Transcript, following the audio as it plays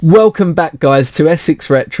Welcome back, guys, to Essex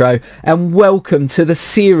Retro, and welcome to the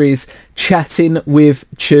series Chatting with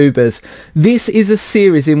Tubers. This is a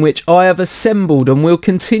series in which I have assembled and will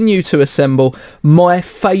continue to assemble my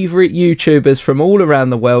favourite YouTubers from all around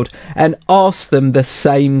the world and ask them the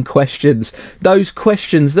same questions. Those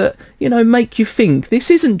questions that, make you think this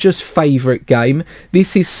isn't just favourite game,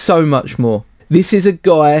 this is so much more. This is a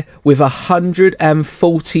guy with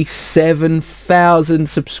 147,000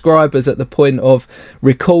 subscribers at the point of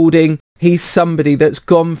recording. He's somebody that's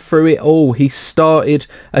gone through it all. He started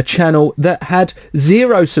a channel that had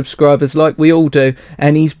 0 subscribers like we all do,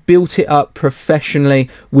 and he's built it up professionally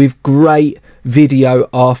with great video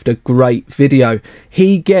after great video.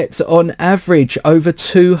 He gets on average over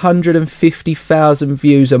 250,000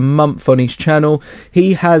 views a month on his channel.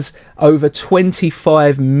 He has over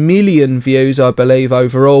 25 million views, I believe,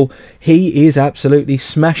 overall. He is absolutely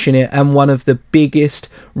smashing it and one of the biggest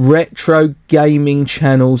retro gaming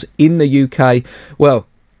channels in the UK, well,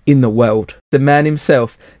 in the world. The man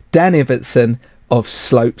himself, Dan Ibbotson of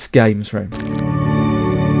Slopes Games Room.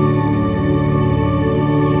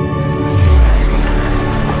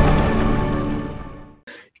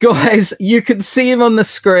 Guys, you can see him on the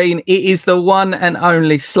screen. It is the one and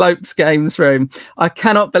only Slopes Games Room. I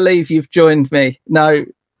cannot believe you've joined me. No.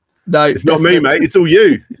 It's not me, mate. It's all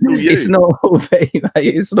you. It's not all me, mate.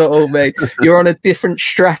 It's not all me. You're on a different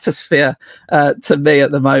stratosphere to me at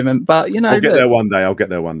the moment. But, I'll get there one day.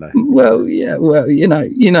 Well, yeah. Well, you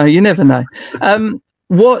never know.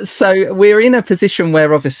 So we're in a position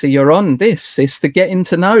where obviously you're on this. It's the Getting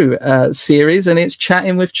to Know series, and it's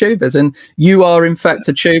Chatting with Tubers. And you are in fact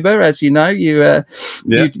a tuber, as you know. You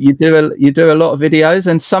do a lot of videos,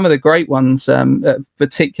 and some of the great ones.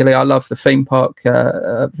 Particularly, I love the theme park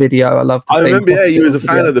video. I remember. Yeah, you was a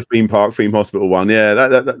fan of the theme hospital one. Yeah,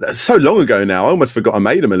 that's so long ago now. I almost forgot I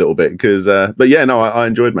made them a little bit because. But yeah, no, I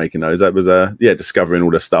enjoyed making those. That was discovering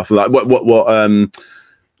all the stuff like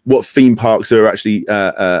what theme parks are actually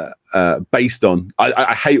based on.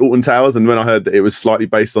 I hate Alton Towers, and when I heard that it was slightly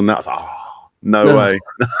based on that, I was like, no way.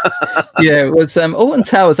 Yeah, it was. Alton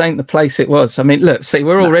Towers ain't the place it was. I mean, look, see,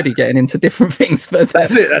 we're already getting into different things, but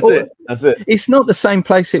that's it. It's not the same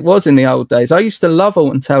place it was in the old days. I used to love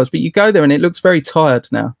Alton Towers, but you go there and it looks very tired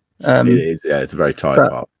now. It is. Yeah, it's a very tired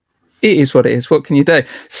park. It is what it is. What can you do?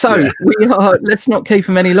 So let's not keep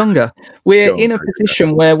them any longer. We're in a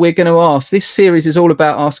position where we're going to ask. This series is all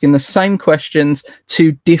about asking the same questions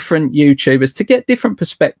to different YouTubers to get different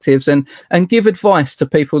perspectives and give advice to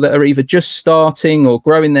people that are either just starting or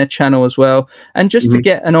growing their channel as well, and just to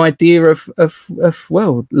get an idea of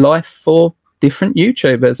life for different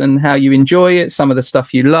YouTubers and how you enjoy it, some of the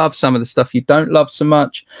stuff you love, some of the stuff you don't love so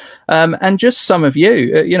much, and just some of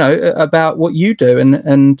you, about what you do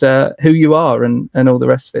and who you are and all the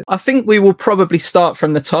rest of it. I think we will probably start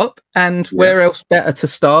from the top, and where else better to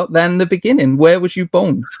start than the beginning? Where was you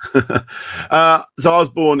born? So I was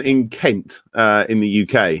born in Kent, in the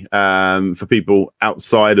UK. For people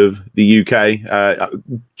outside of the UK,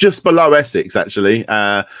 just below Essex, actually.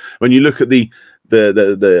 When you look at the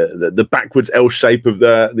backwards L shape of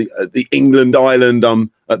the England island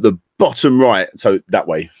at the bottom right, so that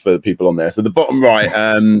way for the people on there. So the bottom right,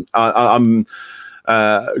 I'm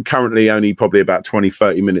currently only probably about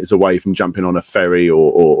 20-30 minutes away from jumping on a ferry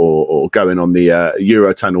or going on the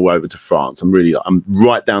Eurotunnel over to France. I'm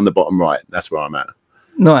right down the bottom right. That's where I'm at.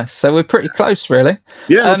 Nice. So we're pretty close, really.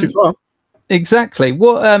 Yeah, not too far. Exactly.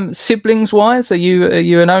 What siblings wise, are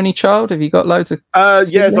you an only child? Have you got loads of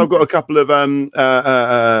yes, I've got a couple of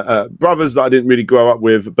brothers that I didn't really grow up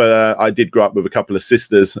with, but I did grow up with a couple of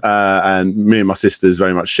sisters, and me and my sisters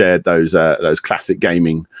very much shared those classic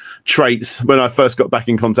gaming traits. When I first got back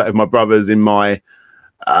in contact with my brothers in my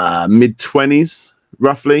mid-20s,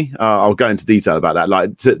 roughly, I'll go into detail about that.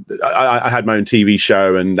 I had my own TV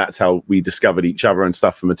show, and that's how we discovered each other and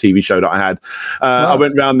stuff from a TV show that I had. I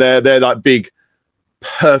went around there. They're like big,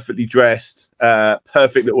 perfectly dressed,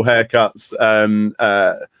 perfect little haircuts,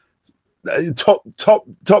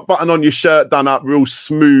 top button on your shirt done up, real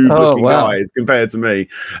smooth looking guys compared to me.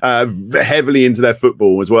 Heavily into their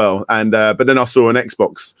football as well. And but then I saw an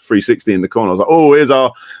Xbox 360 in the corner. I was like, oh, here's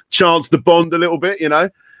our chance to bond a little bit, And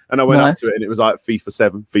I went up to it, and it was like FIFA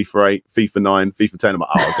 7, FIFA 8, FIFA 9, FIFA 10. I'm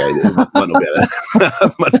like, okay, this might not be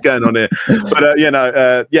much going on here. But,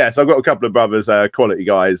 so I've got a couple of brothers, quality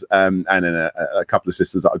guys, and then a couple of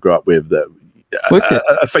sisters that I grew up with that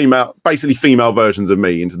basically female versions of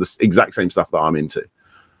me into the exact same stuff that I'm into.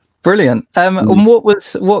 Brilliant. And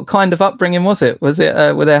what kind of upbringing was it? Was it,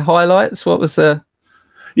 were there highlights? What was the...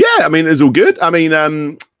 Yeah, I mean, it was all good. I mean,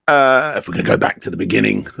 if we're going to go back to the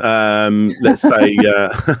beginning, let's say,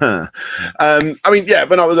 I mean, yeah,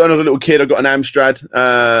 when I was a little kid, I got an Amstrad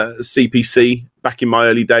CPC back in my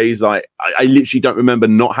early days. Like, I literally don't remember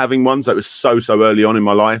not having one. So it was so early on in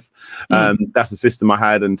my life. That's the system I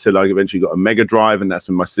had until I eventually got a Mega Drive. And that's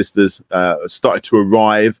when my sisters started to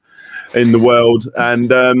arrive in the world. And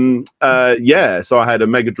yeah, so I had a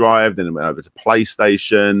Mega Drive, then I went over to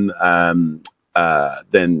PlayStation.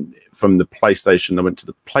 Then from the PlayStation, I went to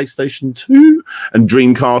the PlayStation 2 and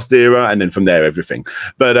Dreamcast era, and then from there everything.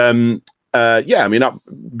 But yeah, I mean,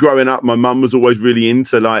 growing up, my mum was always really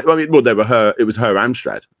into, like, I mean, well, it was her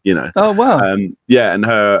Amstrad, you know. Oh wow. Yeah, and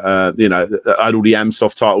her, you know, I had all the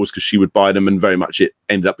Amsoft titles because she would buy them, and very much it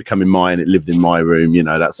ended up becoming mine. It lived in my room, you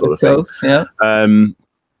know, that sort of thing. Yeah.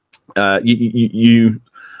 You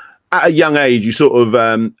at a young age, you sort of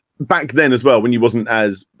back then as well, when you wasn't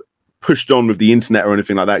as pushed on with the internet or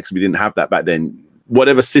anything like that, because we didn't have that back then.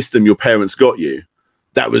 Whatever system your parents got you,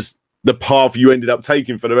 that was the path you ended up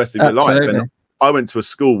taking for the rest of your life. And I went to a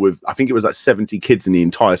school with, I think it was like 70 kids in the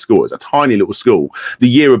entire school. It was a tiny little school. The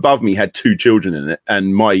year above me had 2 children in it,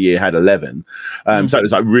 and my year had 11. So it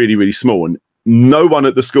was like really, really small. And no one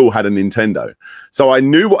at the school had a Nintendo. So I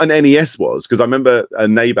knew what an NES was, because I remember a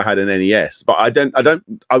neighbor had an NES, but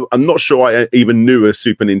I'm not sure I even knew a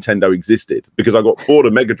Super Nintendo existed, because I got bought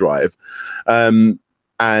a Mega Drive. And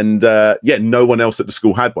yeah, no one else at the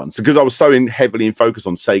school had one. So because I was so heavily in focus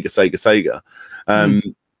on Sega, I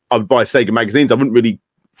would buy Sega magazines. I wouldn't really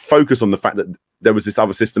focus on the fact that there was this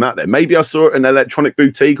other system out there. Maybe I saw it in an electronic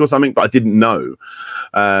boutique or something, but I didn't know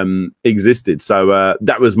existed. So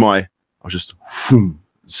that was I was just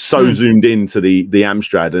so zoomed into the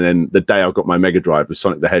Amstrad, and then the day I got my Mega Drive with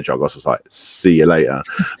Sonic the Hedgehog, I was just like, see you later.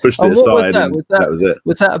 Pushed it aside, and that was it.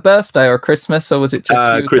 Was that a birthday or Christmas, or was it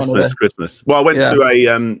just Christmas? Well, I went to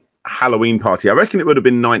a Halloween party. I reckon it would have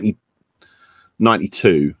been 92.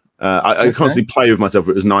 I constantly play with myself if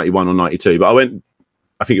it was 91 or 92, but I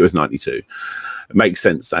think it was 92. It makes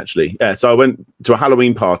sense, actually. Yeah, so I went to a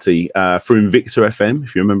Halloween party through Invicta FM,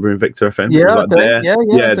 if you remember Invicta FM. Yeah,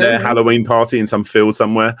 their Halloween party in some field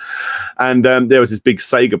somewhere. And there was this big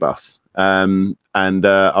Sega bus. And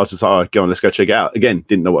I was just like, oh, go on, let's go check it out. Again,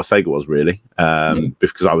 didn't know what Sega was, really,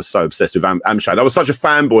 because I was so obsessed with Amstrad. I was such a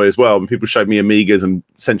fanboy as well. When people showed me Amigas and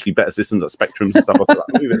essentially better systems like Spectrums and stuff, I was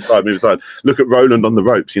like, move aside. Look at Roland on the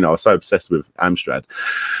ropes. You know, I was so obsessed with Amstrad.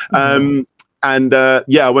 And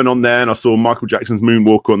yeah, I went on there and I saw Michael Jackson's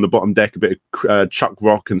Moonwalker on the bottom deck, a bit of Chuck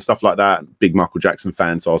Rock and stuff like that. Big Michael Jackson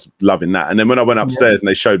fan, so I was loving that. And then when I went upstairs and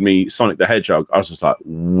they showed me Sonic the Hedgehog, I was just like,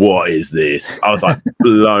 what is this? I was like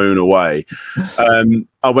blown away.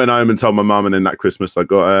 I went home and told my mum, and then that Christmas I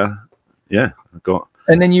got,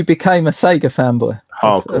 And then you became a Sega fanboy.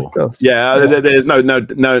 Hardcore. Of course. Yeah, there's no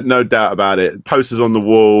doubt about it. Posters on the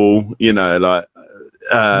wall, you know, like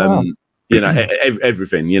you know,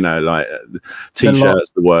 everything, you know, like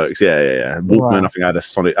T-shirts, the works. Yeah. Walkman. Wow. I think I had a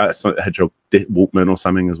Sonic Hedgehog Walkman or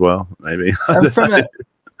something as well, maybe. That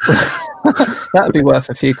would be worth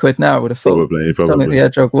a few quid now, I would have thought. Probably. Sonic the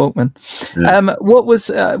Hedgehog Walkman. Yeah. What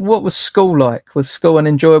was school like? Was school an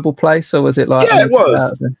enjoyable place, or was it like? Yeah, it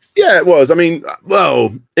was. Yeah, it was. I mean,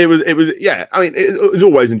 well, it was. Yeah, I mean, it was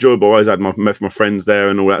always enjoyable. I always had my friends there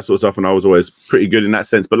and all that sort of stuff, and I was always pretty good in that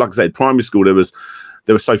sense. But like I said, primary school, there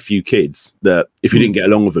were so few kids that if you didn't get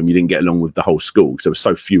along with them, you didn't get along with the whole school, because there were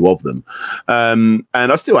so few of them. And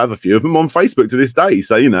I still have a few of them on Facebook to this day.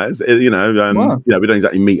 So, you know, you know, we don't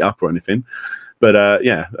exactly meet up or anything. But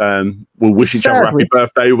we'll wish each other happy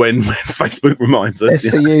birthday when Facebook reminds us.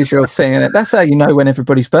 It's the usual thing, isn't it? That's how you know when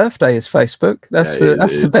everybody's birthday is Facebook. That's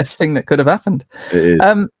the best thing that could have happened. It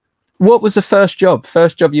is. What was the first job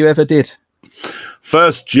you ever did?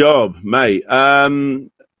 First job, mate.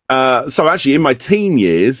 So actually, in my teen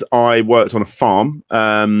years, I worked on a farm.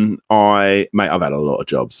 I've had a lot of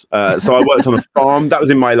jobs. So I worked on a farm. That was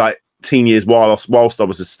in my teen years whilst I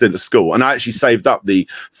was still at school, and I actually saved up the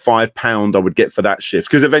 £5 I would get for that shift,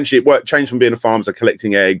 because eventually it changed from being a farmer to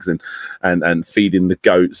collecting eggs and feeding the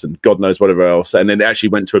goats and God knows whatever else, and then it actually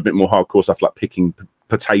went to a bit more hardcore stuff like picking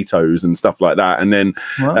potatoes and stuff like that. And then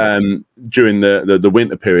during the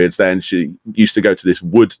winter periods, then she used to go to this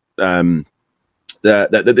wood.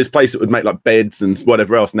 This place that would make like beds and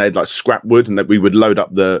whatever else, and they had like scrap wood, and that we would load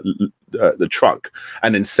up the truck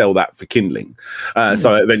and then sell that for kindling.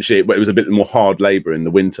 So eventually it was a bit more hard labor in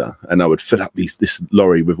the winter, and I would fill up this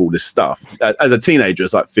lorry with all this stuff. As a teenager,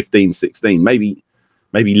 it's like 15, 16, maybe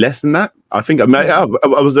maybe less than that. I think I'm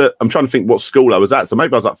trying to think what school I was at. So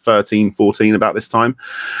maybe I was like 13, 14 about this time.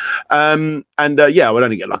 I would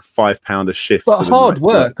only get like £5 a shift. But hard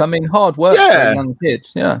work. I mean, hard work for a young kid.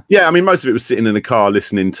 Yeah. Yeah. I mean, most of it was sitting in a car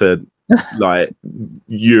listening to like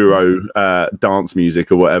Euro dance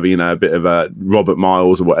music or whatever, a bit of Robert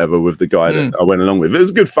Miles or whatever with the guy that I went along with. It was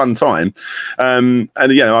a good fun time. I'd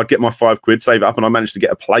get my £5, save it up, and I managed to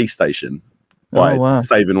get a PlayStation by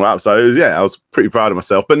saving all up. So I was pretty proud of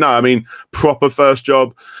myself. But no, I mean, proper first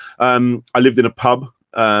job. I lived in a pub.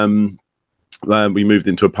 We moved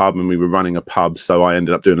into a pub and we were running a pub. So I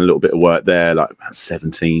ended up doing a little bit of work there, like about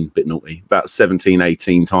 17, bit naughty, about 17,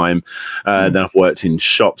 18 time. Then I've worked in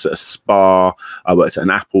shops at a spa. I worked at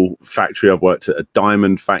an Apple factory. I've worked at a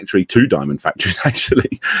diamond factory, 2 diamond factories,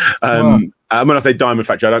 actually. When I say diamond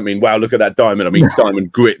factory, I don't mean, wow, look at that diamond. I mean,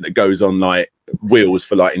 diamond grit that goes on like wheels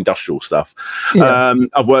for like industrial stuff.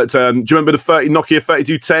 I've worked, do you remember the Nokia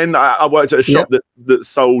 3210? I worked at a shop that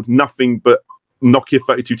sold nothing but Nokia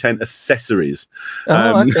 3210 accessories.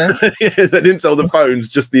 They didn't sell the phones,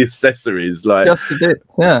 just the accessories, like just the bits.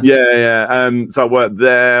 So I worked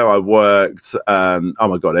there. I worked oh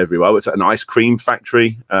my god, everywhere. I worked at an ice cream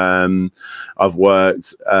factory. I've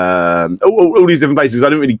worked all these different places. I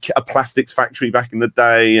didn't really a plastics factory back in the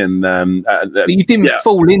day, and but you didn't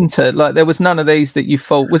fall into, like, there was none of these that you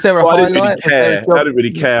thought. Was there a highlight? I didn't really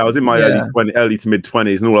care. I was in my early to mid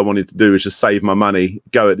 20s, and all I wanted to do was just save my money,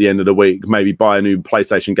 go at the end of the week, maybe buy a new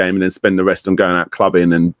PlayStation game, and then spend the rest on going out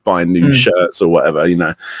clubbing and buying new shirts or whatever.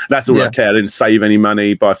 That's all I care. I didn't save any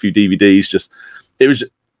money, buy a few DVDs.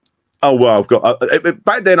 I've got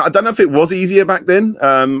back then. I don't know if it was easier back then,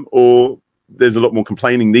 or there's a lot more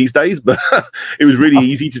complaining these days, but it was really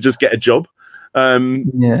easy to just get a job.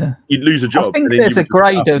 You'd lose a job. I think there's a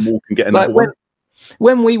grade of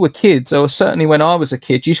when we were kids, or certainly when I was a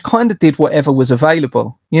kid, you kind of did whatever was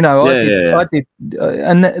available. I did,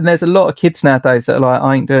 and there's a lot of kids nowadays that are like,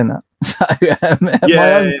 I ain't doing that. So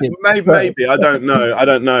maybe I don't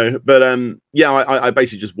know, but I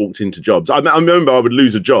basically just walked into jobs. I remember I would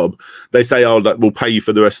lose a job. They say, we'll pay you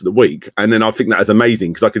for the rest of the week, and then I think that is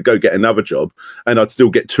amazing because I could go get another job and I'd still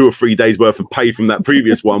get 2 or 3 days worth of pay from that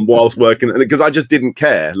previous one whilst working, because I just didn't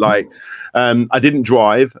care. Like, I didn't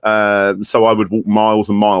drive, so I would walk miles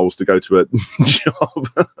and miles to go to a job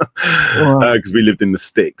because we lived in the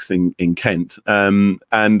sticks in Kent,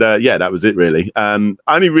 that was it really. I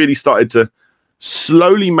only really started to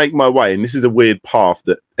slowly make my way, and this is a weird path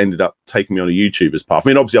that ended up taking me on a YouTuber's path. I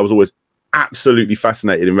mean, obviously I was always absolutely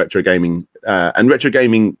fascinated in retro gaming, and retro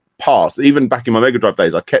gaming past, even back in my Mega Drive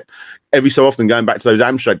days, I kept every so often going back to those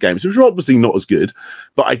Amstrad games, which were obviously not as good,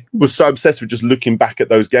 but I was so obsessed with just looking back at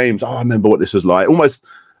those games. I remember what this was like, almost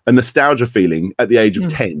a nostalgia feeling at the age of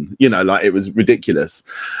 10, like it was ridiculous.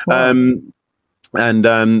 Wow. I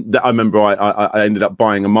remember I ended up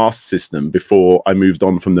buying a Master System before I moved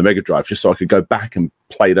on from the Mega Drive, just so I could go back and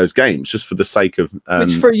play those games, just for the sake of.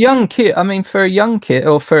 Which for a young kid,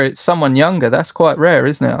 or for someone younger, that's quite rare,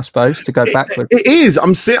 isn't it? I suppose, to go backwards. It is. I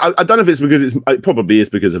don't know if it's because it probably is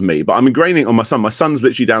because of me, but I'm ingraining it on my son. My son's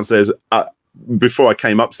literally downstairs. Before I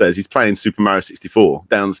came upstairs, he's playing Super Mario 64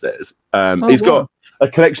 downstairs. He's got a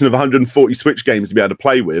collection of 140 Switch games to be able to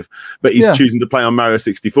play with, but he's choosing to play on Mario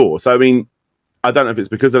 64. So I mean, I don't know if it's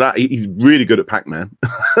because of that. He's really good at Pac-Man,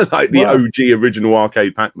 like the OG original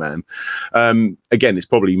arcade Pac-Man. Again, it's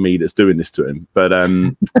probably me that's doing this to him. But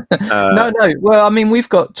no. Well, I mean, we've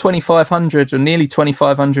got 2,500 or nearly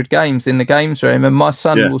 2,500 games in the games room, and my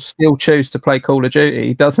son will still choose to play Call of Duty.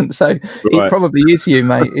 He doesn't, so it probably is you,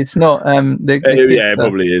 mate. It's not it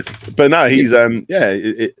probably is. But no, he's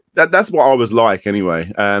that's what I was like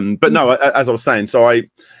anyway. But no, as I was saying, so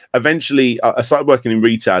eventually I started working in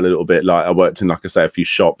retail a little bit. Like I worked in, like I say, a few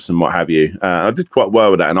shops and what have you. I did quite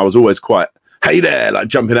well with that, and I was always quite, hey there, like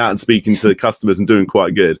jumping out and speaking to customers and doing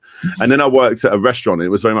quite good. And then I worked at a restaurant, and it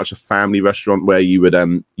was very much a family restaurant where you would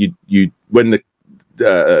you when the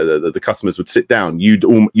customers would sit down,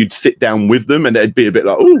 you'd sit down with them, and it'd be a bit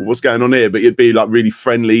like, oh, what's going on here? But you'd be like really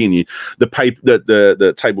friendly, and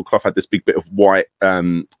the tablecloth had this big bit of white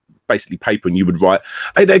basically paper, and you would write,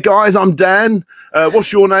 hey there guys, I'm Dan,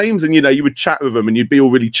 what's your names? And you would chat with them, and you'd be all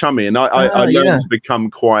really chummy. And I learned to become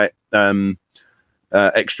quite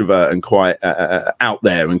extrovert and quite out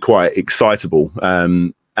there and quite excitable.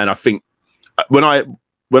 And I think when I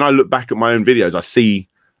look back at my own videos, I see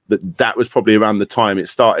that was probably around the time it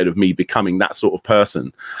started of me becoming that sort of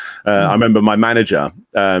person. I remember my manager,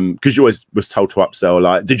 because you always was told to upsell,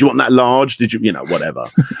 like, did you want that large? Did you, whatever.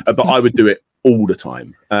 But I would do it all the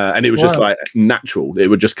time, and it was just like natural. It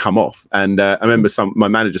would just come off. And I remember my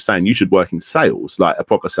manager saying, you should work in sales, like a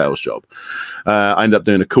proper sales job. I ended up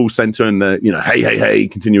doing a call center and hey,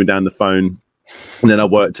 continuing down the phone. And then I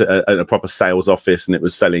worked at a proper sales office, and it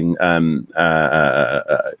was selling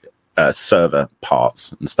server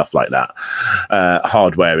parts and stuff like that,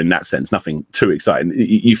 hardware in that sense. Nothing too exciting.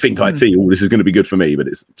 You think IT, this is going to be good for me, but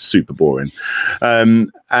it's super boring.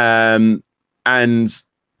 And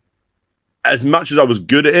as much as I was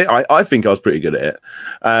good at it, I think I was pretty good at it.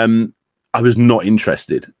 I was not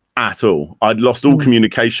interested at all. I'd lost all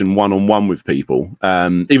communication one-on-one with people,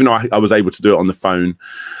 even though I was able to do it on the phone.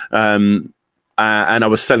 And I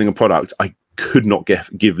was selling a product I could not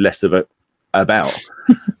give less of a about.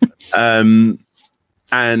 And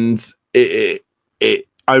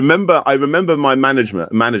I remember my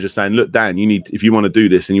manager saying, look, Dan, if you want to do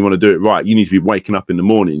this and you want to do it right, you need to be waking up in the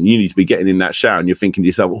morning. You need to be getting in that shower, and you're thinking to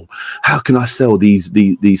yourself, well, how can I sell these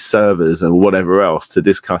servers and whatever else to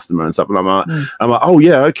this customer and stuff? And I'm like, oh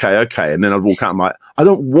yeah, okay. And then I'd walk out. I'm like, I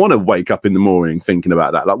don't want to wake up in the morning thinking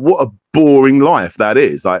about that. Like, what a boring life that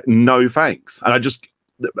is. Like, no thanks. And I just,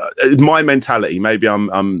 my mentality, maybe I'm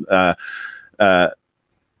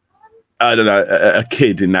I don't know, a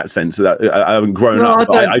kid in that sense. That I haven't grown up.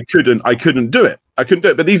 I couldn't do it.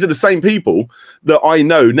 But these are the same people that I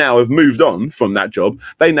know now have moved on from that job.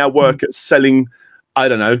 They now work at selling, I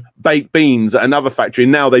don't know, baked beans at another factory.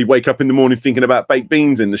 And now they wake up in the morning thinking about baked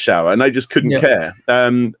beans in the shower, and they just couldn't care.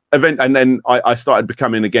 And then I started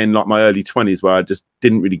becoming again like my early 20s, where I just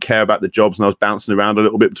didn't really care about the jobs, and I was bouncing around a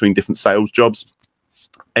little bit between different sales jobs.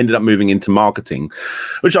 Ended up moving into marketing,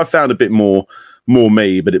 which I found a bit more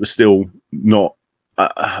me, but it was still not.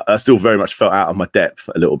 I still very much felt out of my depth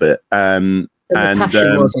a little bit. And the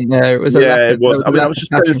passion wasn't there. It was it was. I was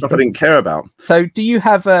just doing stuff I didn't care about. So, do you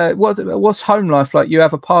have what's home life like? You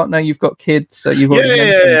have a partner, you've got kids, so you've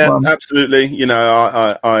absolutely. You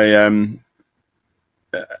know,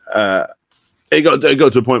 It got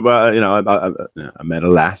to a point where I met a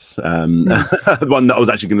lass, one that I was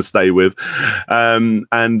actually going to stay with,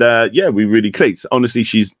 we really clicked. Honestly,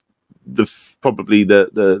 she's probably the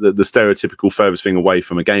stereotypical furthest thing away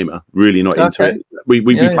from a gamer. Really not into it. We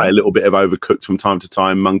play a little bit of Overcooked from time to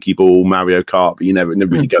time, Monkey Ball, Mario Kart, but it never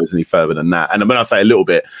really goes any further than that. And when I say a little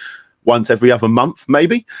bit, once every other month,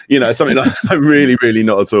 maybe, something like that. Really, really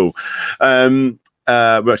not at all.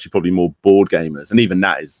 We're actually probably more board gamers, and even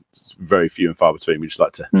that is very few and far between. We just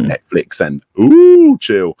like to Netflix and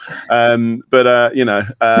chill.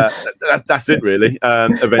 That's it really.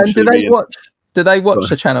 Eventually, and do they watch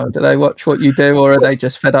the channel? Do they watch what you do, or are they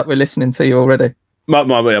just fed up with listening to you already? I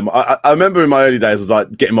remember in my early days, I was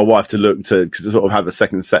like getting my wife to look to sort of have a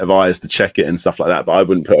second set of eyes to check it and stuff like that. But I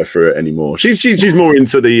wouldn't put her through it anymore. She's more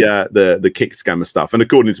into the kick scammer stuff. And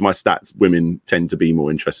according to my stats, women tend to be more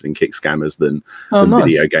interested in kick scammers than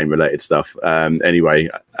video game related stuff. Anyway,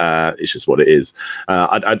 it's just what it is.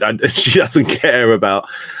 She doesn't care about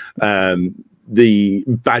the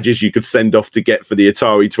badges you could send off to get for the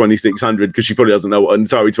Atari 2600, because she probably doesn't know what an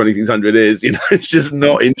Atari 2600 is. It's just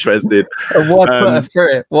not interested. Why put her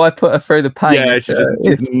through it? Why put her through the pain? Yeah, she's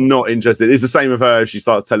just not interested. It's the same with her if she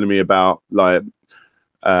starts telling me about like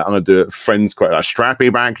I'm gonna do it friends quote, like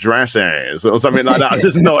strappy back dresses or something like that. I'm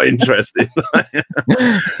just not interested.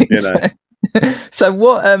 So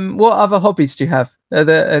what other hobbies do you have?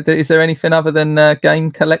 Is there anything other than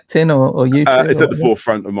game collecting or YouTube? It's at the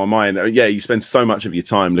forefront of my mind. You spend so much of your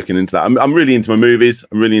time looking into that. I'm really into my movies.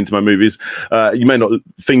 You may not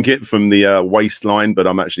think it from the waistline, but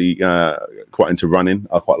I'm actually quite into running.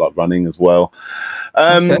 I quite like running as well.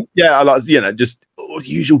 I like just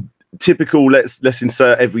usual typical let's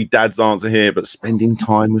insert every dad's answer here, but spending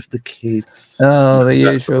time with the kids. The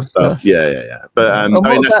usual stuff. Yeah. But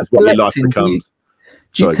that's just what your life becomes.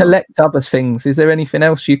 Do you collect other things? Is there anything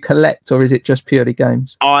else you collect, or is it just purely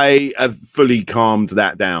games? I have fully calmed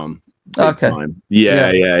that down. Time.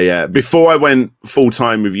 Yeah. Before I went full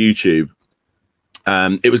time with YouTube,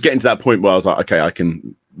 it was getting to that point where I was like, okay, I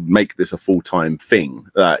can make this a full time thing.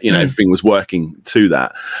 Everything was working to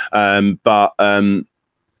that. But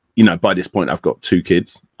by this point, I've got 2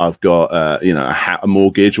 kids. I've got, a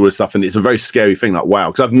mortgage, all this stuff. And it's a very scary thing. Like,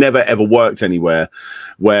 wow, because I've never, ever worked anywhere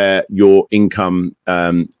where your income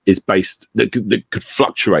is based, that could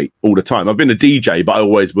fluctuate all the time. I've been a DJ, but I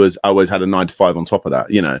always had a 9 to 5 on top of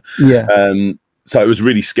that, Yeah. So it was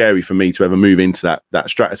really scary for me to ever move into that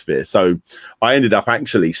stratosphere. So I ended up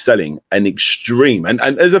actually selling an extreme, and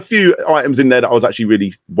there's a few items in there that I was actually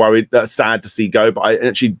really worried, sad to see go, but I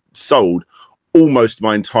actually sold almost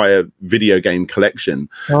my entire video game collection,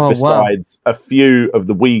 besides a few of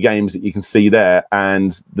the Wii games that you can see there,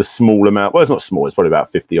 and the small amount. Well, it's not small; it's probably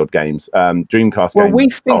about 50 odd games. Dreamcast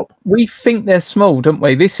games. We think they're small, don't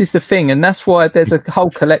we? This is the thing, and that's why there's a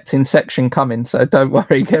whole collecting section coming. So don't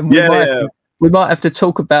worry. We might have to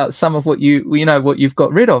talk about some of what what you've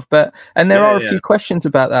got rid of, and there are a few questions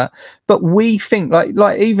about that. But we think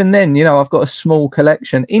like even then, I've got a small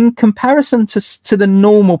collection in comparison to the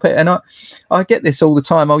normal pit, and I get this all the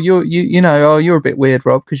time. Oh, you're a bit weird,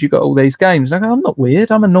 Rob, because you got all these games. And I go, I'm not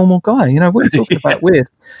weird. I'm a normal guy. What are you talking about weird?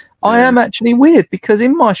 I am actually weird because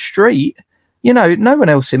in my street, no one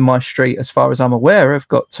else in my street, as far as I'm aware, have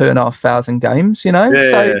got 2,500 games. Sure. I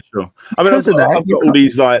mean, I've got all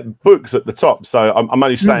these like books at the top, so I'm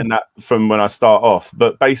only saying that from when I start off.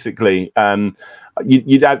 But basically,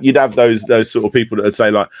 you'd have those sort of people that would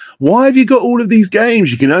say like, "Why have you got all of these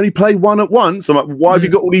games? You can only play one at once." I'm like, "Why have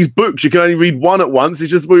you got all these books? You can only read one at once."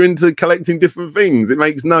 It's just we're into collecting different things. It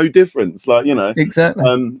makes no difference.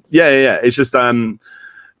 Exactly. It's just So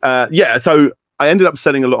I ended up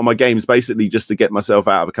selling a lot of my games basically just to get myself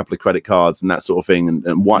out of a couple of credit cards and that sort of thing,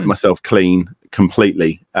 and wipe myself clean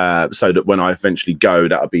completely, so that when I eventually go,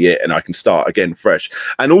 that'll be it, and I can start again fresh.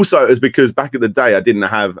 And also, it's because back in the day, I didn't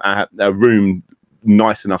have a room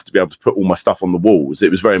nice enough to be able to put all my stuff on the walls. It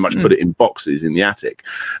was very much put it in boxes in the attic.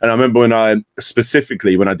 And I remember when I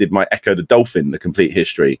did my Echo the Dolphin, the complete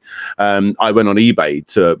history, I went on eBay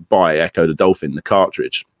to buy Echo the Dolphin, the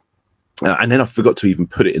cartridge. And then I forgot to even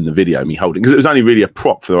put it in the video, me holding, because it was only really a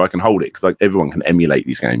prop for I can hold it, because everyone can emulate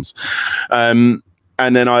these games. And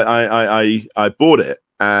then I bought it.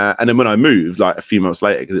 And then when I moved, like a few months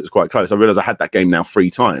later, because it was quite close, I realized I had that game now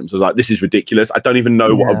 3 times. I was like, this is ridiculous. I don't even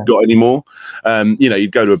know what I've got anymore.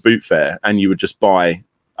 You'd go to a boot fair and you would just buy,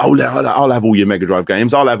 I'll have all your Mega Drive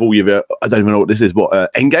games. I'll have all your, I don't even know what this is. What,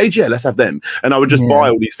 Engage? Yeah, let's have them. And I would just buy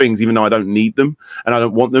all these things, even though I don't need them and I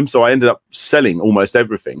don't want them. So I ended up selling almost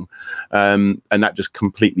everything. And that just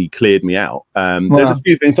completely cleared me out. There's a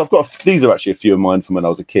few things. These are actually a few of mine from when I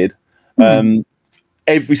was a kid.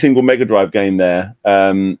 Every single Mega Drive game there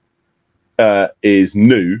is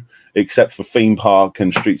new, except for Theme Park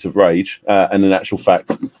and Streets of Rage. And in actual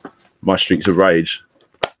fact, my Streets of Rage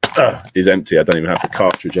is empty. I don't even have the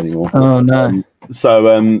cartridge anymore. Oh no!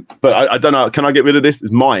 But I don't know. Can I get rid of this?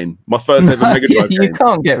 It's mine. My first ever Mega Drive game. You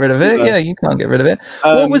can't get rid of it. You can't get rid of it.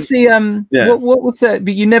 What was the What was that?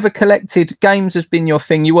 But you never collected games. Has been your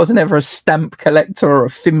thing. You wasn't ever a stamp collector or a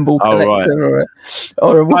thimble collector or a.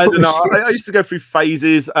 I don't know. I used to go through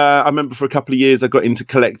phases. I remember for a couple of years I got into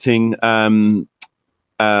collecting. Do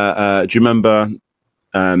you remember?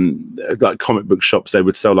 Like comic book shops, they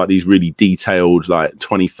would sell like these really detailed, like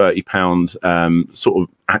 20-30 pound sort of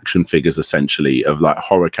action figures, essentially, of like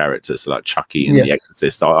horror characters, so like Chucky and The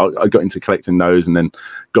Exorcist. I got into collecting those and then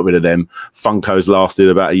got rid of them. Funkos lasted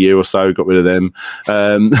about a year or so, got rid of them,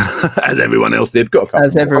 as everyone else did. I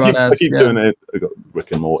keep doing it. I got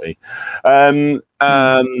Rick and Morty. I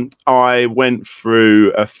went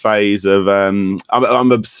through a phase of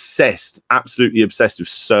I'm obsessed, absolutely obsessed with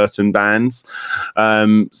certain bands.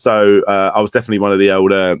 So I was definitely one of the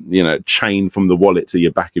older, chain from the wallet to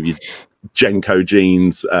your back of your Jenko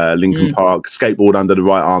jeans, Linkin Park, skateboard under the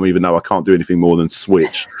right arm, even though I can't do anything more than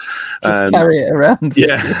switch. Just carry it around.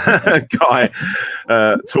 Yeah, guy,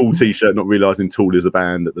 Tool t-shirt, not realizing Tool is a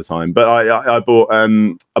band at the time. But I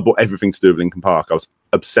bought everything to do with Linkin Park. I was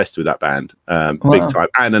obsessed with that band, big time.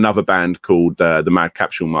 And another band called the Mad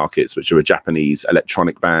Capsule Markets, which are a Japanese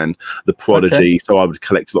electronic band, The Prodigy. Okay. So I would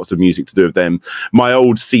collect lots of music to do with them. My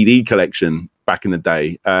old CD collection back in the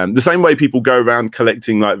day, the same way people go around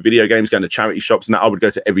collecting like video games, going to charity shops, and that I would go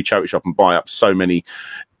to every charity shop and buy up so many,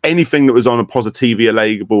 anything that was on a Positivia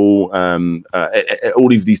label,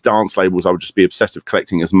 all of these dance labels. I would just be obsessed with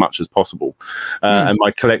collecting as much as possible. And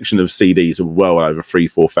my collection of CDs are well over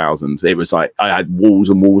 3,000-4,000. It was like I had walls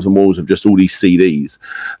and walls and walls of just all these CDs,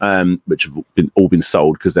 which have all been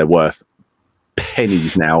sold because they're worth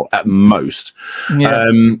pennies now at most.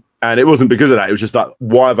 And it wasn't because of that. It was just like,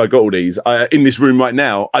 why have I got all these? In this room right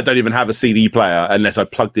now, I don't even have a CD player unless I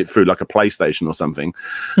plugged it through like a PlayStation or something.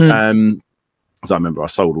 So I remember I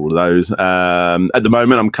sold all of those. At the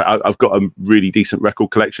moment, I've got a really decent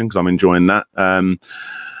record collection because I'm enjoying that.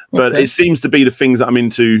 But it seems to be the things that I'm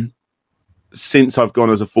into since I've gone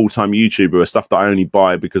as a full-time YouTuber are stuff that I only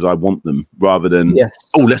buy because I want them, rather than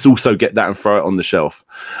let's also get that and throw it on the shelf.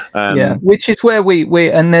 Which is where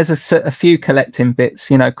we and there's a few collecting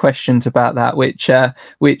bits, questions about that, which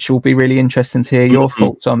will be really interesting to hear your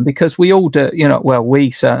thoughts on, because we all do,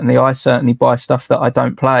 I certainly buy stuff that I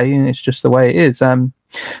don't play, and it's just the way it is.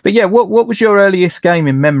 But yeah, what was your earliest game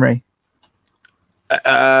in memory?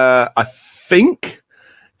 I think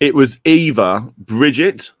it was either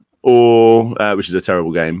Bridget or which is a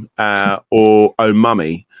terrible game, or Oh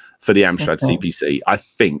Mummy for the Amstrad CPC. I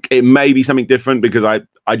think it may be something different because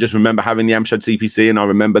I just remember having the Amstrad CPC, and I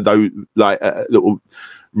remember those like a little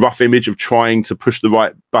rough image of trying to push the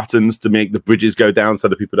right buttons to make the bridges go down so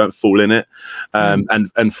that people don't fall in it.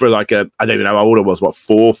 And for like I don't even know how old I was,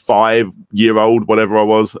 4, 5 year old, whatever I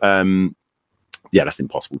was. Yeah, that's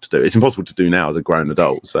impossible to do. It's impossible to do now as a grown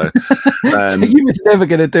adult. So, so you was never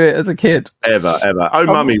going to do it as a kid, ever. Oh,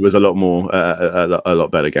 Mummy was a lot more, a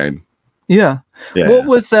lot better game. Yeah. What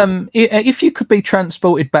was if you could be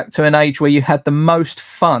transported back to an age where you had the most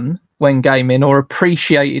fun when gaming or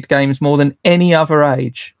appreciated games more than any other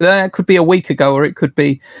age? That could be a week ago, or it could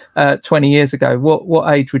be 20 years ago.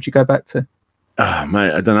 What age would you go back to? Oh,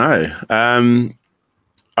 mate, I don't know.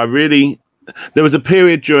 There was a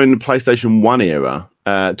period during the PlayStation 1 era,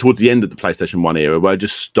 towards the end of the PlayStation 1 era, where I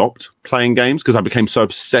just stopped playing games because I became so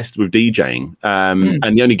obsessed with DJing.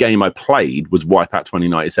 And the only game I played was Wipeout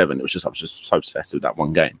 2097. I was just so obsessed with that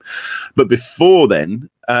one game. But before then,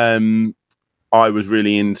 I was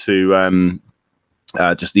really into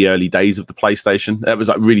just the early days of the PlayStation. That was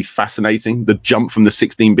like really fascinating. The jump from the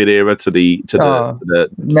 16-bit era to the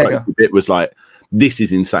 32-bit was like, this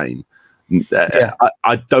is insane.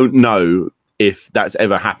 I don't know if that's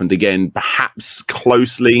ever happened again, perhaps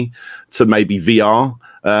closely to maybe VR,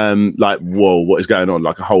 like, whoa, what is going on?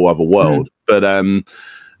 Like a whole other world. But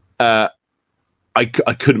I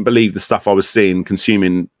couldn't believe the stuff I was seeing,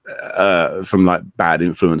 consuming from like Bad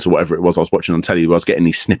Influence or whatever it was I was watching on telly. I was getting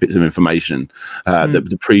these snippets of information,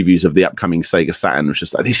 the previews of the upcoming Sega Saturn was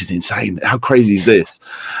just like, this is insane. How crazy is this?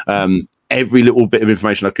 Every little bit of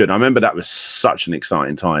information I could. I remember that was such an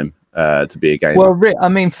exciting time. To be a gamer. Well, I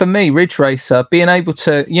mean, for me, Ridge Racer, being able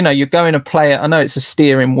to, you're going to play it. I know it's a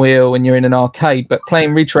steering wheel and you're in an arcade, but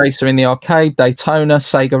playing Ridge Racer in the arcade, Daytona,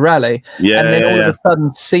 Sega Rally, and then all of a sudden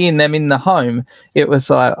seeing them in the home, it was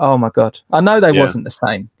like, oh my God. I know they wasn't the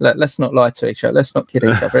same. Let's not lie to each other. Let's not kid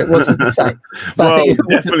each other. It wasn't the same. Well,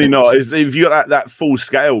 definitely not. If you got that full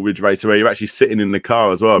scale Ridge Racer where you're actually sitting in the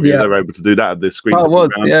car as well, because they were able to do that, the screen. I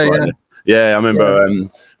remember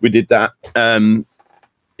we did that.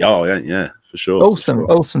 Oh yeah, for sure.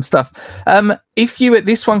 Awesome stuff. If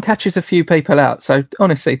this one catches a few people out, so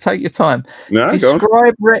honestly, take your time.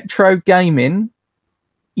 Describe retro gaming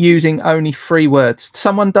using only 3 words.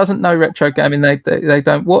 Someone doesn't know retro gaming, they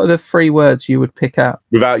don't. What are the 3 words you would pick out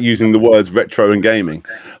without using the words retro and gaming?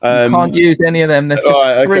 You can't use any of them. They're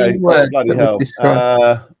just 3 words. Bloody hell.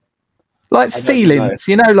 Like feelings,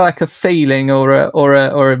 like a feeling or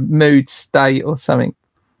a mood state or something.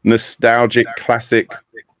 Nostalgic classic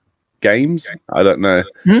games. I don't know.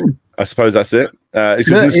 I suppose that's it.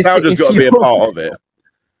 Nostalgia's got to be a part of it.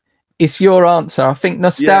 It's your answer. I think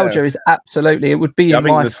nostalgia is absolutely. It would be in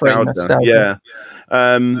my frame. Nostalgia. Yeah.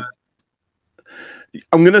 I'm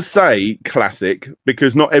going to say classic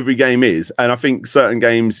because not every game is, and I think certain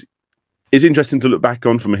games is interesting to look back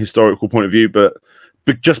on from a historical point of view. But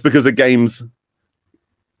just because a game's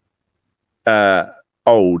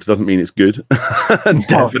old doesn't mean it's good.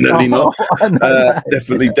 Definitely not.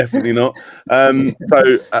 Definitely not. I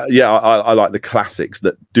like the classics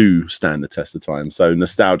that do stand the test of time. So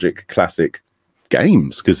nostalgic classic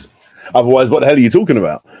games, because otherwise what the hell are you talking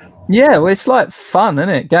about? Yeah, well, it's like fun, isn't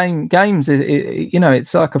it? Games,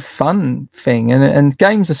 it's like a fun thing, and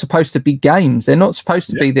games are supposed to be games. They're not supposed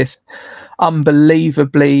to be this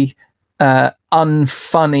unbelievably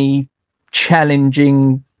unfunny,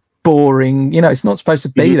 challenging, boring. It's not supposed to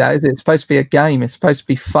be that, is it? It's supposed to be a game. It's supposed to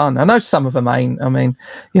be fun. I know some of them ain't. I mean,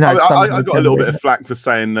 I got a little bit of flack for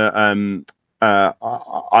saying that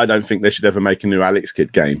I don't think they should ever make a new Alex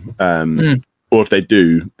Kidd game, or if they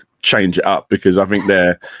do, change it up, because I think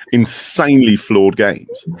they're insanely flawed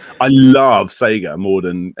games. I love Sega more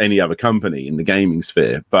than any other company in the gaming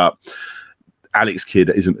sphere, but Alex Kidd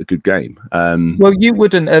isn't a good game. Well, you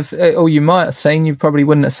wouldn't have, or you might have seen. You probably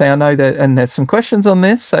wouldn't have seen. I know that, and there's some questions on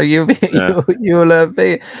this, so you'll be.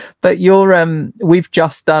 But we've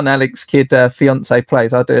just done Alex Kidd Fiance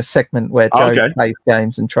Plays. I do a segment where Jo plays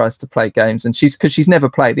games and tries to play games, and she's never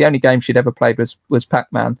played. The only game she'd ever played was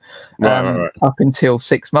Pac-Man, up until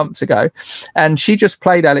 6 months ago, and she just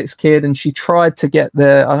played Alex Kidd, and she tried to get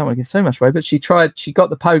I don't want to give so much away, but she got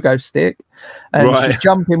the pogo stick, and she's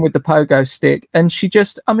jumping with the pogo stick. And she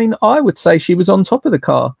I would say she was on top of the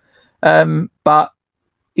car. But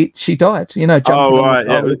she died. You know, jumping Oh, on right.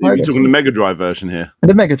 the Yeah. start of the You're progress. talking the Mega Drive version here.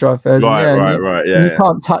 The Mega Drive version, yeah. Right. And you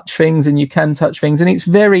can't touch things and you can touch things. And it's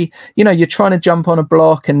very, you know, you're trying to jump on a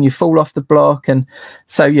block and you fall off the block. And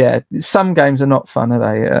so, yeah, some games are not fun, are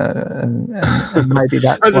they? And maybe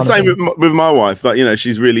that's the same with my wife. Like, you know,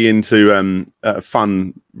 she's really into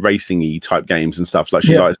fun racing-y type games and stuff. Like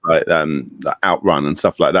she likes like Outrun and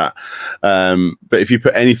stuff like that. But if you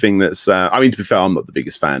put anything that's, I mean, to be fair, I'm not the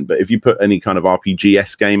biggest fan, but if you put any kind of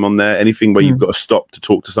RPG-esque game on there, anything where you've got to stop to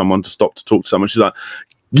talk to someone, she's like,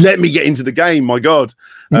 let me get into the game, my God.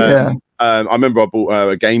 I remember I bought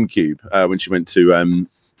a GameCube when she went to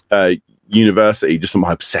university, just on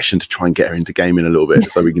my obsession to try and get her into gaming a little bit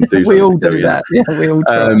so we can do we all do that. Yeah, we all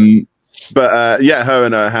try. But her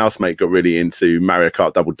and her housemate got really into Mario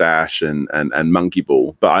Kart Double Dash and Monkey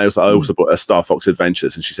Ball. But I also bought her Star Fox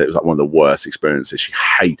Adventures, and she said it was like one of the worst experiences. She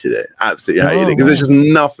hated it, absolutely hated it, because there's just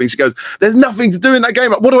nothing. She goes, "There's nothing to do in that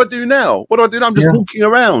game. Like, what do I do now? I'm just walking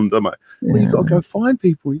around." I'm like, "Well, you got to go find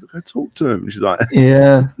people. You got to go talk to them." And she's like,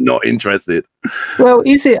 not interested." Well,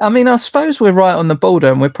 is it? I mean, I suppose we're right on the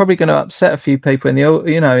border, and we're probably going to upset a few people in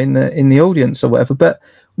the audience or whatever. But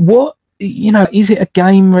what? You know, is it a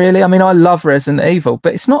game really? I mean, I love Resident Evil,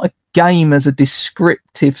 but it's not a game as a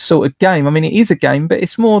descriptive sort of game. I mean, it is a game, but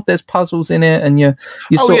it's more, there's puzzles in it and you're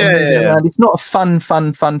sort of moving around. It's not a fun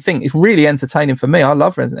thing. It's really entertaining for me. I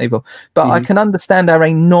love Resident Evil, but I can understand how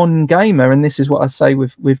a non-gamer, and this is what I say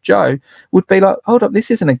with Joe, would be like, hold up,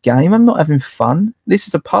 this isn't a game. I'm not having fun. This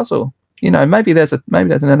is a puzzle. You know, maybe there's an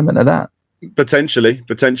element of that. Potentially.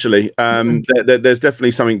 There's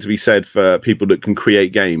definitely something to be said for people that can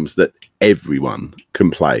create games that everyone can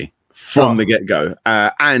play from the get-go,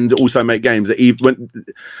 and also make games that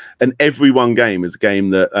an everyone game is a game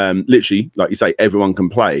that literally, like you say, everyone can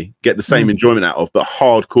play, get the same enjoyment out of, but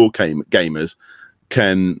hardcore gamers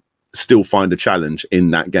can still find a challenge in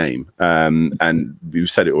that game. And we've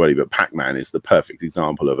said it already, but Pac-Man is the perfect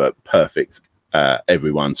example of a perfect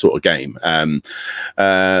everyone sort of game.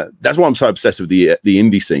 That's why I'm so obsessed with the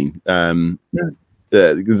indie scene,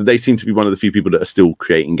 because they seem to be one of the few people that are still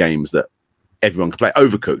creating games that everyone can play.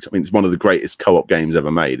 Overcooked, I mean, it's one of the greatest co-op games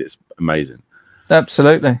ever made. It's amazing.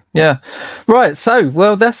 Absolutely, yeah. Right, so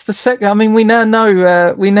well, that's the second. I mean, we now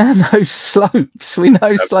know Slopes. We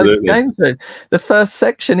know Slopes Games Room. The first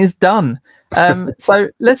section is done. So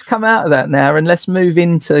let's come out of that now and let's move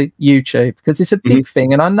into YouTube, because it's a big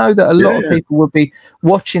thing, and I know that a lot of people will be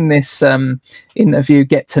watching this interview,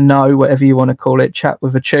 get to know, whatever you want to call it, chat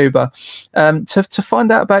with a tuber, to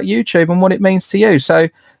find out about YouTube and what it means to you. So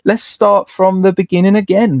let's start from the beginning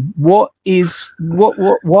again. Why did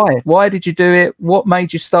you do it? What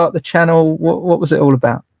made you start the channel? What was it all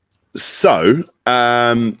about? So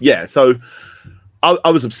I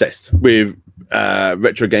was obsessed with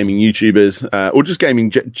retro gaming YouTubers, or just gaming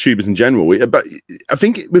tubers in general. But I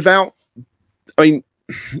think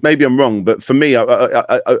maybe I'm wrong, but for me,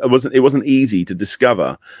 it wasn't easy to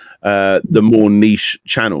discover the more niche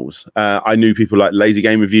channels. I knew people like Lazy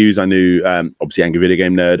Game Reviews. I knew obviously Angry Video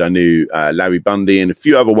Game Nerd. I knew Larry Bundy and a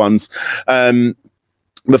few other ones.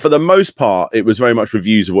 But for the most part, it was very much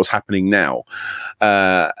reviews of what's happening now.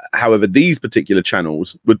 However, these particular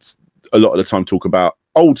channels would a lot of the time talk about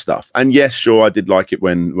old stuff. And yes, sure, I did like it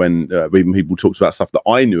when people talked about stuff that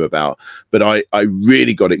I knew about, but I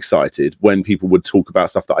really got excited when people would talk about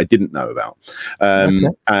stuff that I didn't know about.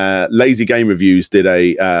 Lazy Game Reviews did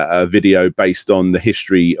a video based on the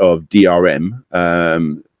history of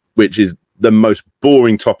DRM, which is the most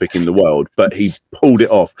boring topic in the world, but he pulled it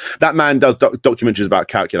off. That man does documentaries about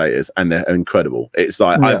calculators, and they're incredible. It's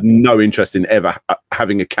like, I have no interest in ever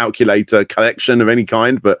having a calculator collection of any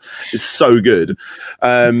kind, but it's so good.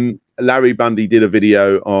 Larry Bundy did a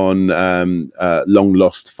video on long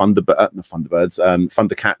lost Thundercats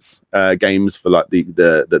games for like the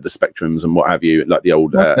Spectrums and what have you, like the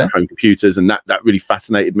old home computers, and that really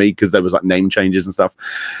fascinated me because there was like name changes and stuff.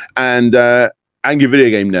 And Angry Video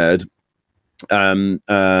Game Nerd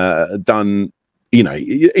done, you know,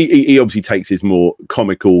 he obviously takes his more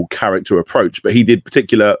comical character approach, but he did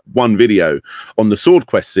one video on the Sword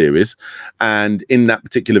Quest series, and in that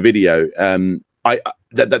particular video,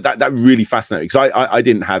 that really fascinated me, because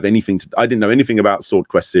I didn't know anything about Sword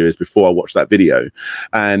Quest series before I watched that video,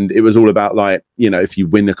 and it was all about, like, you know, if you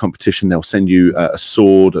win a competition, they'll send you a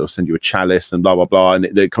sword, or send you a chalice, and blah blah blah, and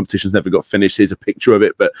the competition's never got finished. Here's a picture of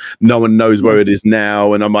it, but no one knows where it is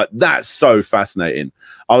now, and I'm like, that's so fascinating.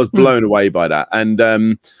 I was blown away by that, and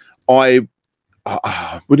wouldn't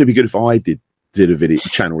it be good if I did a video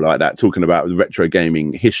channel like that, talking about the retro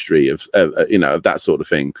gaming history of you know, of that sort of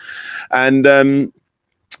thing. And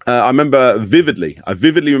I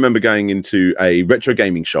vividly remember going into a retro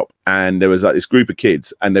gaming shop, and there was like this group of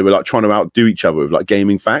kids, and they were like trying to outdo each other with like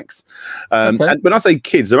gaming facts. And when I say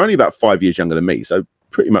kids, they're only about 5 years younger than me, so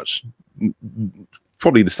pretty much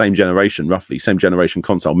probably the same generation, roughly same generation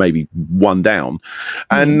console, maybe one down.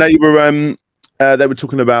 And they were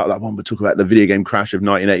talking about, like, one would talk about the video game crash of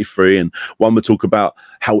 1983, and one would talk about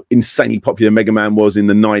how insanely popular Mega Man was in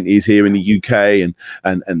the 90s here in the UK, and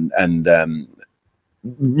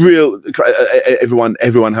real everyone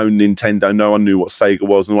owned Nintendo. No one knew what Sega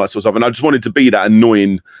was and all that sort of stuff. And I just wanted to be that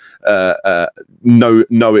annoying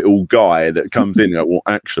know-it-all guy that comes in and go, well,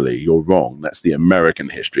 actually, you're wrong. That's the American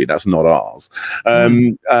history. That's not ours.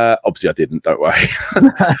 Obviously, I didn't. Don't worry.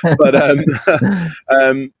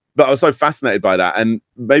 But I was so fascinated by that, and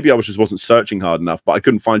maybe I just wasn't searching hard enough, but I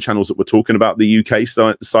couldn't find channels that were talking about the UK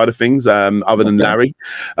side of things other than Larry.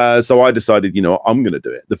 So I decided, you know what, I'm going to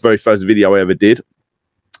do it. The very first video I ever did,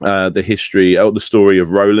 the story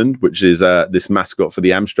of Roland, which is this mascot for the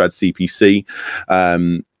Amstrad CPC,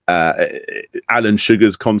 Alan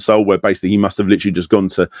Sugar's console, where basically he must have literally just gone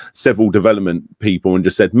to several development people and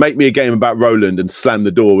just said, make me a game about Roland, and slammed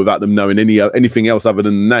the door without them knowing anything else other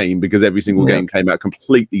than the name, because every single game came out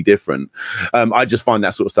completely different. I just find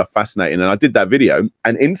that sort of stuff fascinating, and I did that video,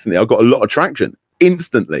 and instantly I got a lot of traction.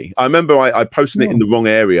 Instantly. I remember I posted it in the wrong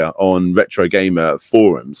area on Retro Gamer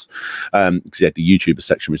forums, because you had the YouTuber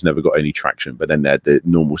section, which never got any traction, but then they had the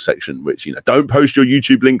normal section, which, you know, don't post your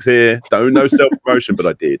YouTube links here, don't, no self-promotion, but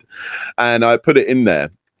I did. And I put it in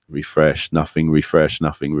there, refresh, nothing, refresh,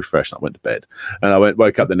 nothing, refresh. And I went to bed, and I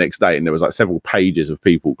woke up the next day, and there was like several pages of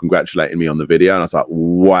people congratulating me on the video, and I was like,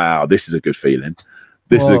 wow, this is a good feeling.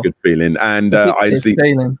 This is a good feeling. And I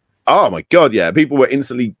instantly, oh my God, yeah, people were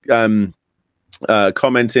instantly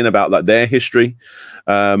commenting about like their history.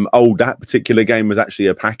 That particular game was actually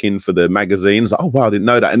a pack-in for the magazines. Oh wow, I didn't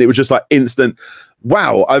know that. And it was just like instant,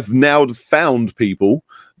 wow, I've now found people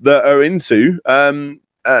that are into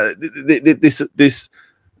this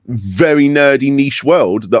very nerdy niche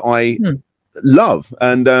world that I love.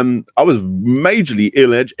 And I was majorly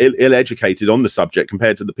ill-educated on the subject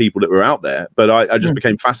compared to the people that were out there, but I just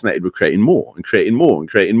became fascinated with creating more and creating more and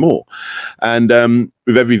creating more. And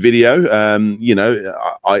with every video, you know,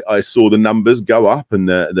 I saw the numbers go up, and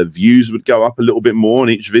the views would go up a little bit more on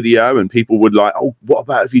each video, and people would like, oh, what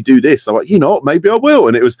about if you do this? I'm like, you know what, maybe I will.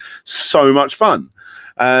 And it was so much fun.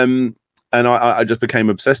 And I just became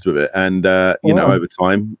obsessed with it. And you know, over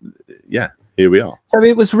time, here we are. So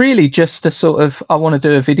it was really just a sort of, I want to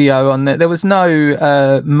do a video on that. There was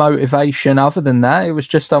no motivation other than that. It was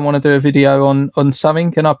just, I want to do a video on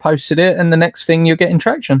something, and I posted it, and the next thing you're getting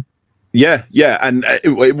traction. Yeah, and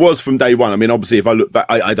it was from day one. I mean, obviously, if I look back,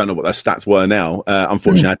 I don't know what those stats were now.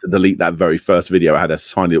 Unfortunately, I had to delete that very first video. I had a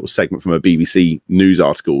tiny little segment from a BBC news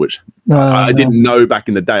article, which I didn't know back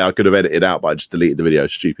in the day. I could have edited out, but I just deleted the video.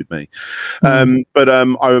 Stupid me. But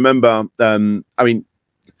I remember, I mean,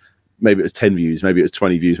 maybe it was 10 views, maybe it was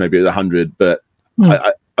 20 views, maybe it was 100, but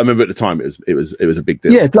I remember at the time it was a big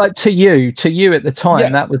deal. Yeah, like to you at the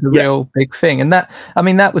time, that was a real big thing. And that, I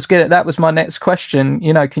mean, that was good. That was my next question.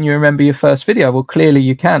 You know, can you remember your first video? Well, clearly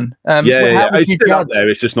you can. It's still up there.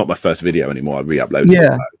 It's just not my first video anymore. I re-uploaded it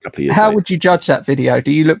a couple of years. How would you judge that video?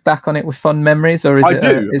 Do you look back on it with fond memories, or is I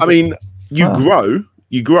do. I mean, you grow.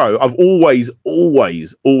 I've always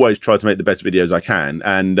tried to make the best videos I can.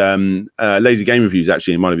 And Lazy Game Reviews,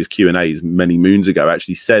 actually, in one of his Q&As many moons ago,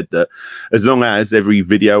 actually said that as long as every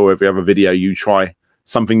video or every other video you try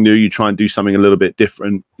something new, you try and do something a little bit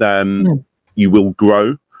different, you will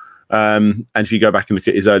grow. And if you go back and look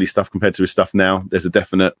at his early stuff compared to his stuff now, there's a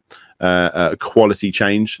definite quality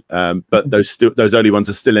change. But those early ones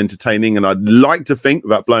are still entertaining. And I'd like to think,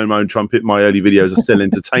 without blowing my own trumpet, my early videos are still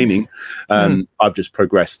entertaining. I've just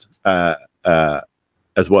progressed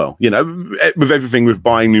as well. You know, with everything, with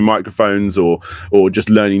buying new microphones or just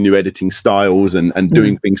learning new editing styles and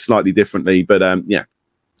doing things slightly differently. But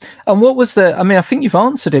And what was the, I mean, I think you've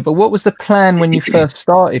answered it, but what was the plan when you first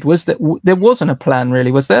started? Was that there wasn't a plan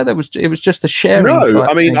really, was there? It was just a sharing. No,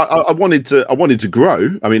 I mean, I wanted to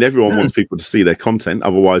grow. I mean, everyone wants people to see their content.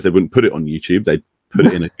 Otherwise they wouldn't put it on YouTube. They'd put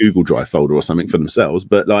it in a Google Drive folder or something for themselves.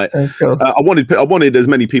 But like, I wanted as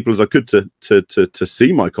many people as I could to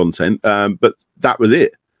see my content. But that was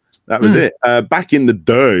it. That was it. Back in the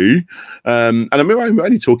day, and I mean, I'm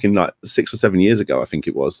only talking like 6 or 7 years ago, I think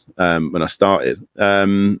it was, when I started.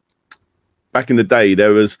 Back in the day,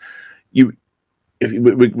 there was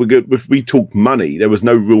if we talk money, there was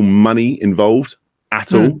no real money involved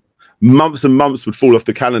at all. Months and months would fall off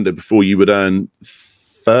the calendar before you would earn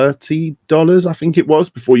 $30, I think it was,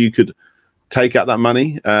 before you could take out that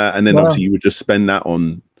money, and then obviously you would just spend that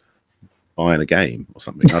on buying a game or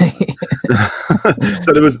something. I don't know.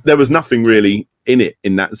 So there was nothing really in it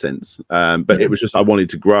in that sense. But it was just I wanted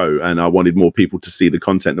to grow, and I wanted more people to see the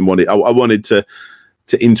content, and I wanted to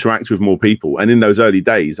interact with more people. And in those early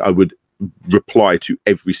days, I would reply to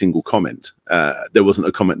every single comment. There wasn't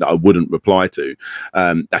a comment that I wouldn't reply to.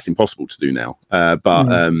 That's impossible to do now. But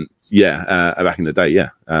back in the day,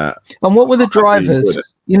 and what were the drivers?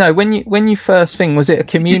 You know, when you first was it a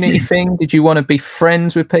community thing? Did you want to be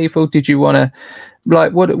friends with people? Did you want to,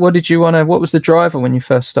 like, what did you want to? What was the driver when you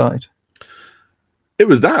first started? It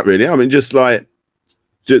was that, really. I mean, I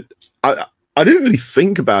didn't really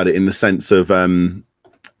think about it in the sense of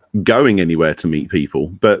going anywhere to meet people,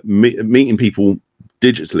 but meeting people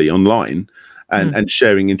digitally online and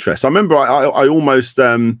sharing interests. I remember I almost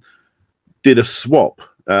did a swap.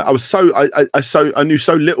 I knew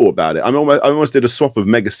so little about it. I almost did a swap of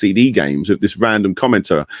Mega CD games with this random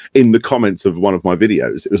commenter in the comments of one of my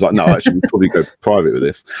videos. It was like, no, actually, we'll probably go private with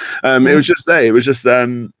this. It was just there. It was just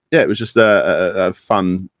it was just a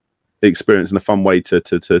fun experience and a fun way to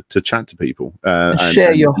chat to people and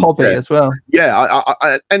share your hobby as well.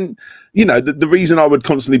 And you know, the reason I would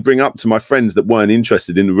constantly bring up to my friends that weren't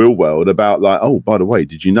interested in the real world about, like, oh, by the way,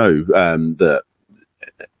 did you know that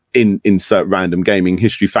insert random gaming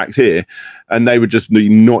history fact here, and they would just be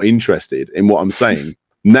not interested in what I'm saying.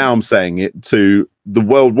 Now I'm saying it to the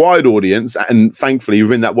worldwide audience, and thankfully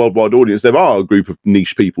within that worldwide audience there are a group of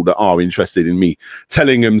niche people that are interested in me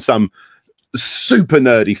telling them some super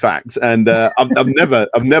nerdy facts, and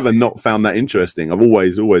I've never not found that interesting. I've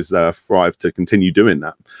always thrived to continue doing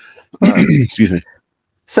that. Excuse me.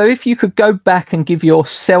 So if you could go back and give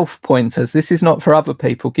yourself pointers, this is not for other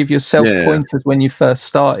people, give yourself pointers when you first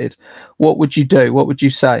started, what would you do? What would you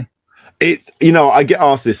say? It's, you know, I get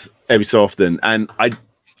asked this every so often, and I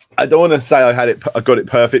don't want to say I got it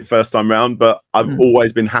perfect first time round, but I've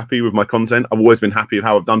always been happy with my content. I've always been happy with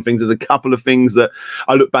how I've done things. There's a couple of things that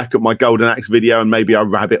I look back at my Golden Axe video and maybe I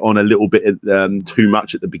rabbit on a little bit too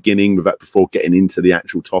much at the beginning before getting into the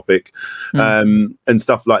actual topic and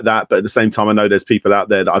stuff like that. But at the same time, I know there's people out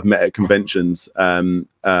there that I've met at conventions that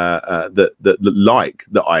like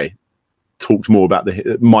that I talked more about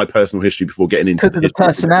my personal history before getting into the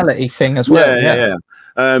personality thing as well.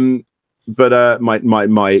 But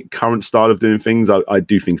my current style of doing things, I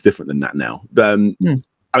do things different than that now. I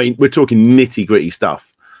mean, we're talking nitty gritty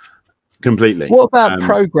stuff completely. What about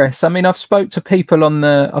progress? I mean, I've spoke to people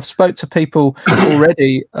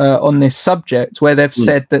already on this subject where they've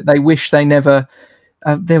said that they wish they never.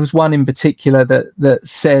 There was one in particular that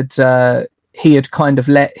said he had kind of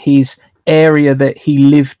let his area that he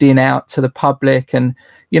lived in out to the public, and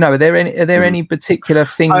you know, are there any particular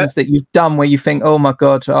things that you've done where you think, oh my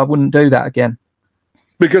god, I wouldn't do that again?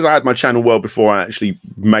 Because I had my channel well before I actually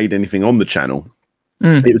made anything on the channel.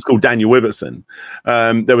 It was called Daniel Wibbertson.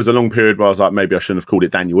 There was a long period where I was like, maybe I shouldn't have called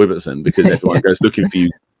it Daniel Wibbertson, because everyone goes looking for you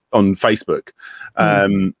on Facebook.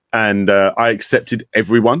 And I accepted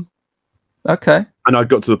everyone. Okay. And I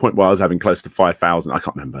got to the point where I was having close to 5,000. I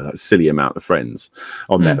can't remember that silly amount of friends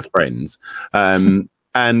on there, friends.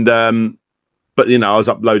 But you know, I was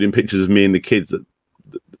uploading pictures of me and the kids at,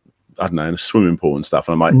 I don't know, in a swimming pool and stuff.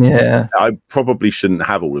 And I'm like, I probably shouldn't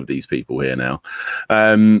have all of these people here now.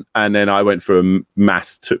 And then I went for a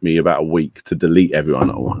mass. Took me about a week to delete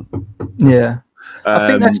everyone. I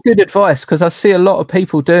think that's good advice, because I see a lot of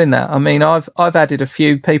people doing that. I mean, I've added a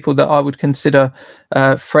few people that I would consider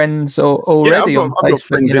friends already on Facebook. I've got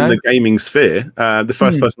friends in the gaming sphere. The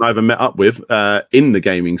first person I ever met up with in the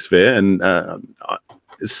gaming sphere, and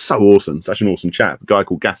it's so awesome, such an awesome chap. A guy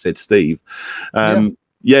called Gashead Steve. I think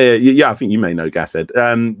you may know Gashead.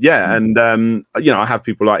 And you know, I have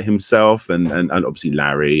people like himself, and obviously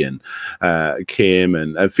Larry and Kim,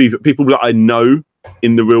 and a few people that I know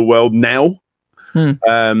in the real world now.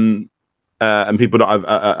 And people that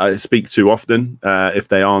I speak to often, if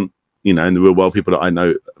they aren't, you know, in the real world, people that I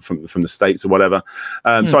know from the States or whatever.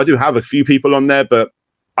 So I do have a few people on there, but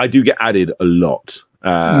I do get added a lot.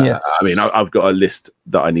 I mean, I've got a list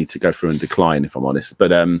that I need to go through and decline, if I'm honest.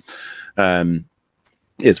 But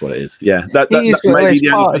it's what it is. Yeah, that's maybe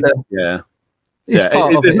the only thing.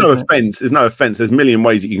 There's no offense. There's no offense. There's a million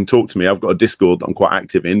ways that you can talk to me. I've got a Discord that I'm quite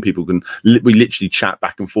active in. People can we literally chat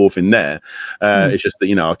back and forth in there. It's just that,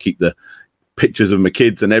 you know, I keep the pictures of my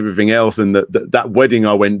kids and everything else, and that wedding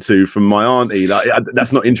I went to from my auntie, like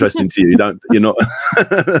that's not interesting to you. You're not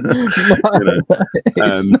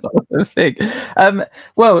it's not a thing.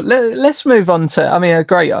 Well, let's move on to, I mean, a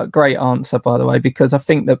great answer, by the way, because I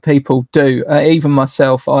think that people do, even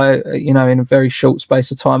myself, in a very short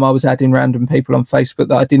space of time, I was adding random people on Facebook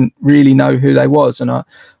that I didn't really know who they was, and I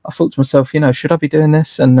thought to myself, should I be doing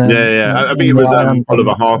this? And I think it was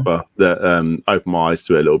Oliver Harper that opened my eyes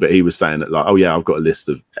to it a little bit. He was saying that, like, oh yeah, I've got a list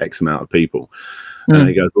of X amount of people, and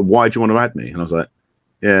he goes, well, why do you want to add me? And I was like,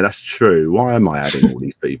 yeah, that's true. Why am I adding all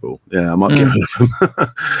these people? Yeah, I might get rid of them.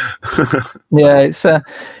 Yeah,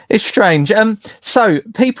 it's strange. So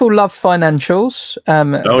people love financials.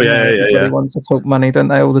 Everybody wants to talk money, don't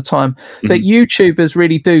they, all the time? But YouTubers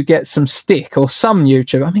really do get some stick, or some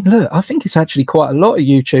YouTubers. I mean, look, I think it's actually quite a lot of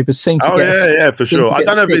YouTubers seem to get. For sure. I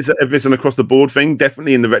don't know if it's an across the board thing.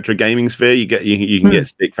 Definitely in the retro gaming sphere, you can get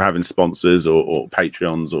stick for having sponsors or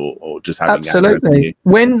Patreons or just having. Absolutely.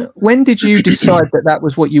 When did you decide that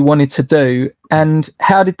was what you wanted to do, and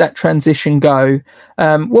how did that transition go?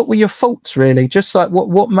 What were your thoughts, really? Just like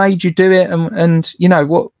what made you do it, and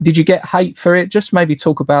what did you get hate for it? Just maybe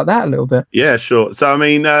talk about that a little bit. Yeah, sure. So I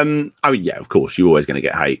mean, yeah, of course you're always going to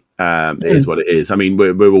get hate. It is what it is. I mean,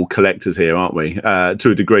 we're all collectors here, aren't we?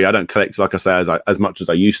 To a degree. I don't collect, like I say, as much as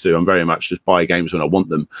I used to. I'm very much just buy games when I want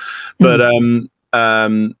them. But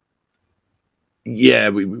yeah,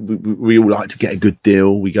 we all like to get a good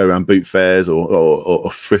deal. We go around boot fairs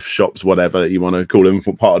or thrift shops, whatever you want to call them,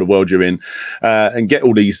 what part of the world you're in, and get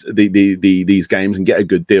all these games and get a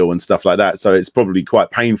good deal and stuff like that. So it's probably quite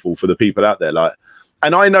painful for the people out there. Like,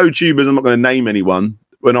 and I know tubers, I'm not going to name anyone,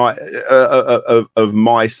 when I of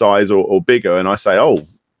my size or bigger, and I say, oh,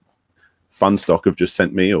 Funstock have just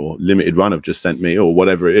sent me, or Limited Run have just sent me, or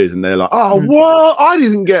whatever it is, and they're like, oh, what? I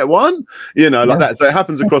didn't get one, like that. So it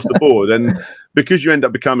happens across the board, and because you end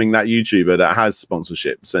up becoming that YouTuber that has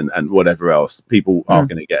sponsorships and whatever else, people are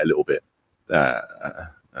going to get a little bit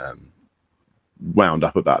wound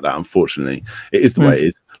up about that. Unfortunately, it is the way it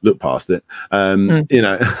is. Look past it.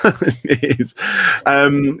 It is.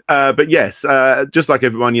 But yes, just like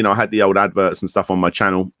everyone, I had the old adverts and stuff on my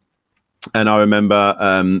channel. And I remember,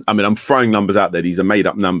 I mean, I'm throwing numbers out there. These are made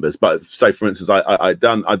up numbers. But say, for instance, I'd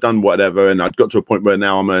done whatever, and I'd got to a point where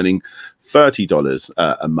now I'm earning $30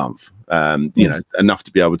 a month, enough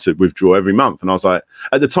to be able to withdraw every month. And I was like,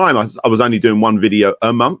 at the time, I was only doing one video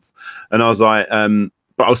a month. And I was like,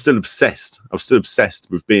 but I was still obsessed. I was still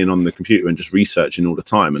obsessed with being on the computer and just researching all the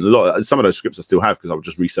time. And some of those scripts I still have, because I would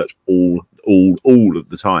just research all of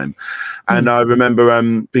the time. And I remember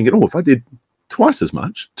thinking, oh, if I did twice as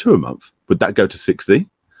much, 2 a month, would that go to 60?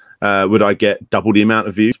 Would I get double the amount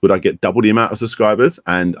of views? Would I get double the amount of subscribers?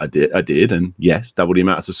 And I did. And yes, double the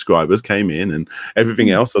amount of subscribers came in and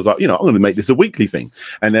everything else. I was like, I'm going to make this a weekly thing.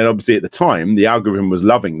 And then obviously at the time, the algorithm was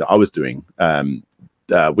loving that I was doing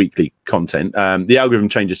weekly content. The algorithm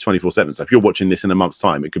changes 24/7. So if you're watching this in a month's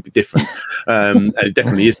time, it could be different. And it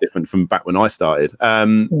definitely is different from back when I started.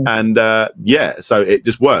 So it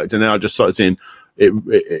just worked. And then I just started seeing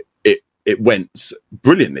it went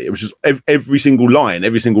brilliantly. It was just every single line,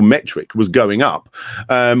 every single metric was going up.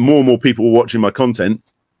 More and more people were watching my content,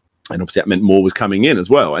 and obviously that meant more was coming in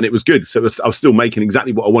as well, and it was good. So I was still making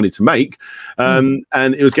exactly what I wanted to make, and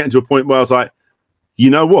it was getting to a point where I was like,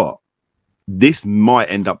 you know what, this might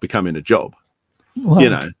end up becoming a job.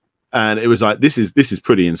 Wow. And it was like, this is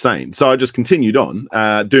pretty insane. So I just continued on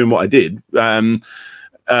doing what I did.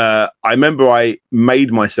 I remember I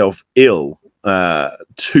made myself ill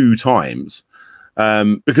 2 times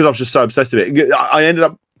because I was just so obsessed with it. I ended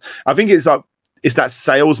up, I think it's that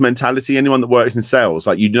sales mentality. Anyone that works in sales,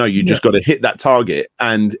 like, you just got to hit that target,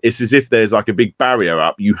 and it's as if there's like a big barrier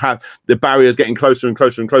up. You have the barriers getting closer and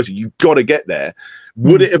closer and closer. You've got to get there.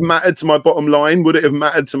 Would it have mattered to my bottom line? Would it have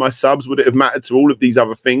mattered to my subs? Would it have mattered to all of these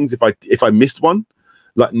other things if I missed one?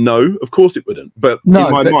 Like, no, of course it wouldn't. But in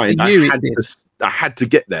my mind, I had to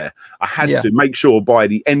get there. I had to make sure by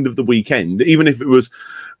the end of the weekend, even if it was,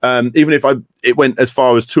 it went as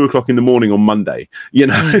far as 2:00 in the morning on Monday,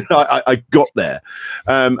 I got there.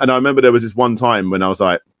 And I remember there was this one time when I was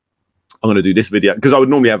like, I'm going to do this video, because I would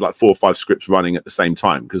normally have like 4 or 5 scripts running at the same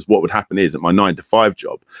time, because what would happen is at my 9-to-5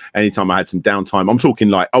 job, anytime I had some downtime, I'm talking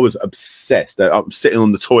like I was obsessed. I'm sitting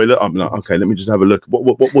on the toilet, I'm like, okay, let me just have a look.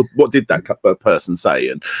 What did that person say?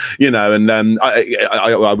 And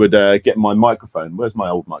I would get my microphone. Where's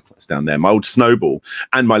my old microphone? It's down there. My old Snowball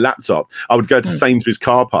and my laptop. I would go to Sainsbury's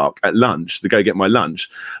car park at lunch to go get my lunch.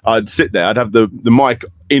 I'd sit there. I'd have the mic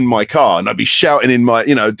in my car, and I'd be shouting in my,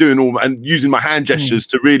 doing all and using my hand gestures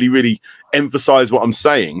to really, really emphasize what I'm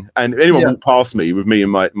saying. And if anyone walked past me with me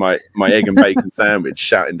and my egg and bacon sandwich,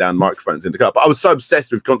 shouting down microphones in the car. But I was so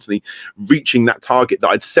obsessed with constantly reaching that target that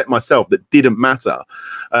I'd set myself that didn't matter.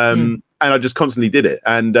 And I just constantly did it.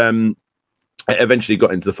 And it eventually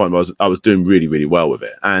got into the point where I was doing really, really well with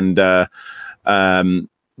it. And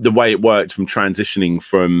the way it worked from transitioning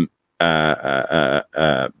from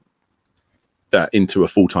into a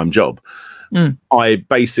full-time job, I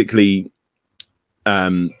basically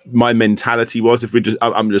my mentality was, if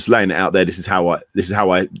I'm just laying it out there, this is how I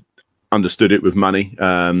understood it with money.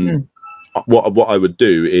 What I would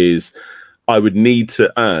do is I would need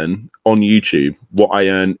to earn on YouTube what I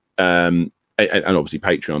earn, and obviously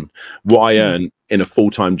Patreon, what I earn in a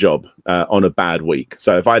full-time job on a bad week.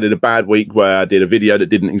 So if I did a bad week where I did a video that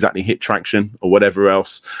didn't exactly hit traction or whatever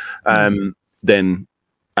else, then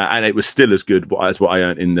and it was still as good as what I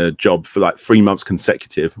earned in the job for like 3 months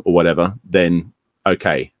consecutive or whatever, then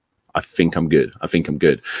okay, I think I'm good.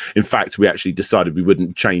 In fact, we actually decided we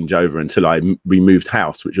wouldn't change over until we moved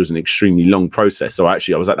house, which was an extremely long process. So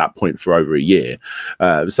actually I was at that point for over a year.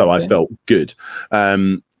 So I felt good.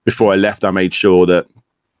 Before I left, I made sure that,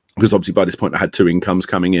 because obviously by this point I had 2 incomes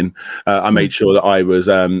coming in, I made sure that I was,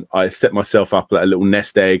 I set myself up like a little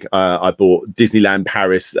nest egg. I bought Disneyland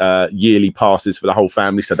Paris yearly passes for the whole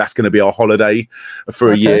family. So that's going to be our holiday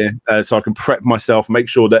for a year. So I can prep myself, make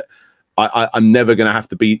sure that I'm never going to have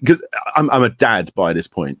to be, because I'm a dad by this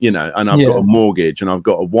point, and I've got a mortgage and I've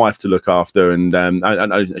got a wife to look after, and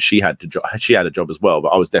she had a job as well, but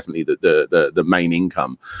I was definitely the main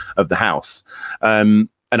income of the house, and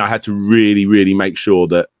I had to really, really make sure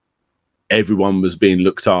that everyone was being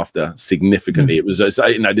looked after significantly. It was,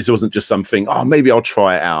 this wasn't just something, maybe I'll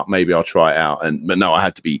try it out. But no, I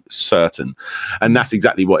had to be certain. And that's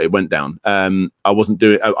exactly what it went down. I wasn't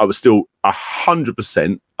doing, I was still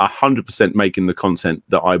 100% making the content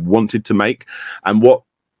that I wanted to make. And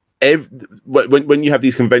when you have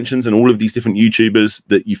these conventions and all of these different YouTubers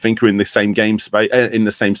that you think are in the same game space, in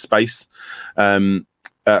the same space,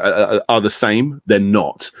 are the same, they're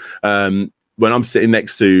not. When I'm sitting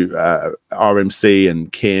next to RMC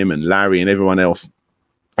and Kim and Larry and everyone else,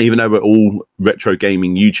 even though we're all retro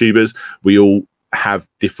gaming YouTubers, we all have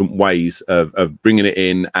different ways of bringing it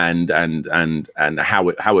in and how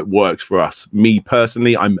it works for us. Me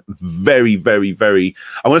personally, I'm very, very, very,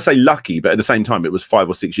 I want to say lucky, but at the same time, it was 5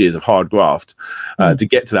 or 6 years of hard graft to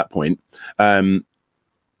get to that point. When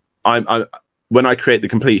I create the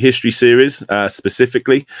Complete History series,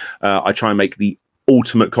 specifically, I try and make the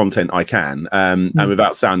ultimate content I can, and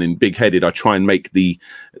without sounding big-headed, I try and make the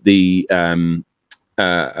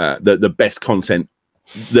best content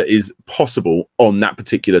that is possible on that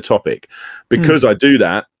particular topic. Because I do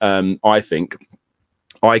that, I think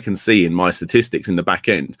I can see in my statistics in the back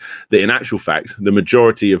end that in actual fact, the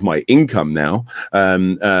majority of my income now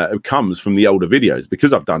comes from the older videos,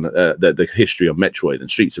 because I've done the history of Metroid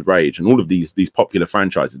and Streets of Rage and all of these popular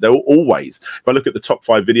franchises. They're always, if I look at the top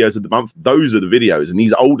 5 videos of the month, those are the videos, and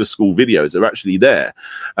these older school videos are actually there.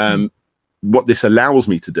 What this allows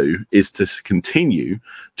me to do is to continue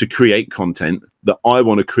to create content that I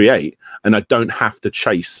want to create, and I don't have to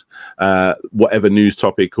chase whatever news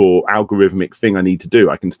topic or algorithmic thing I need to do.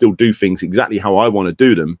 I can still do things exactly how I want to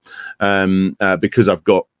do them, because I've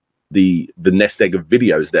got the nest egg of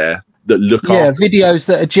videos there that look after videos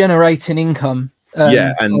that are generating income.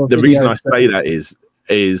 And the reason I say that is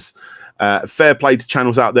fair play to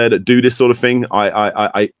channels out there that do this sort of thing.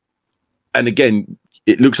 I and again,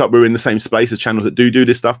 it looks like we're in the same space as channels that do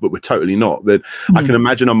this stuff, but we're totally not. But I can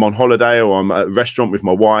imagine I'm on holiday or I'm at a restaurant with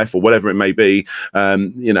my wife or whatever it may be,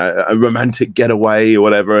 a romantic getaway or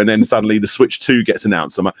whatever, and then suddenly the Switch 2 gets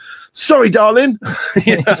announced. I'm like, sorry, darling,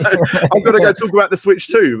 I've got to go talk about the Switch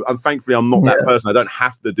 2. And thankfully, I'm not that person. I don't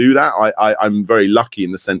have to do that. I'm very lucky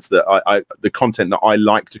in the sense that the content that I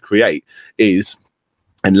like to create is,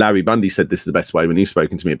 and Larry Bundy said this is the best way when he's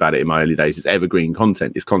spoken to me about it in my early days, is evergreen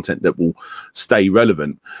content. It's content that will stay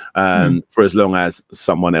relevant for as long as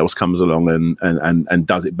someone else comes along and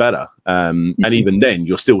does it better. And even then,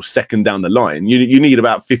 you're still second down the line. You need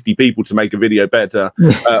about 50 people to make a video better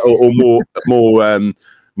or more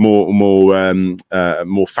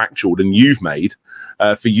factual than you've made.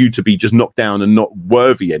 For you to be just knocked down and not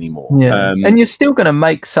worthy anymore. And you're still going to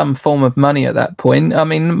make some form of money at that point. I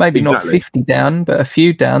mean, maybe not 50 down, but a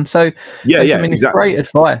few down. So, it's great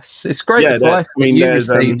advice. It's great advice that you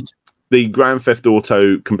received. The Grand Theft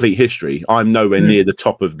Auto Complete History, I'm nowhere near the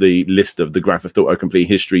top of the list of the Grand Theft Auto Complete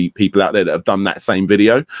History people out there that have done that same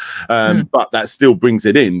video. But that still brings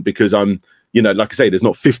it in, because I'm you know, like I say, there's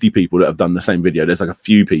not 50 people that have done the same video. There's like a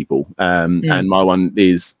few people, and my one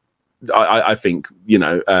is, I think, you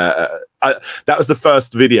know, that was the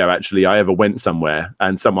first video actually I ever went somewhere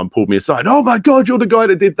and someone pulled me aside. Oh my God, you're the guy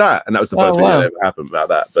that did that, and that was the first video that ever happened about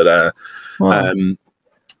that. But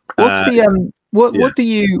what's the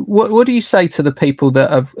what do you say to the people that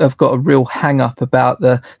have got a real hang up about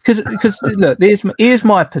the because look, here's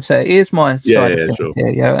my side of things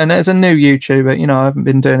here, and as a new YouTuber, you know, I haven't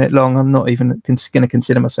been doing it long. I'm not even going to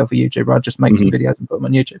consider myself a YouTuber. I just make some videos and put them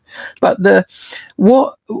on YouTube. But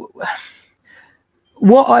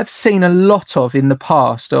what I've seen a lot of in the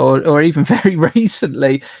past, or even very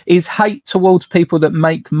recently, is hate towards people that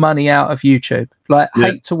make money out of YouTube. Like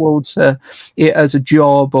hate towards it as a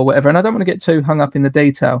job or whatever. And I don't want to get too hung up in the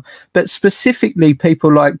detail, but specifically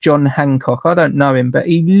people like John Hancock. I don't know him, but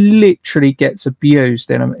he literally gets abused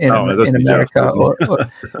in America.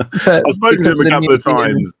 I've spoken to him a couple of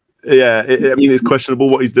times. Yeah, I mean, it's questionable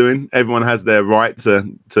what he's doing. Everyone has their right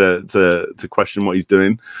to question what he's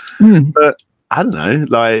doing, but I don't know,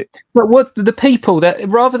 like. But what the people that,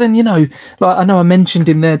 rather than, you know, like I know I mentioned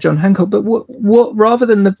him there, John Hancock, but what rather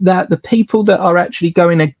than the people that are actually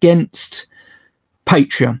going against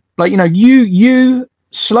Patreon, like, you know, you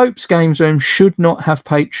Slopes Games Room should not have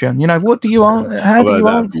Patreon. You know, what do you how do you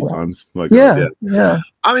answer that? Times. Yeah.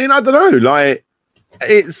 I mean, I don't know, like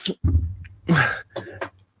it's.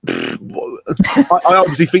 I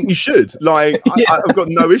obviously think you should. Like, I've got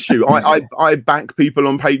no issue. I back people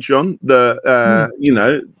on Patreon that you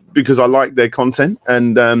know, because I like their content,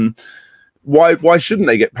 and why shouldn't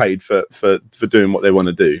they get paid for doing what they want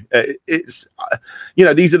to do? It's you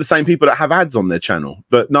know, these are the same people that have ads on their channel,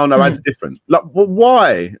 but no ads are different. Like, well,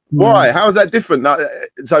 why? How is that different?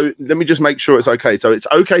 So let me just make sure it's okay. So it's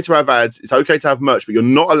okay to have ads, it's okay to have merch, but you're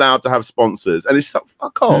not allowed to have sponsors. And it's like,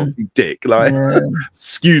 fuck off, you dick. Like,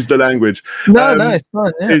 excuse the language. No, it's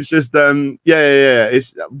fine. Yeah. It's just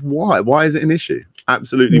it's why is it an issue?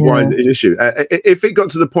 Absolutely. Why is it an issue? If it got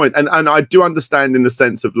to the point, and I do understand in the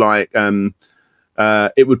sense of like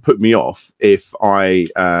it would put me off if I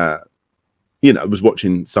you know, was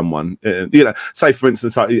watching someone, you know, say for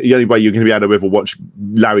instance, like, the only way you're going to be able to ever watch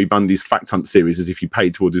Larry Bundy's Fact Hunt series is if you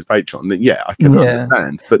paid towards his Patreon. Then I can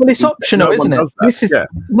understand. But well, it's optional, isn't it? This is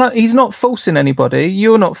no, he's not forcing anybody.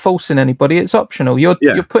 You're not forcing anybody. It's optional.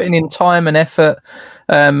 You're putting in time and effort.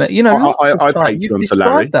 You know, I Patreon to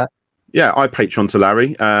Larry. That. Yeah, I Patreon to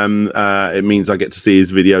Larry. It means I get to see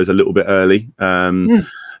his videos a little bit early. And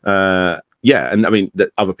I mean,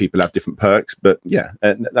 other people have different perks, but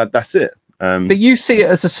that's it. But you see it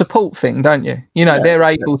as a support thing, don't you? You know, they're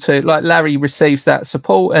able to, like, Larry receives that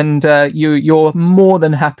support, and you're more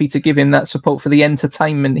than happy to give him that support for the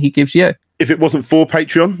entertainment he gives you. If it wasn't for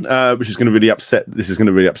Patreon, which is going to really upset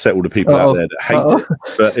all the people out there that hate it.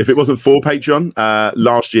 But if it wasn't for Patreon,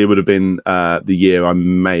 last year would have been the year I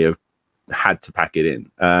may have had to pack it in,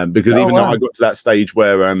 because though I got to that stage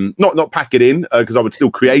where not pack it in, because I would still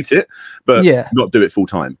create it, but not do it full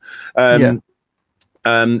time.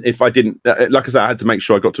 If I didn't, like I said, I had to make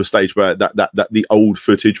sure I got to a stage where that the old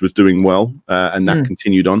footage was doing well, and that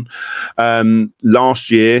continued on. Last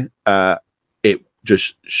year, it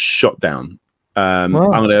just shot down. I'm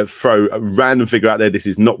going to throw a random figure out there. This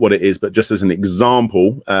is not what it is, but just as an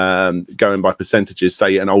example, going by percentages,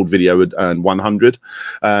 say an old video would earn 100.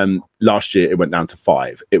 Last year, it went down to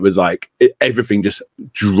 5. It was like everything just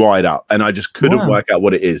dried up, and I just couldn't work out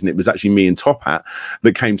what it is. And it was actually me and Top Hat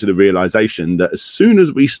that came to the realization that as soon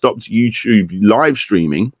as we stopped YouTube live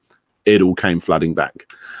streaming, it all came flooding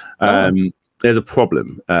back. There's a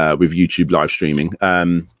problem with YouTube live streaming.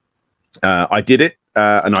 I did it.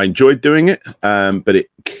 And I enjoyed doing it, but it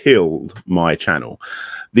killed my channel.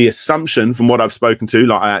 The assumption, from what I've spoken to,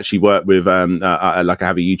 like, I actually work with, I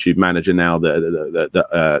have a YouTube manager now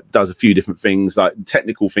that does a few different things, like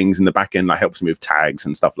technical things in the back end, like helps me with tags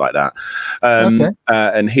and stuff like that.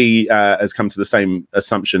 And he has come to the same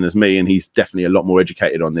assumption as me, and he's definitely a lot more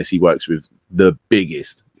educated on this. He works with the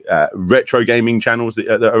biggest retro gaming channels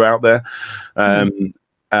that are out there.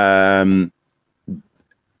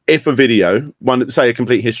 If a video, say a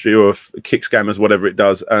complete history or Kick Scammers, whatever it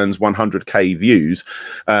does, earns 100k views,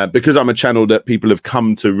 because I'm a channel that people have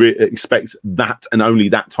come to expect that and only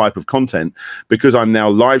that type of content, because I'm now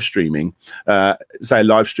live streaming, say a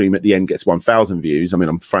live stream at the end gets 1,000 views. I mean,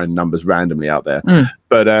 I'm throwing numbers randomly out there.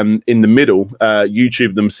 But in the middle,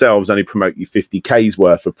 YouTube themselves only promote you 50k's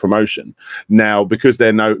worth of promotion. Now, because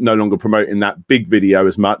they're no longer promoting that big video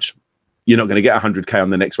as much, you're not going to get 100k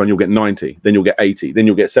on the next one. You'll get 90, then you'll get 80, then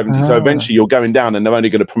you'll get 70. So eventually you're going down, and they're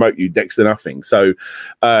only going to promote you next to nothing. So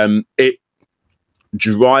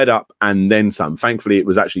dried up and then some. Thankfully, it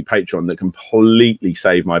was actually Patreon that completely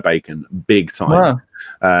saved my bacon big time. Wow.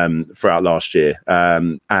 Throughout last year.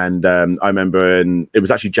 I remember it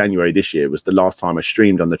was actually January this year was the last time I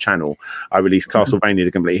streamed on the channel. I released Castlevania: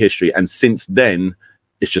 The Complete History, and since then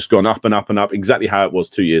it's just gone up and up and up, exactly how it was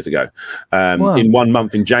 2 years ago. In 1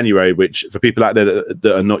 month in January, which for people out there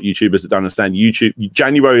that are not YouTubers that don't understand,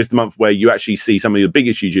 January is the month where you actually see some of the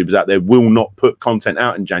biggest YouTubers out there will not put content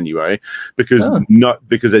out in January because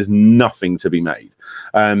there's nothing to be made.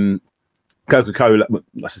 Coca-Cola, not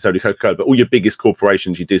necessarily Coca-Cola, but all your biggest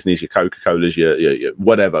corporations, your Disneys, your Coca-Colas, your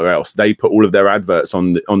whatever else, they put all of their adverts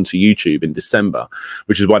onto YouTube in December,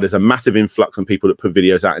 which is why there's a massive influx on people that put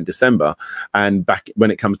videos out in December. And back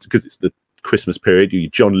when it comes to, because it's the Christmas period, your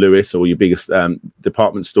John Lewis or your biggest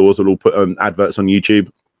department stores will all put adverts on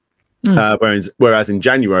YouTube. Whereas in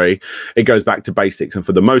January it goes back to basics, and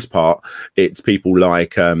for the most part it's people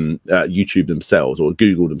like YouTube themselves or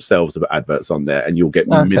Google themselves that put adverts on there, and you'll get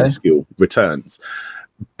minuscule returns.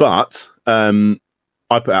 But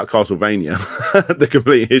I put out Castlevania, The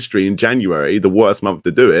Complete History in January, the worst month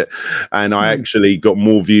to do it, and I actually got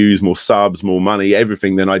more views, more subs, more money,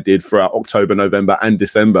 everything than I did throughout October, November and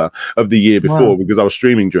December of the year before, because I was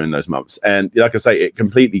streaming during those months. And like I say, it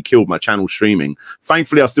completely killed my channel streaming.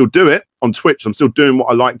 Thankfully, I still do it on Twitch. I'm still doing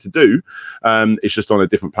what I like to do. It's just on a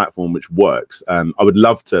different platform, which works. I would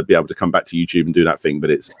love to be able to come back to YouTube and do that thing, but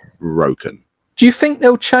it's broken. Do you think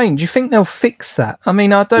they'll change? Do you think they'll fix that? I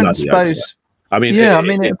mean, I don't suppose... I mean,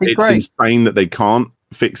 it's great. insane that they can't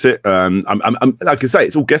fix it. I'm like I say,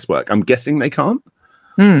 it's all guesswork. I'm guessing they can't.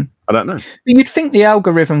 I don't know. You'd think the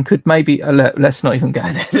algorithm could maybe. Let's not even go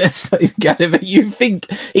there. Let's not even go there. But you think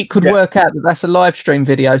it could work out that that's a live stream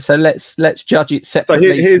video. So let's judge it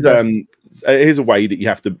separately. So here's a way that you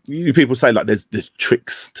have to. People say like there's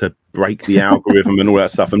tricks to break the algorithm and all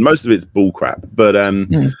that stuff, and most of it's bullcrap. But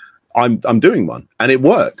I'm doing one, and it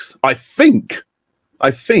works. I think.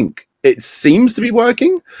 It seems to be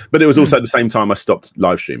working, but it was also at the same time I stopped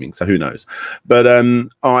live streaming, so who knows? But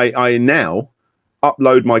I now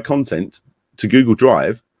upload my content to Google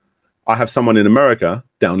Drive. I have someone in America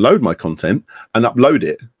download my content and upload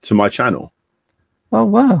it to my channel. Oh,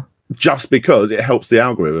 wow. Just because it helps the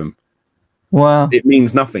algorithm. Wow. It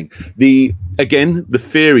means nothing. The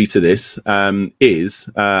theory to this is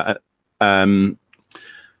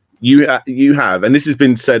you have, and this has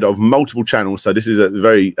been said of multiple channels, so this is a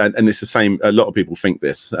very, and it's the same, a lot of people think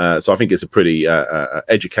this, so I think it's a pretty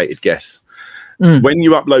educated guess. When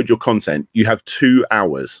you upload your content, you have 2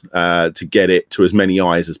 hours to get it to as many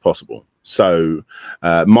eyes as possible. So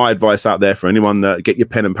my advice out there for anyone that get your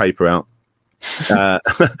pen and paper out,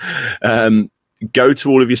 go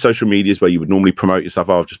to all of your social medias where you would normally promote yourself.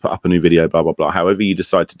 I've just put up a new video, blah, blah, blah, however you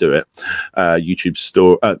decide to do it. YouTube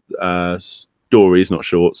stories, not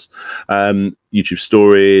shorts, YouTube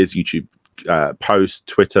stories, YouTube posts,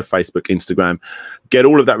 Twitter, Facebook, Instagram. Get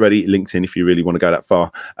all of that ready, LinkedIn if you really want to go that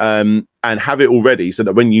far, and have it all ready so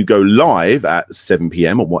that when you go live at 7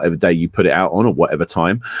 p.m. or whatever day you put it out on or whatever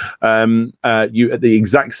time, you at the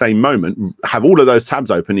exact same moment have all of those tabs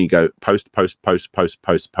open and you go post.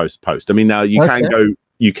 I mean, now you can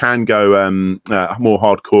go more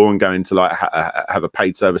hardcore and go into like have a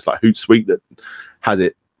paid service like Hootsuite that has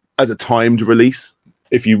it as a timed release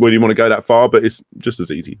if you really want to go that far, but it's just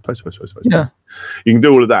as easy. Post. You can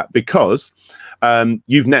do all of that because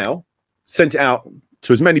you've now sent it out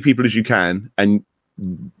to as many people as you can, and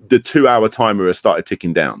the 2 hour timer has started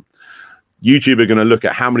ticking down. YouTube are going to look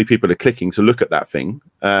at how many people are clicking to look at that thing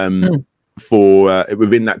for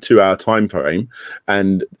within that 2 hour time frame,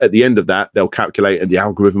 and at the end of that they'll calculate and the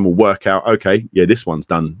algorithm will work out, okay, yeah, this one's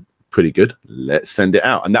done pretty good, let's send it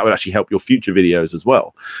out. And that would actually help your future videos as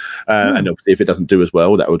well. And obviously if it doesn't do as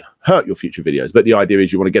well, that would hurt your future videos. But the idea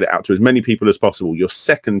is you want to get it out to as many people as possible. Your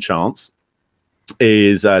second chance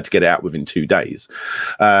is to get it out within 2 days.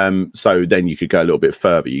 So then you could go a little bit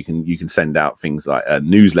further. You can send out things like a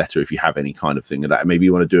newsletter if you have any kind of thing of that. Maybe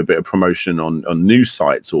you want to do a bit of promotion on news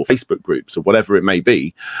sites or Facebook groups or whatever it may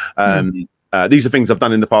be. These are things I've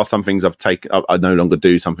done in the past. Some things I no longer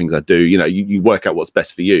do. Some things I do. You work out what's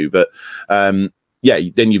best for you. But then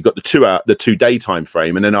you've got the 2 day time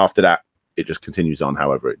frame, and then after that, it just continues on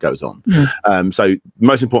however it goes on. So the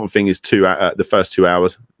most important thing is the first 2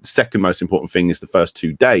 hours. Second most important thing is the first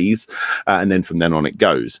 2 days, and then from then on it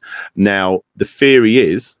goes. Now the theory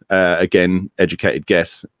is, again, educated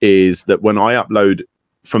guess, is that when I upload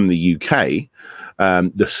from the UK,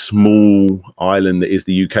 the small island that is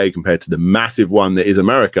the UK compared to the massive one that is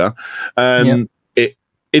America, it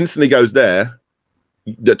instantly goes there.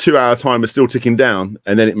 The 2 hour time is still ticking down,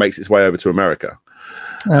 and then it makes its way over to America.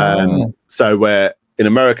 So where in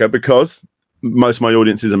America, because most of my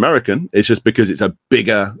audience is American, it's just because it's a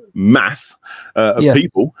bigger mass of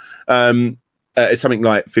people. It's something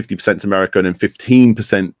like 50% American and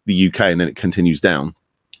 15% the UK, and then it continues down.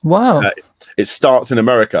 Wow. It starts in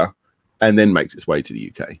America and then makes its way to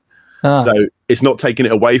the UK. So it's not taking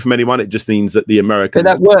it away from anyone. It just means that the Americans.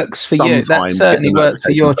 But that works for you. That certainly works for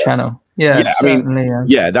your channel. Yeah, certainly. I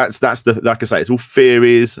mean, that's the, like I say, it's all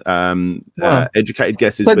theories, educated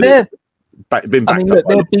guesses. But been backed up.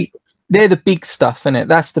 They're the big stuff, isn't it?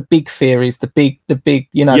 That's the big theories, the big, that's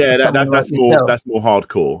more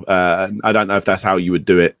hardcore. I don't know if that's how you would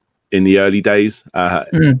do it in the early days.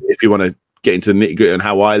 If you want to get into the nitty gritty on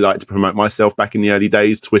how I like to promote myself back in the early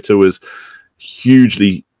days, Twitter was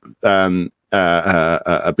hugely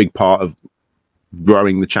a big part of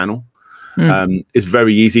growing the channel. It's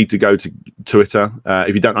very easy to go to Twitter.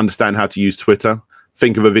 If you don't understand how to use Twitter,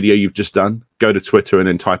 think of a video you've just done, go to Twitter and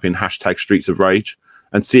then type in hashtag Streets of Rage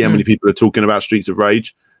and see how many people are talking about Streets of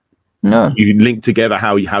Rage. You link together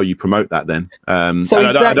how you promote that then. So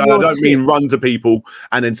I don't mean run to people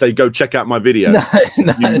and then say, go check out my video.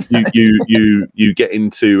 You get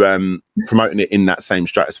into promoting it in that same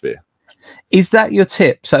stratosphere. Is that your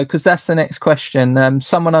tip? So, because that's the next question.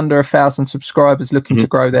 Someone under 1,000 subscribers looking to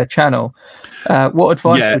grow their channel. What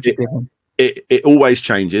advice would you give them? It always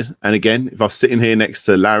changes. And again, if I was sitting here next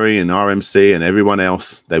to Larry and RMC and everyone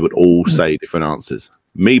else, they would all say different answers.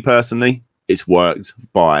 Me personally, it's worked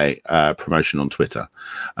by promotion on Twitter.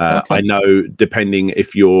 I know, depending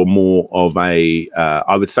if you're more of a,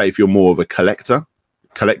 I would say if you're more of a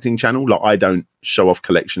collecting channel, like I don't show off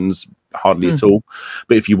collections hardly at all,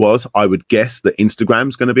 but if you was, I would guess that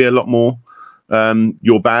Instagram's going to be a lot more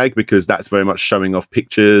your bag, because that's very much showing off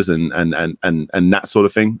pictures and that sort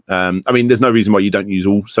of thing. I mean, there's no reason why you don't use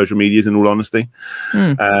all social medias, in all honesty.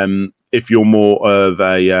 If you're more of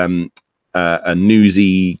a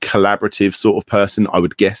newsy, collaborative sort of person, I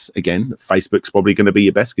would guess again Facebook's probably going to be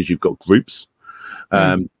your best, because you've got groups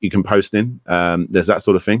you can post in. There's that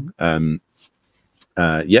sort of thing.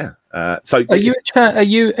 So are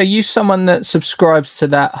you someone that subscribes to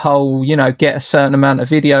that whole, get a certain amount of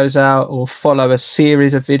videos out or follow a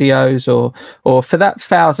series of videos, or for that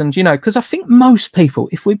 1,000, because I think most people,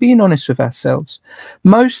 if we're being honest with ourselves,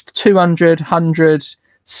 most 200, 100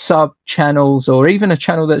 sub channels, or even a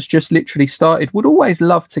channel that's just literally started, would always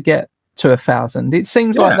love to get to 1,000. It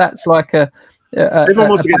seems like that's like everyone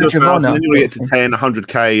wants to get to 1,000, then you want to get to 10,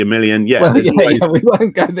 100k, a million. We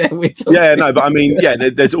won't go there. But I mean,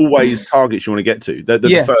 there's always targets you want to get to.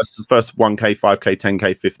 The first 1k, 5k,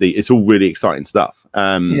 10k, 50. It's all really exciting stuff.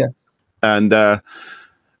 And I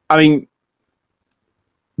mean,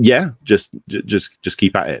 just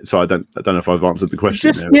keep at it. So I don't know if I've answered the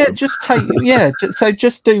question. So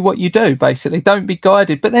just do what you do. Basically, don't be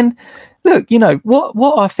guided. But then, look,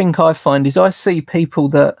 what I think I find is I see people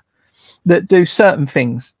that do certain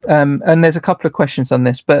things, and there's a couple of questions on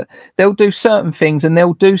this, but they'll do certain things and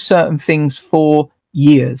they'll do certain things for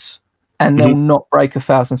years, and they'll not break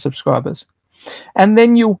 1,000 subscribers. And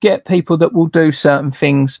then you'll get people that will do certain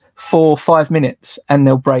things for 5 minutes and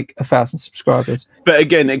they'll break 1,000 subscribers. But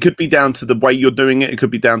again, it could be down to the way you're doing it. It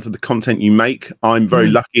could be down to the content you make. I'm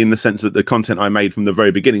very lucky in the sense that the content I made from the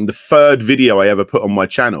very beginning, the third video I ever put on my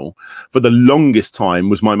channel for the longest time,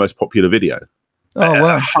 was my most popular video. Oh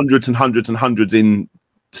wow! Hundreds and hundreds and hundreds into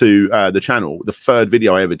the channel. The third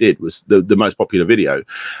video I ever did was the most popular video,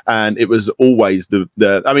 and it was always the.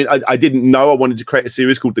 I mean, I didn't know I wanted to create a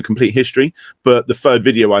series called The Complete History, but the third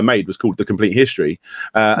video I made was called The Complete History,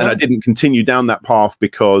 and I didn't continue down that path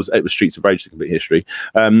because it was Streets of Rage: The Complete History,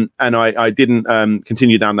 and I didn't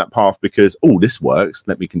continue down that path because this works.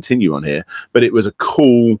 Let me continue on here. But it was a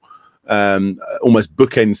cool. Almost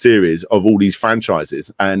bookend series of all these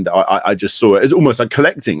franchises, and I just saw it as almost like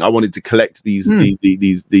collecting. I wanted to collect these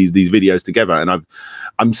videos together, and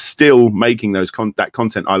I'm still making that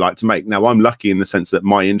content I like to make. Now I'm lucky in the sense that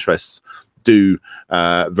my interests do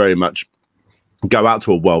very much go out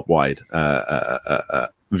to a worldwide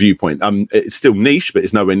viewpoint. It's still niche, but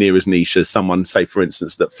it's nowhere near as niche as someone, say for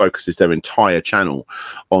instance, that focuses their entire channel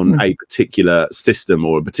on a particular system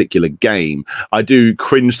or a particular game. I do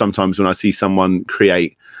cringe sometimes when I see someone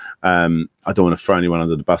create I don't want to throw anyone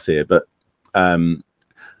under the bus here, but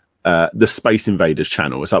the Space Invaders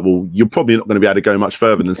channel. It's like, well, you're probably not going to be able to go much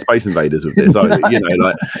further than Space Invaders with this, or like a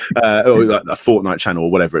Fortnite channel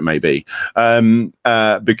or whatever it may be,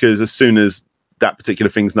 because as soon as that particular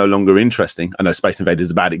thing's no longer interesting. I know Space Invaders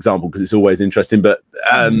is a bad example because it's always interesting, but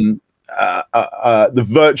the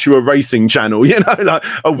Virtua Racing channel,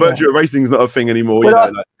 Virtua Racing's not a thing anymore.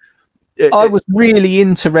 I was really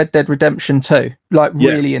into Red Dead Redemption 2, like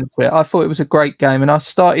really into it. I thought it was a great game, and I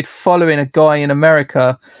started following a guy in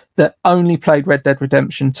America that only played Red Dead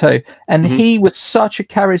Redemption 2, and he was such a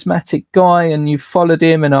charismatic guy, and you followed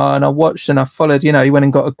him, and I watched and I followed, you know, he went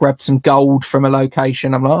and grabbed some gold from a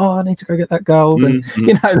location. I'm like, oh, I need to go get that gold. And,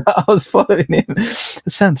 you know, I was following him.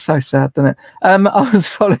 It sounds so sad, doesn't it? I was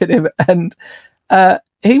following him, and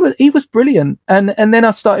he was brilliant, and then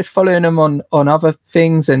I started following him on other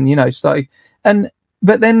things, and you know,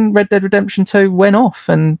 but then Red Dead Redemption 2 went off,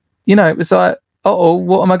 and you know, it was like, oh,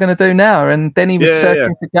 what am I going to do now? And then he was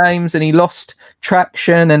searching for games, and he lost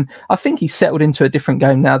traction, and I think he settled into a different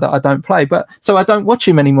game now that I don't play, but so I don't watch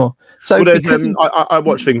him anymore. So I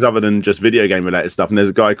watch things other than just video game related stuff, and there's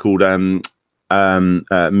a guy called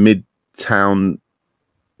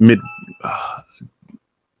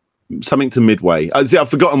something to Midway. See, I've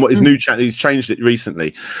forgotten what his new channel. He's changed it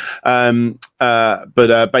recently,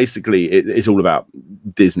 but basically, it's all about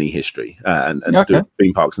Disney history and to do with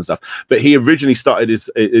theme parks and stuff. But he originally started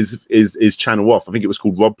his channel off. I think it was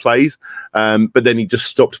called Rob Plays, but then he just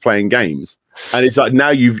stopped playing games. And it's like now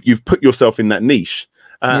you've put yourself in that niche.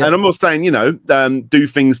 And I'm not saying, you know, do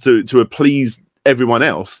things to please everyone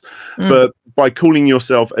else, but by calling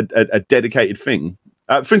yourself a dedicated thing.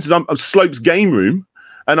 For instance, I'm Slope's Game Room.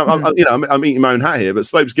 And I'm eating my own hat here, but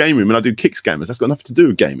Slope's Game Room, and I do kick scammers. That's got nothing to do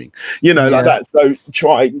with gaming, you know, like that. So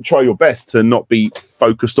try your best to not be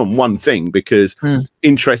focused on one thing, because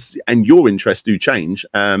interests and your interests do change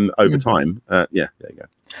over time. There you go.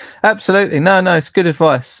 Absolutely. No, it's good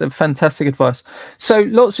advice. Fantastic advice. So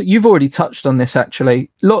you've already touched on this,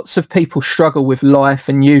 actually. Lots of people struggle with life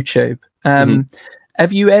and YouTube.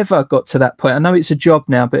 Have you ever got to that point? I know it's a job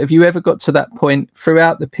now, but have you ever got to that point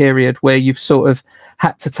throughout the period where you've sort of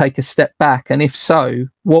had to take a step back? And if so,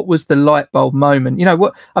 what was the light bulb moment? You know,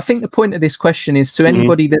 what I think the point of this question is to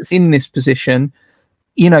anybody that's in this position,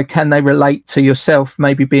 you know, can they relate to yourself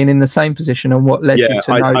maybe being in the same position, and what led you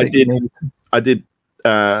to know that I did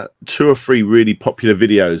 2 or 3 really popular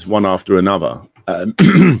videos, one after another,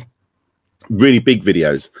 really big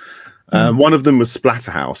videos. One of them was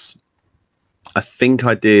Splatterhouse. I think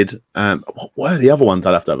I did. What are the other ones?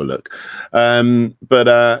 I'd have to have a look.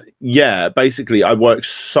 But basically, I worked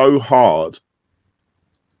so hard,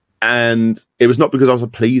 and it was not because I was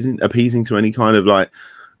appeasing to any kind of like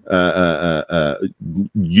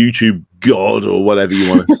YouTube god or whatever you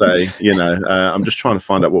want to say. You know, I'm just trying to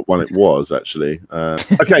find out what one it was actually.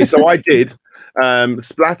 Okay, so I did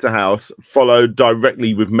Splatterhouse, followed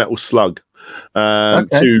directly with Metal Slug.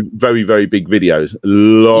 2 very, very big videos, a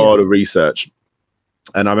lot of research.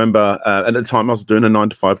 And I remember at the time I was doing a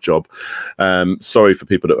 9-to-5 job. Sorry for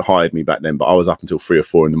people that hired me back then, but I was up until 3 or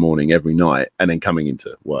 4 in the morning every night, and then coming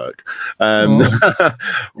into work,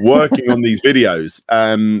 working on these videos.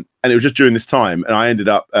 And it was just during this time, and I ended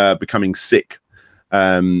up becoming sick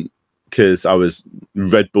because I was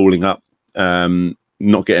Red Bulling up,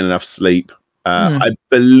 not getting enough sleep. I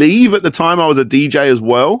believe at the time I was a DJ as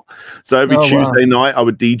well, so every Tuesday night I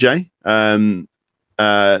would DJ, and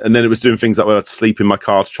then it was doing things like I'd sleep in my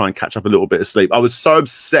car to try and catch up a little bit of sleep. I was so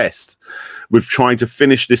obsessed with trying to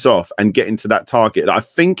finish this off and get into that target. I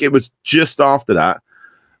think it was just after that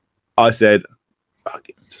I said, fuck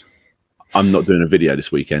it, I'm not doing a video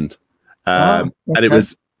this weekend. And it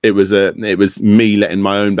was me letting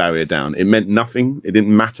my own barrier down. It meant nothing. It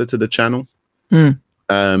didn't matter to the channel. It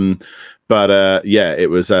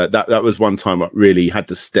was that was one time I really had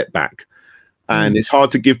to step back. And it's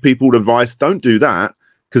hard to give people advice. Don't do that,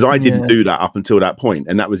 because I didn't do that up until that point,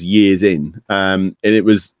 and that was years in. And it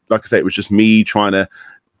was, like I say, it was just me trying to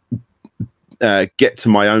get to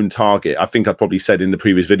my own target. I think I probably said in the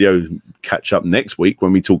previous video, catch up next week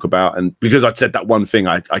when we talk about, and because I'd said that one thing,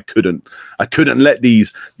 I couldn't let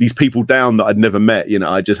these people down that I'd never met. You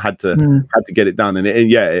know, I just had to get it done, and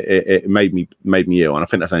it made me ill. And I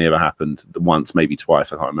think that's only ever happened once, maybe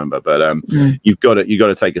twice, I can't remember. But you've got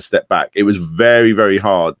to take a step back. It was very, very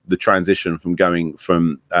hard, the transition from going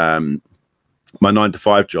from my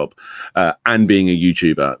 9-to-5 job and being a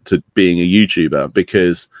YouTuber to being a YouTuber,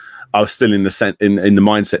 because I was still in the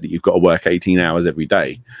mindset that you've got to work 18 hours every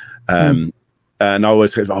day. And I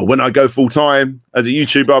always said, when I go full time as a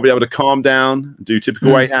YouTuber, I'll be able to calm down, do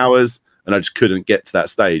typical 8 hours. And I just couldn't get to that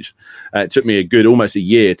stage. It took me almost a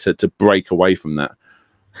year to break away from that.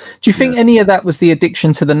 Do you think any of that was the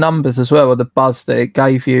addiction to the numbers as well, or the buzz that it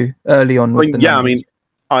gave you early on?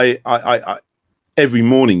 I every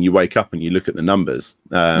morning you wake up and you look at the numbers.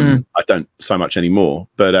 I don't so much anymore,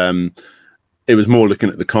 but it was more looking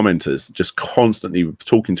at the commenters, just constantly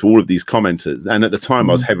talking to all of these commenters. And at the time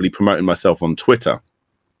I was heavily promoting myself on Twitter.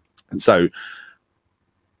 And so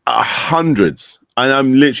hundreds, and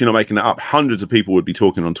I'm literally not making that up. Hundreds of people would be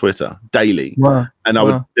talking on Twitter daily, and I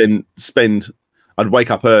would then I'd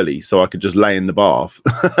wake up early so I could just lay in the bath,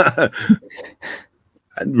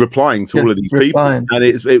 and replying to all of these people. And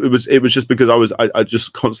it was just because I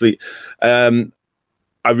just constantly.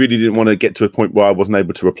 I really didn't want to get to a point where I wasn't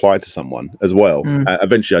able to reply to someone as well.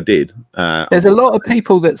 Eventually, I did. There's a lot of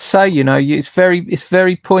people that say, it's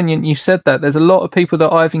very poignant. You said that. There's a lot of people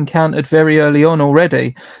that I've encountered very early on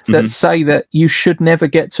already that say that you should never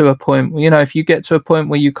get to a point. If you get to a point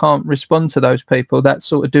where you can't respond to those people, that's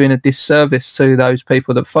sort of doing a disservice to those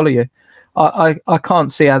people that follow you. I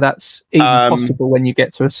can't see how that's even possible when you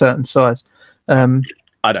get to a certain size.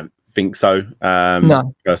 I don't think so.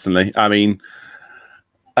 No, personally. I mean.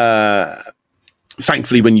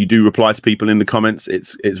 Thankfully, when you do reply to people in the comments,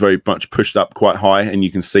 it's very much pushed up quite high, and you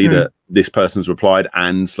can see that this person's replied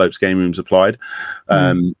and Slopes Game Room's replied.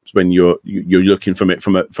 When you're looking from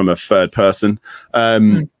a third person,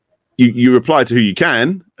 you reply to who you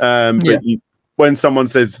can. But when someone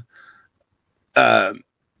says, I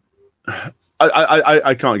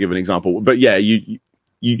can't give an example, but yeah, you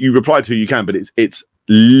reply to who you can, but it's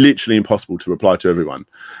literally impossible to reply to everyone.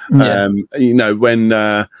 When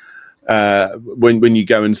you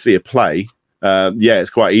go and see a play, it's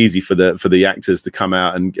quite easy for the actors to come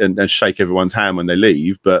out and shake everyone's hand when they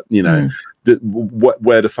leave, but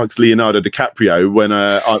where the fuck's Leonardo DiCaprio when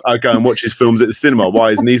I go and watch his films at the cinema? Why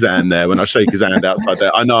isn't his hand there when I shake his hand outside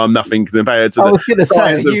there? I know I'm nothing compared to. I was going to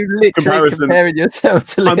say, you literally comparing yourself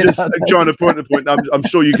to Leonardo. I'm just trying to point the point. I'm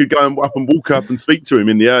sure you could go up and walk up and speak to him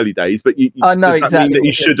in the early days, but I know exactly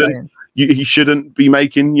that he shouldn't be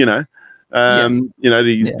making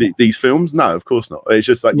these films. No, of course not. It's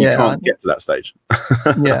just like you can't get to that stage.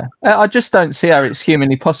 I just don't see how it's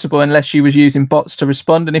humanly possible unless you was using bots to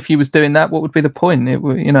respond, and if you was doing that, what would be the point? It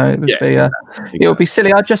would it would be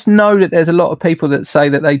silly. I just know that there's a lot of people that say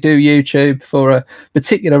that they do YouTube for a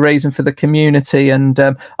particular reason for the community, and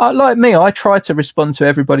like me, I try to respond to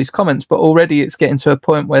everybody's comments, but already it's getting to a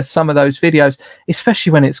point where some of those videos,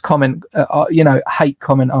 especially when it's hate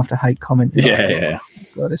comment after hate comment,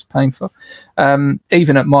 God, it's painful.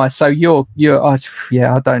 Even at my, so you're I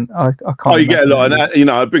can't. Oh, you get a lot,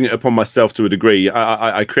 and I bring it upon myself to a degree.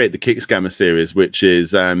 I create the Kick Scammer series, which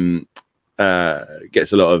is gets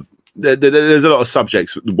a lot of. There's a lot of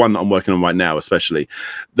subjects. The one that I'm working on right now, especially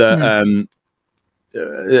that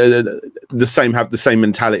have the same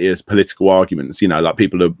mentality as political arguments. Like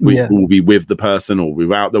people will be with the person or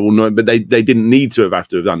without them, but they didn't need to have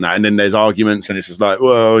done that. And then there's arguments, and it's just like,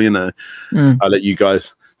 well, I'll let you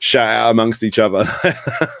guys shout out amongst each other.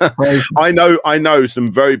 I know some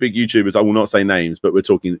very big YouTubers. I will not say names, but we're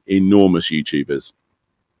talking enormous YouTubers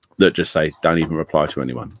that just say, don't even reply to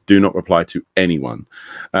anyone. Do not reply to anyone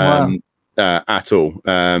at all.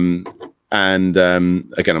 And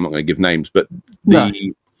again, I'm not going to give names, but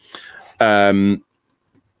the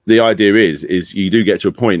idea is you do get to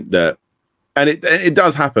a point that, and it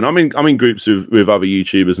does happen. I'm in groups with other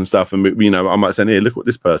YouTubers and stuff, and I might say, here, look what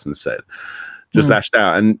this person said, just lashed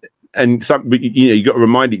out, and some, you got to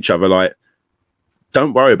remind each other, like,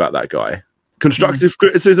 don't worry about that guy. Constructive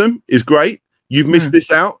criticism is great. You've missed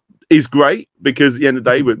this out is great, because at the end of the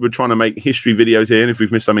day, we're trying to make history videos here, and if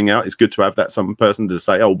we've missed something out, it's good to have that some person to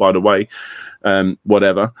say, oh, by the way,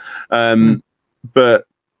 whatever. But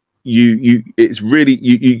it's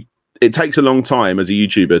really it takes a long time as a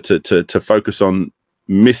YouTuber to focus on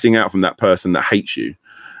missing out from that person that hates you,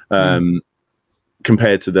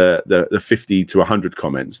 compared to the 50 to 100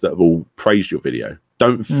 comments that have all praised your video.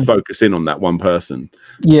 Don't focus in on that one person.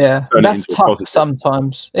 Yeah, that's tough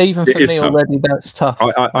sometimes. Even for me already, that's tough.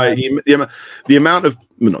 The amount of,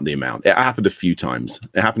 well, not the amount, it happened a few times.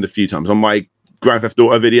 On my Grand Theft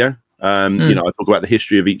Auto video. I talk about the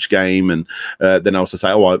history of each game, and then I also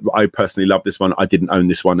say, I personally love this one. I didn't own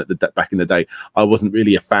this one back in the day. I wasn't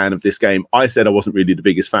really a fan of this game. I said I wasn't really the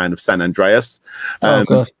biggest fan of San Andreas.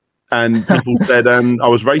 God. And people said I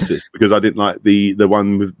was racist because I didn't like the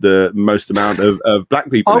one with the most amount of black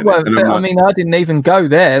people. I didn't even go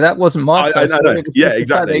there. That wasn't my first. Yeah,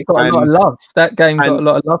 exactly. It got a lot of love. That game got a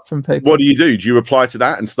lot of love from people. What do? Do you reply to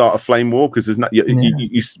that and start a flame war? Because there's not.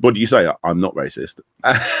 What do you say? I'm not racist.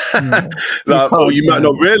 You might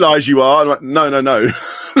not realise you are. I'm like, no. No,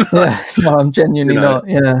 I'm genuinely not.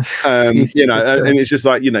 Yeah. And it's just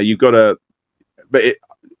like, you've got to. But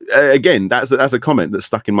again, that's a comment that's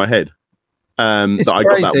stuck in my head. That I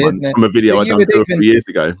got that one from a video I done 2 or 3 years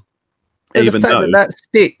ago. Even though that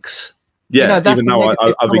sticks. Yeah, even though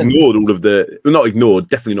I've ignored all of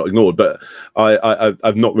definitely not ignored, but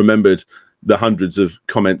I've not remembered the hundreds of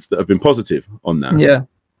comments that have been positive on that. Yeah.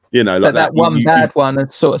 You know, like that one bad one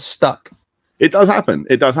has sort of stuck. It does happen.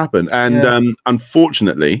 And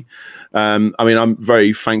unfortunately, I mean, I'm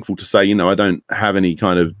very thankful to say, you know, I don't have any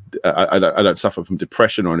kind of, I don't suffer from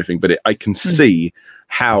depression or anything, but I can see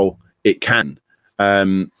how it can,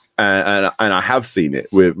 and I have seen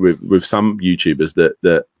it with some YouTubers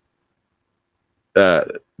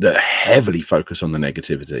that heavily focus on the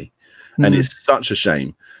negativity, and it's such a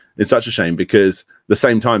shame. It's such a shame because at the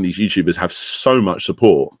same time these YouTubers have so much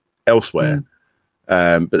support elsewhere.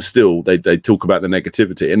 But still, they talk about the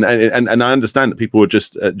negativity, and I understand that people are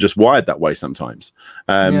just wired that way sometimes,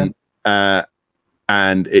 and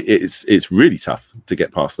it's really tough to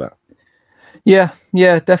get past that. Yeah,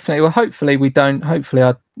 definitely. Well, hopefully we don't. Hopefully,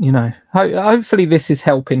 hopefully this is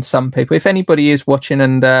helping some people. If anybody is watching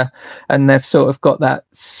and they've sort of got that,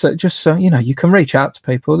 so you can reach out to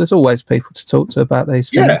people. There's always people to talk to about these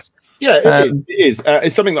things. Yeah, it is.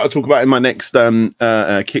 It's something that I talk about in my next Kick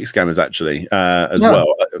Scammers actually as well.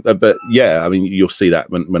 But yeah, I mean, you'll see that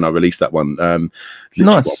when I release that one. Nice.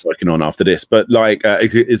 What I'm working on after this, but like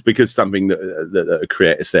it's because something that a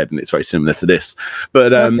creator said, and it's very similar to this.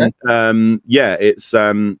 But yeah, it's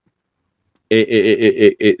it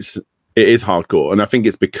is hardcore, and I think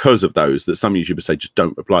it's because of those that some YouTubers say just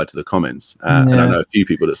don't reply to the comments. And I know a few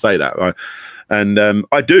people that say that, right? And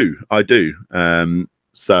I do.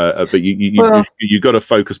 So, but you got to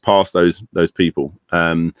focus past those people.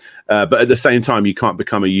 But at the same time, you can't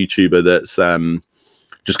become a YouTuber that's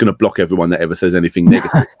just going to block everyone that ever says anything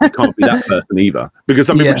negative. You can't be that person either, because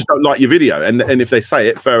some people just don't like your video, and if they say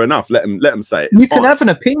it, fair enough. Let them say it. It's fine. Can have an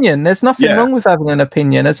opinion. There's nothing wrong with having an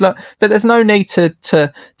opinion. But there's no need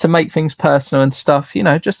to make things personal and stuff. You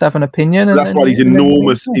know, just have an opinion. And that's why these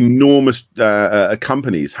enormous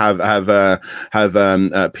companies have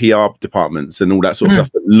PR departments and all that sort of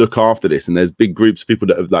stuff that look after this. And there's big groups of people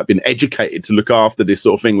that have like been educated to look after this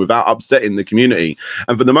sort of thing without upsetting the community.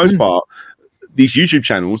 And for the most part, these YouTube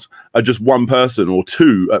channels are just one person or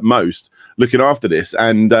two at most looking after this,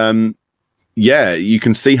 and you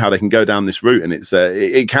can see how they can go down this route, and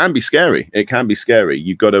it can be scary. It can be scary.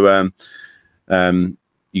 You've got to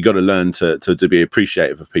learn to be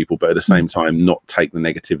appreciative of people, but at the same time, not take the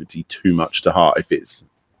negativity too much to heart. If it's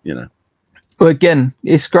Well, again,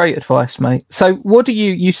 it's great advice, mate. So, what do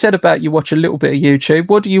you said about you watch a little bit of YouTube?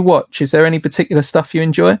 What do you watch? Is there any particular stuff you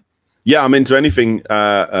enjoy? Yeah, I'm into anything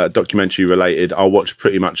documentary related. I'll watch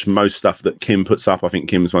pretty much most stuff that Kim puts up. I think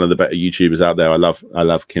Kim's one of the better YouTubers out there. I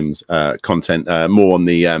love Kim's content. More on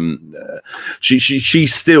the she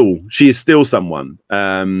is still someone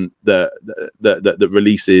that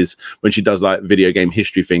releases when she does like video game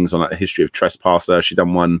history things on like the history of Trespasser. She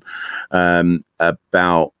done one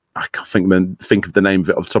about, I can't think of the name of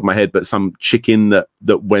it off the top of my head, but some chicken that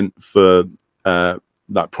went for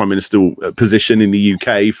like prime minister position in the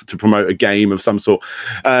UK to promote a game of some sort.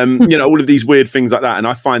 All of these weird things like that. And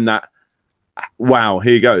I find that, wow,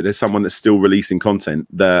 here you go. There's someone that's still releasing content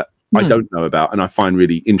that I don't know about, and I find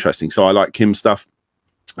really interesting. So I like Kim's stuff.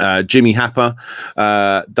 Jimmy Happer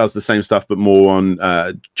does the same stuff, but more on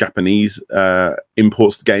Japanese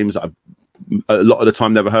imports to games I've a lot of the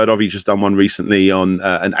time never heard of. He's just done one recently on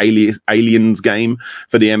an Aliens game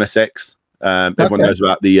for the MSX. Everyone knows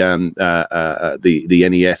about the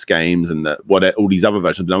NES games and all these other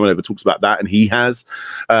versions. No one ever talks about that, and he has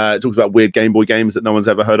talks about weird Game Boy games that no one's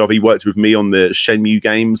ever heard of. He worked with me on the Shenmue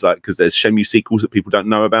games, like because there's Shenmue sequels that people don't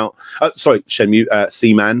know about. Shenmue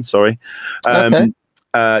Seaman. Sorry.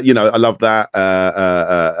 I love that.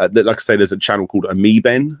 Like I say, there's a channel called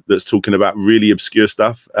Amiiben that's talking about really obscure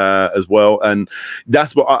stuff as well, and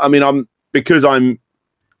that's what because I'm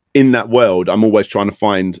in that world. I'm always trying to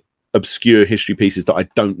find obscure history pieces that I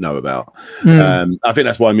don't know about. I think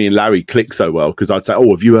that's why me and Larry click so well, because I'd say,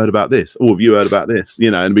 oh, have you heard about this? Oh, have you heard about this?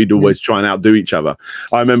 And we'd always try and outdo each other.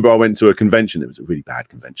 I remember I went to a convention. It was a really bad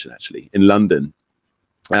convention, actually, in London.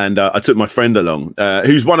 And I took my friend along,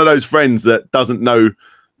 who's one of those friends that doesn't know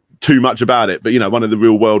too much about it, but, one of the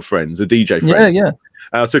real world friends, a DJ friend. Yeah.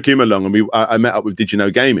 And I took him along, and I met up with Did You Know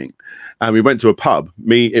Gaming, and we went to a pub.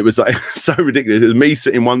 It was like so ridiculous. It was me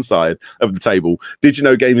sitting one side of the table, Did You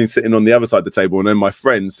Know Gaming sitting on the other side of the table, and then my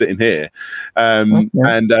friend sitting here. And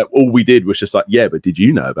all we did was just like, yeah, but did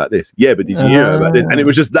you know about this? Yeah, but did you know about this? And it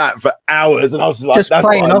was just that for hours. And I was just like, just that's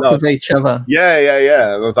playing off of each other. Yeah.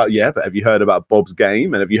 And I was like, yeah, but have you heard about Bob's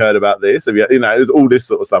Game? And have you heard about this? Have you, it was all this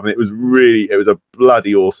sort of stuff. And it was a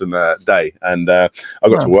bloody awesome day. And I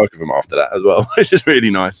got to work with him after that as well, which is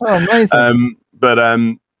really nice. Oh,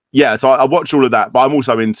 amazing. So I watch all of that, but I'm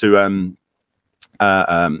also into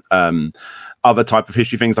other type of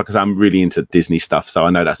history things. Like I said, I'm really into Disney stuff, so I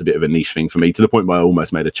know that's a bit of a niche thing for me, to the point where I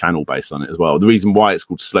almost made a channel based on it as well. The reason why it's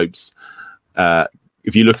called Slopes,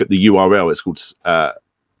 if you look at the URL, it's called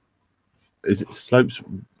is it Slopes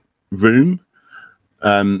Room?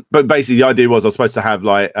 But basically the idea was I was supposed to have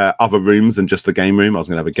like other rooms than just the game room. I was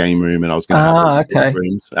going to have a game room, and I was going to have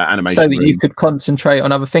rooms, animation so that rooms. you could concentrate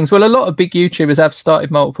on other things. Well, a lot of big YouTubers have started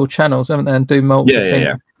multiple channels, haven't they, and do multiple things.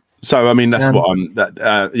 Yeah. So I mean, that's what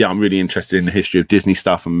I'm really interested in, the history of Disney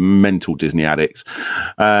stuff and mental Disney addicts.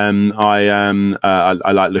 I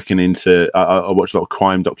like looking into. I watch a lot of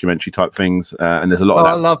crime documentary type things, and there's a lot of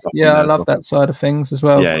that. I love that side of things as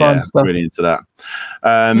well. Yeah, stuff. Really into that.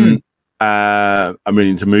 I'm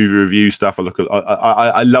really into movie review stuff.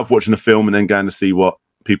 I love watching a film and then going to see what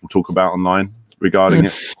people talk about online regarding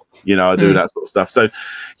it. I do that sort of stuff. So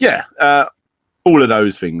yeah, all of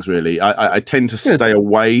those things really. I tend to stay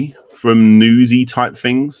away from newsy type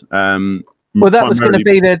things. Well, that was going to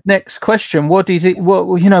be the next question. What do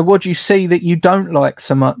you see that you don't like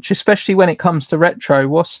so much, especially when it comes to retro?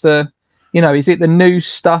 What's the, is it the news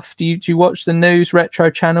stuff? Do you watch the news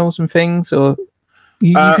retro channels and things, or?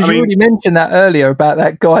 You already mentioned that earlier about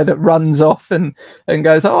that guy that runs off and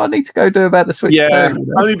goes, I need to go do about the Switch. Yeah,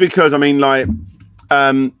 only because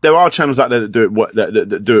there are channels out there that do it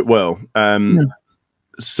that do it well.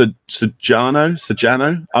 Sajano.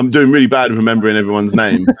 I'm doing really bad at remembering everyone's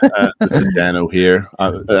name. Sajano here.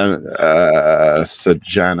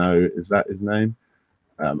 Sajano, is that his name?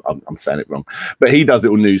 I'm saying it wrong, but he does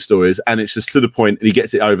little news stories, and it's just to the point, and he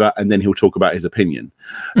gets it over, and then he'll talk about his opinion.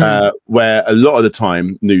 Where a lot of the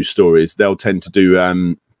time, news stories, they'll tend to do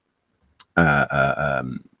the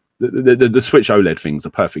Switch OLED thing's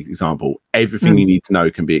a perfect example. Everything you need to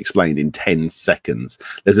know can be explained in 10 seconds.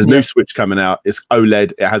 There's a new Switch coming out. It's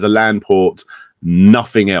OLED. It has a LAN port.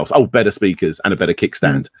 Nothing else. Better speakers and a better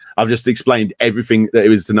kickstand. I've just explained everything that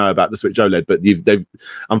there is to know about the Switch OLED, but they've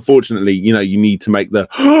unfortunately, you need to make the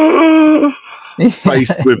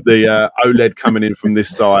face with the OLED coming in from this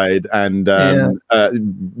side, and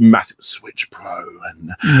massive Switch Pro,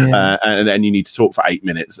 and then you need to talk for 8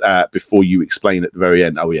 minutes before you explain at the very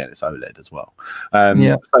end. Oh yeah, it's OLED as well.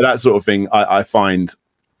 So that sort of thing, I find.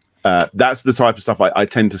 That's the type of stuff I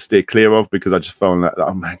tend to steer clear of, because I just feel like,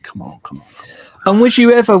 oh man, come on. And was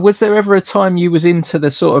there ever a time you was into the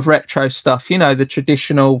sort of retro stuff? The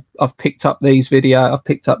traditional. I've picked up these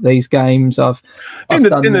games.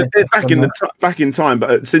 Back in time,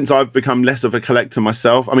 but since I've become less of a collector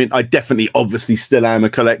myself, I mean, I definitely, obviously, still am a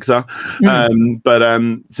collector. But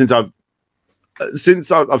since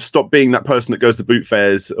I've stopped being that person that goes to boot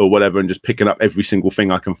fairs or whatever and just picking up every single thing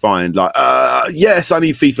I can find, like, yes, I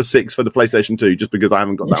need FIFA 6 for the PlayStation 2 just because I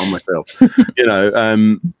haven't got that on myself.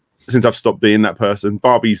 Since I've stopped being that person,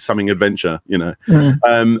 Barbie's Something Adventure,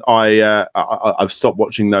 I've stopped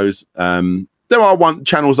watching those. There are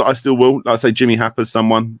channels that I still will, like I say, Jimmy Happer's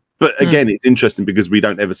someone. But again, it's interesting because we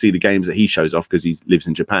don't ever see the games that he shows off because he lives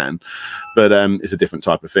in Japan. But it's a different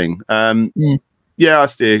type of thing. I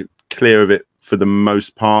steer clear of it for the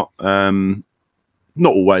most part.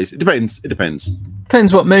 Not always. It depends.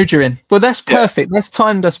 Depends what mood you're in. Well, that's perfect. That's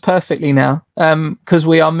timed us perfectly now, because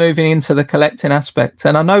we are moving into the collecting aspect.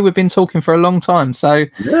 And I know we've been talking for a long time, so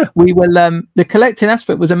we will. The collecting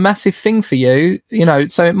aspect was a massive thing for you,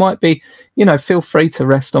 So it might be, feel free to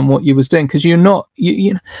rest on what you was doing, because you're not.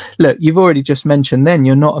 Look, you've already just mentioned then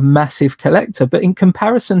you're not a massive collector, but in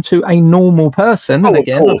comparison to a normal person, and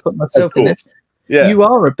again, I'll put myself in this. Yeah. You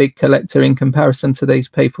are a big collector in comparison to these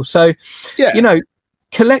people. So,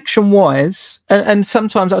 collection wise, and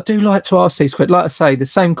sometimes I do like to ask these, like I say, the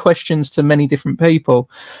same questions to many different people.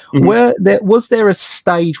 Was there a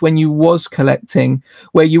stage when you was collecting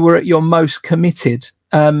where you were at your most committed?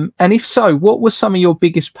 And if so, what were some of your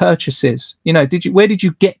biggest purchases? Where did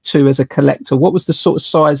you get to as a collector? What was the sort of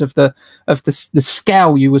size of the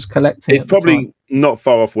scale you was collecting? It's probably not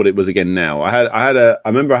far off what it was again now. I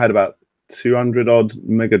remember I had about 200 odd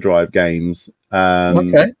Mega Drive games.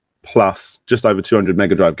 Plus just over 200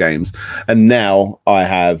 Mega Drive games, and now I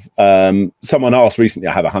have someone asked recently,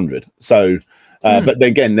 I have 100. So but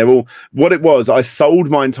again, they're all what it was. I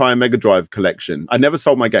sold my entire Mega Drive collection. I never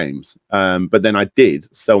sold my games, but then I did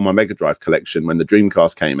sell my Mega Drive collection when the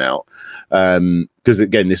Dreamcast came out, because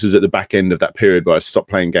again, this was at the back end of that period where I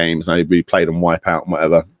stopped playing games and I really played on Wipeout and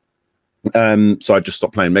whatever. So I just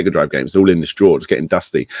stopped playing Mega Drive games. They're all in this drawer, just getting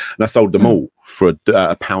dusty, and I sold them all for a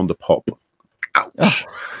 £1 a pop. Ouch.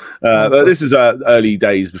 But this is early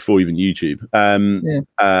days before even YouTube.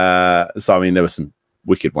 So I mean, there were some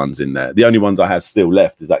wicked ones in there. The only ones I have still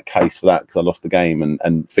left is that case for that, because I lost the game,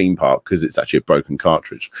 and Theme Park, because it's actually a broken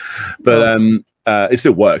cartridge. But It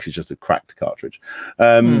still works. It's just a cracked cartridge.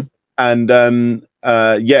 So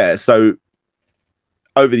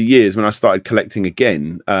over the years, when I started collecting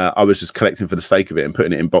again, I was just collecting for the sake of it and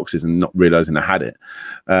putting it in boxes and not realizing I had it.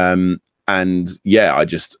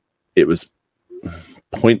 It was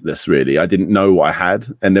pointless, really. I didn't know what I had,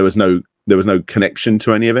 and there was no connection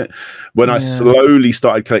to any of it. When I slowly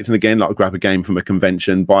started collecting again, like I'd grab a game from a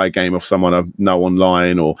convention, buy a game off someone I know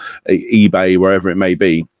online or eBay, wherever it may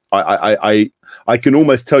be, I can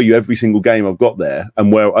almost tell you every single game I've got there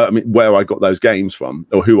and where I got those games from,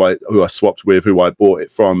 or who I swapped with, who I bought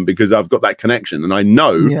it from, because I've got that connection. And I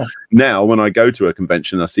know now when I go to a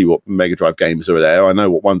convention, I see what Mega Drive games are there. I know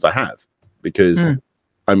what ones I have because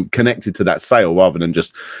I'm connected to that sale rather than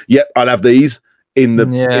just, I'll have these in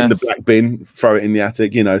the black bin, throw it in the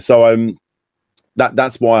attic, So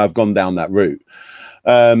that's why I've gone down that route.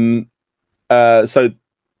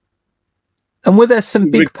 And were there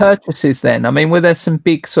some big purchases then? I mean, were there some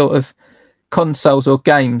big sort of consoles or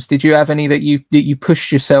games? Did you have any that you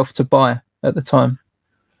pushed yourself to buy at the time?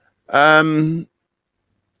 I've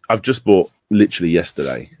just bought literally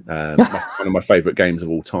yesterday. One of my favorite games of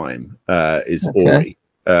all time is Ori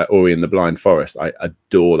and the Blind Forest. I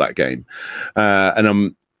adore that game, and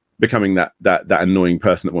I'm becoming that annoying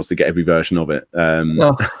person that wants to get every version of it. Oh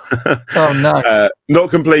no,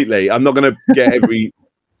 not completely. I'm not going to get every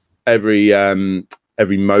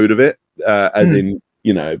mode of it, as in,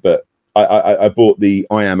 but I bought the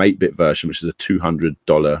I Am 8-bit version, which is a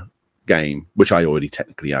 $200 game, which I already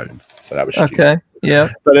technically own. So that was stupid. Okay. Yeah.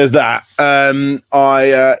 So there's that.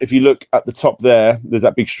 If you look at the top there's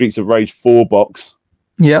that big Streets of Rage 4 box.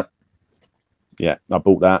 Yep. Yeah, I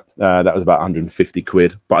bought that. That was about 150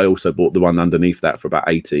 quid, but I also bought the one underneath that for about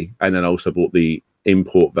 80. And then I also bought the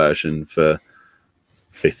import version for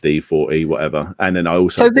 50, 40, whatever. And then I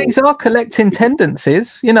also these are collecting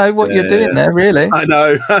tendencies, what you're doing there, really. I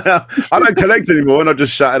know. I don't collect anymore, and I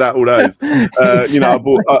just shouted out all those.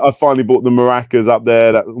 Exactly. I finally bought the maracas up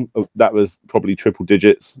there. That was probably triple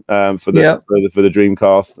digits for the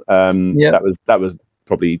Dreamcast. That was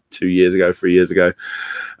probably 3 years ago.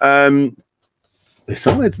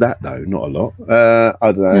 Besides that, though, not a lot.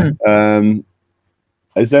 I don't know.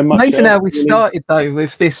 Is there much? Amazing how we started though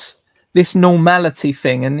with this normality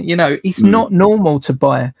thing, and it's not normal to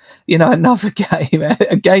buy another game,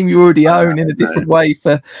 a game you already own in a different way.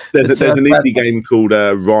 There's an indie game called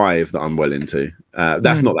Rive that I'm well into.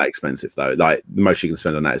 That's not that expensive though. Like the most you can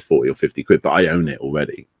spend on that is 40 or 50 quid, but I own it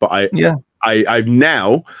already. But I've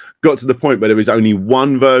now got to the point where there is only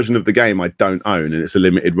one version of the game I don't own, and it's a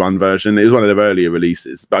limited run version. It was one of their earlier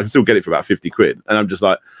releases, but I can still get it for about 50 quid, and I'm just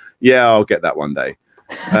like, I'll get that one day.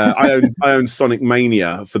 I own Sonic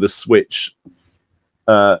Mania for the Switch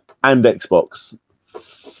and Xbox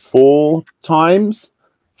 3 times.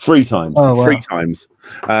 Oh, wow. 3 times.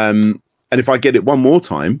 And if I get it one more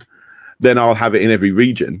time, then I'll have it in every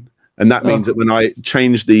region. And that means that when I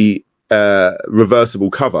change the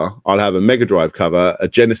reversible cover, I'll have a Mega Drive cover, a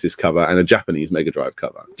Genesis cover, and a Japanese Mega Drive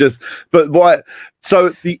cover. So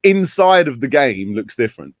the inside of the game looks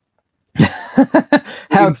different.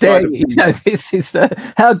 How dare you?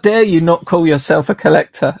 How dare you not call yourself a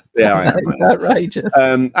collector? Yeah, I am. It's outrageous.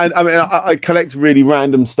 And I mean, I collect really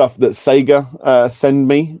random stuff that Sega send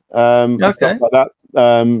me, stuff like that.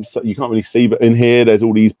 So you can't really see, but in here, there's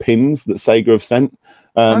all these pins that Sega have sent.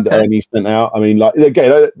 That only sent out. I mean, like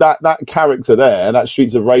again, that character there, that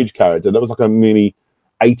Streets of Rage character, that was like a nearly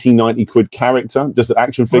 80-90 quid character, just an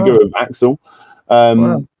action figure of Axel.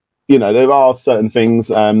 Wow. There are certain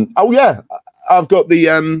things. I've got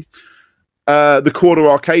the quarter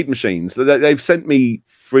arcade machines. They've sent me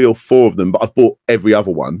 3 or 4 of them, but I've bought every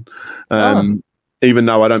other one. Even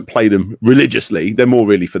though I don't play them religiously, they're more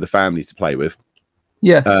really for the family to play with.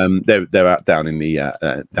 Yeah. They're out down in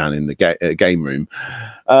the game room.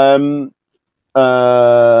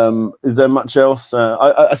 Is there much else?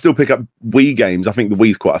 I still pick up Wii games. I think the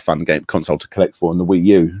Wii's quite a fun game console to collect for, and the Wii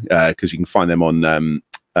U, because you can find them on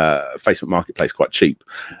Facebook Marketplace quite cheap.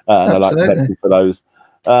 And I like collecting for those.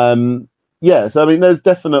 So I mean, there's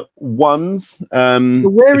definite ones. So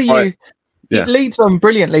where are you? It leads on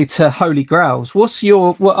brilliantly to Holy Grails.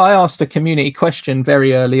 I asked a community question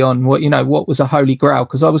very early on. What was a Holy Grail?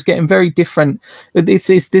 Because I was getting very different. There's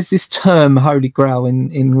this term Holy Grail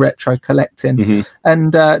in retro collecting,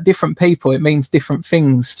 and different people. It means different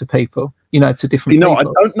things to people. To different. People. I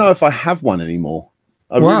don't know if I have one anymore.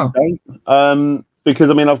 I really don't.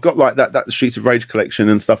 Because I mean, I've got like that Streets of Rage collection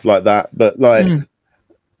and stuff like that. But like,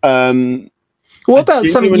 what about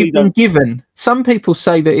something you've been given? Some people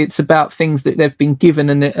say that it's about things that they've been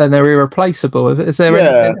given and they're irreplaceable. Has there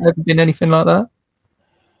ever been anything like that?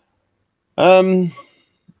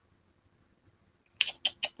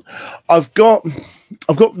 I've got,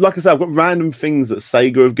 like I said, I've got random things that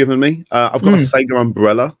Sega have given me. I've got a Sega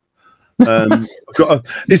umbrella. I've got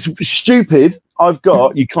it's stupid.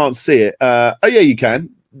 You can't see it. Oh yeah, you can.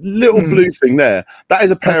 Little blue thing there. That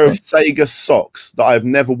is a pair of Sega socks that I've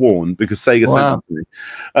never worn because Sega sent them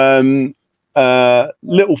to me.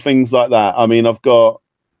 Little things like that. I mean, I've got,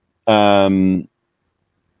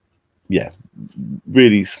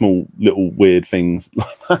 really small little weird things.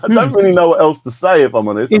 I don't really know what else to say, if I'm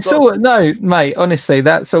honest. No, mate, honestly,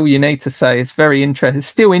 that's all you need to say. It's very interesting. It's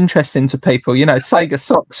still interesting to people, Sega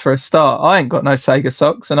socks for a start. I ain't got no Sega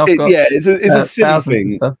socks, and I've got it's a silly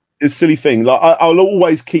thing. It's a silly thing. Like I'll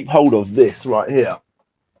always keep hold of this right here.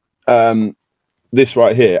 This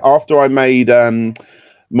right here. After I made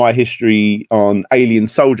my history on Alien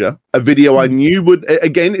Soldier, a video I knew would,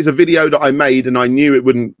 again, it's a video that I made and I knew it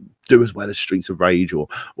wouldn't do as well as Streets of Rage or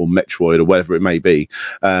Metroid or whatever it may be,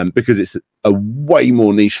 because it's a way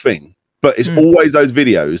more niche thing. But it's always those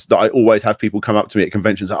videos that I always have people come up to me at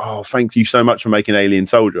conventions, like, oh, thank you so much for making Alien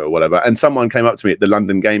Soldier or whatever. And someone came up to me at the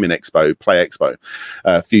London Gaming Expo, Play Expo,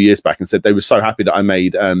 a few years back and said they were so happy that I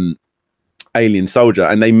made Alien Soldier,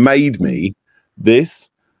 and they made me this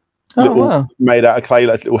made out of clay,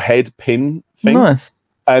 like this little head pin thing. Nice.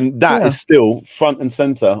 And that is still front and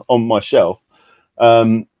center on my shelf.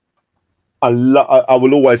 I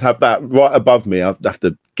will always have that right above me. I have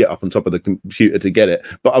to get up on top of the computer to get it.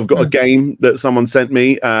 But I've got a game that someone sent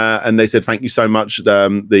me, and they said, thank you so much.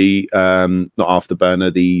 Not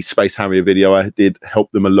Afterburner, the Space Harrier video I did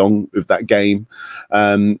help them along with that game.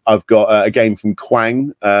 I've got a game from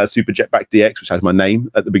Quang, Super Jetpack DX, which has my name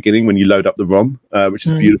at the beginning when you load up the ROM, which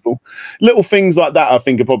is beautiful. Little things like that I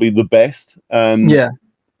think are probably the best. The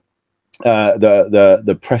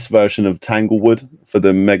press version of Tanglewood for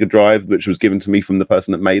the Mega Drive, which was given to me from the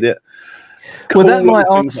person that made it. Well, that might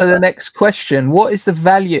answer the next question. What is the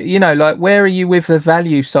value? Where are you with the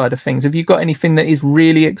value side of things? Have you got anything that is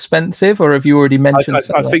really expensive, or have you already mentioned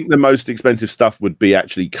I think the most expensive stuff would be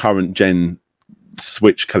actually current gen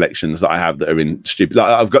Switch collections that I have that are in stupid. Like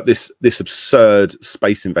I've got this absurd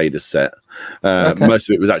Space Invaders set. Most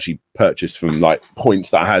of it was actually purchased from like points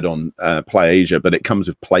that I had on Play Asia, but it comes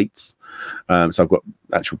with plates. So I've got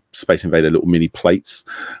actual Space Invader little mini plates,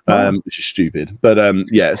 which is stupid. But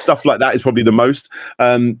stuff like that is probably the most.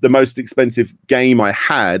 The most expensive game I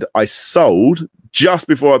had, I sold just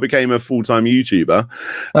before I became a full-time YouTuber.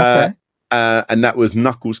 And that was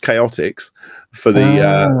Knuckles Chaotix for the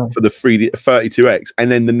 32X. And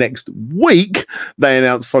then the next week they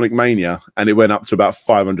announced Sonic Mania, and it went up to about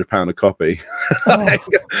 £500 a copy.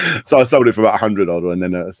 So I sold it for about 100 odd, and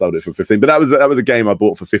then I sold it for 15. But that was a game I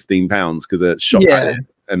bought for £15 because a shop had it,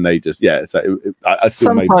 and they just So I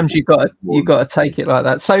still sometimes you got to take it like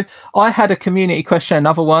that. So I had a community question,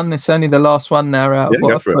 another one. It's only the last one now out of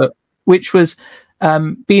what I've put, which was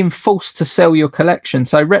being forced to sell your collection.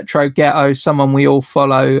 So Retro Ghetto, someone we all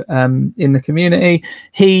follow in the community,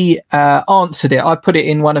 he answered it. I put it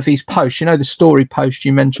in one of his posts, the story post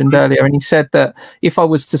you mentioned earlier, and he said that if I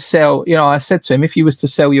was to sell, I said to him, if you was to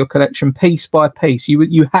sell your collection piece by piece,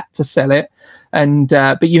 you had to sell it, and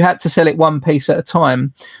but you had to sell it one piece at a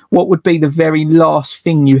time. What would be the very last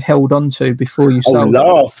thing you held on to before you sold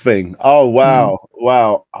last thing? Oh wow.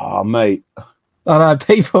 Oh mate, I know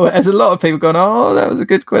there's a lot of people going, oh, that was a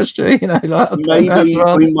good question. Maybe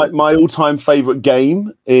my all-time favorite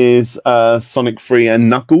game is Sonic 3 and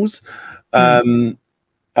Knuckles. I'm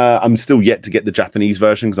still yet to get the Japanese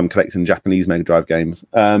version because I'm collecting Japanese Mega Drive games.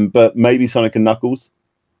 But maybe Sonic and Knuckles.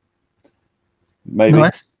 Maybe.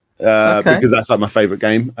 Nice. Because that's like my favorite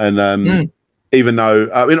game. And even though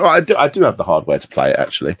I do have the hardware to play it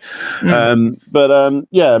actually, but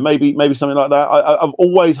maybe something like that. I've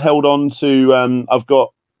always held on to. I've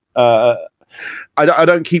got. I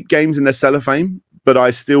don't keep games in their cellophane, but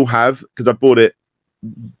I still have, because I bought it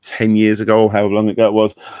 10 years ago, or however long ago it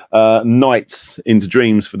was. Nights into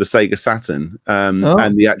Dreams for the Sega Saturn,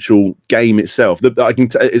 and the actual game itself.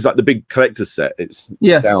 It's like the big collector's set. It's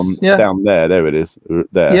down there. There it is.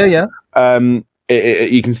 There.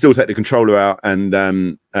 You can still take the controller out, and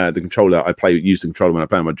the controller I use the controller when I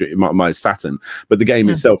play my Saturn, but the game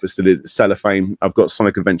itself is still in cellophane. I've got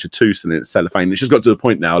Sonic Adventure 2 still in cellophane. It's just got to the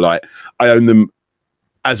point now, like I own them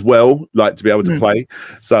as well, like to be able to play.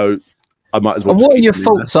 So I might as well. And what are your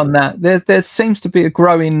thoughts on that? There seems to be a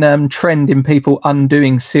growing trend in people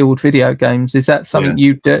undoing sealed video games. Is that something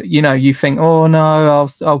you think, oh no,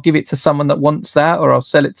 I'll give it to someone that wants that, or I'll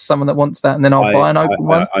sell it to someone that wants that, and then I'll buy an open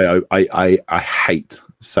one? I hate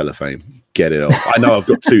cellophane. Get it off. I know I've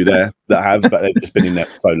got two there that have, but they've just been in there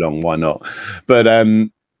for so long. Why not? But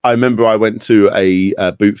I remember I went to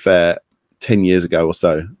a boot fair 10 years ago or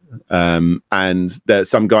so, and there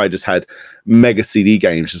some guy just had mega CD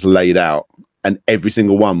games just laid out, and every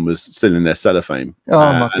single one was still in their cellophane.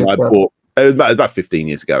 My and I God. bought it was about 15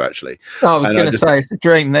 years ago actually. I was going to say it's a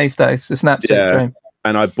dream these days. It's an absolute dream.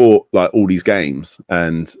 And I bought like all these games,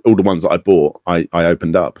 and all the ones that I bought, I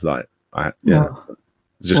opened up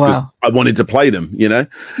just because I wanted to play them, you know.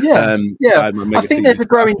 I think there's a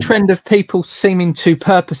growing trend of people seeming to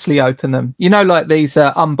purposely open them, you know, like these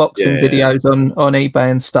unboxing videos on eBay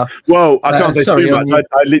and stuff. Well, I can't say too much. I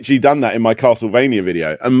literally done that in my Castlevania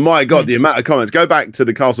video, and my God, the amount of comments. Go back to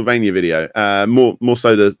the Castlevania video, more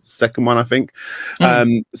so the second one, I think.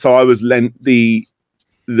 So I was lent the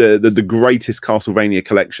greatest Castlevania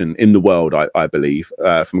collection in the world, I believe,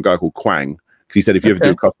 from a guy called Quang. He said, if you ever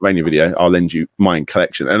do a Castlevania video, I'll lend you mine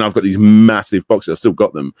collection. And I've got these massive boxes. I've still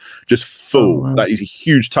got them just full. Like these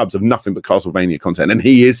huge tubs of nothing but Castlevania content. And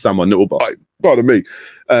he is someone that will buy, pardon me,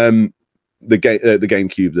 the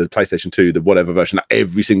GameCube, the PlayStation 2, the whatever version,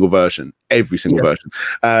 every single version.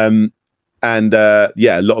 And a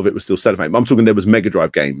lot of it was still cellophane. I'm talking there was Mega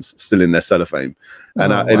Drive games still in their cellophane.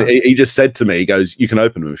 And he just said to me, he goes, you can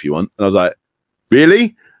open them if you want. And I was like,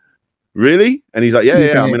 really? And he's like,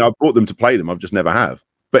 yeah. I mean, I bought them to play them. I've just never have.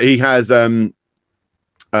 But he has so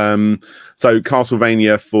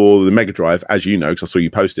Castlevania for the Mega Drive, as you know, because I saw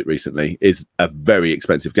you post it recently, is a very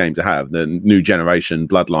expensive game to have. The new generation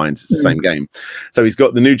Bloodlines is the same game. So he's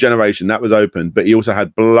got the new generation that was open, but he also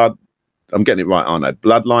had I'm getting it right, aren't I?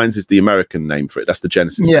 Bloodlines is the American name for it. That's the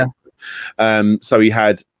Genesis name. So he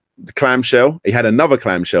had the clamshell. He had another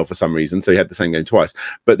clamshell for some reason, so he had the same game twice.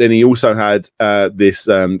 But then he also had this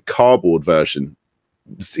cardboard version.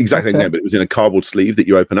 It's the exact same game, but it was in a cardboard sleeve that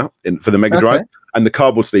you open up for the Mega Drive. And the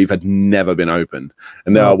cardboard sleeve had never been openpened.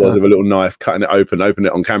 And there I was with a little knife, cutting it open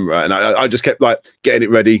it on camera. And I just kept like getting it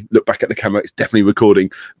ready, look back at the camera. It's definitely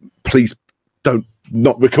recording. Please don't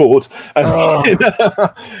not record. So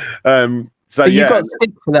you got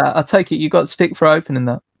stick for that. I take it you got stick for opening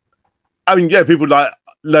that. I mean, people like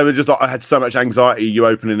they were just like, I had so much anxiety. You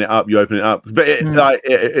opening it up, but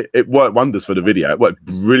it worked wonders for the video. It worked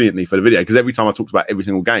brilliantly for the video because every time I talked about every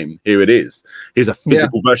single game, here it is. Here's a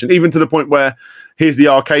physical version, even to the point where here's the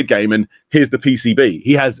arcade game and here's the PCB.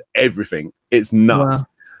 He has everything. It's nuts. Wow.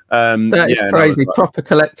 That is crazy. Proper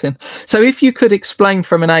collecting. So if you could explain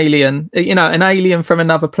from an alien from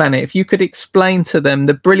another planet, if you could explain to them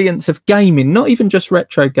the brilliance of gaming, not even just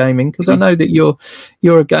retro gaming, because I know that you're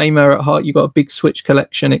a gamer at heart, you've got a big Switch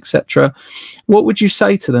collection, etc. What would you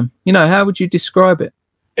say to them? How would you describe it?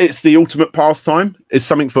 It's the ultimate pastime. It's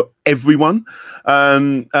something for everyone.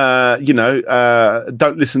 Don't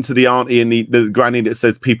listen to the auntie and the granny that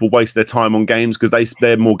says people waste their time on games because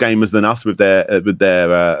they're more gamers than us with their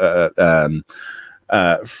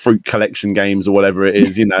fruit collection games or whatever it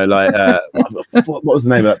is. What was the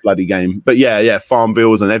name of that bloody game? But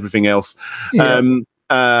Farmvilles and everything else. There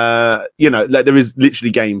is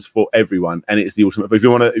literally games for everyone, and it's the ultimate. But if you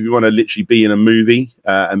want to literally be in a movie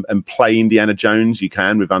and play Indiana Jones, you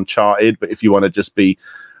can with Uncharted. But if you want to just be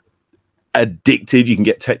addicted, you can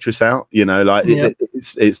get Tetris out.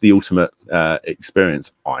 It's the ultimate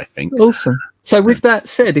experience, I think. Awesome. So with that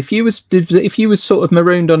said, if you was sort of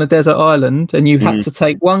marooned on a desert island and you had to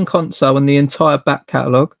take one console and the entire back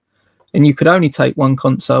catalogue, and you could only take one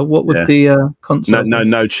console, what would the console?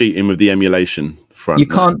 No cheating with the emulation. Front, you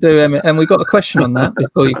can't do and we got a question on that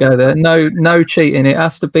before you go there. No cheating. It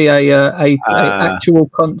has to be a actual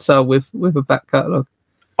console with a back catalogue.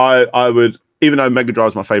 I would, even though Mega Drive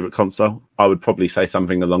is my favorite console, I would probably say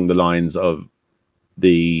something along the lines of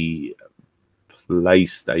the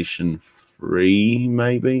PlayStation 3,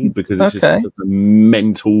 maybe, because it's just a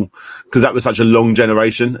mental. Because that was such a long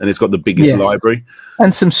generation, and it's got the biggest library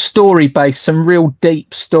and some some real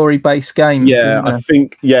deep story-based games. Yeah, I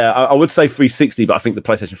think. I would say 360, but I think the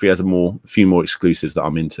PlayStation 3 has a few more exclusives that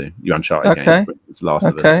I'm into. Your Uncharted game, for instance, Last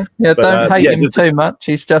of Us. Yeah, but, don't hate him too much.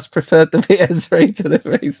 He's just preferred the PS3 to the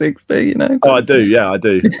 360. Oh, I do. Yeah, I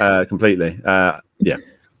do completely. There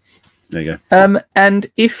you go.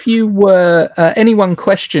 And if you were anyone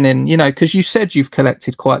questioning, because you said you've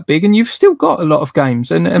collected quite big and you've still got a lot of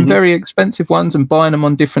games and very expensive ones and buying them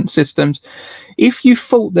on different systems. If you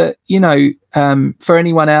thought that, for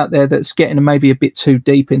anyone out there that's getting maybe a bit too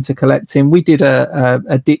deep into collecting, we did a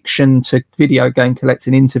addiction to video game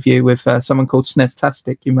collecting interview with someone called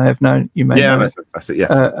Snestastic. You may have known.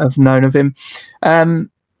 Have known of him.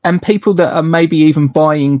 And people that are maybe even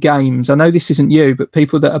buying games, I know this isn't you, but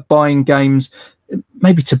people that are buying games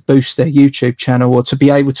maybe to boost their YouTube channel, or to be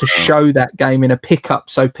able to show that game in a pickup,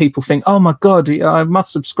 so people think, oh my God, I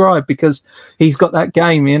must subscribe because he's got that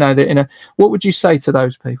game, you know, what would you say to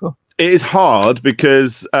those people? It is hard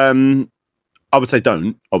because I would say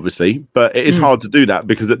don't, obviously, but it is hard to do that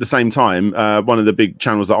because at the same time, one of the big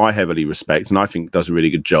channels that I heavily respect and I think does a really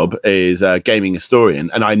good job is Gaming Historian.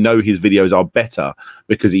 And I know his videos are better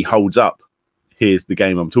because he holds up, here's the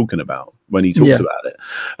game I'm talking about when he talks about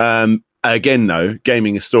it. Again, though,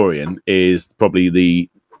 Gaming Historian is probably the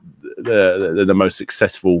most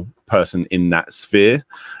successful person in that sphere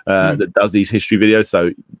that does these history videos.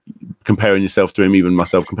 So comparing yourself to him, even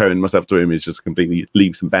myself comparing myself to him, is just completely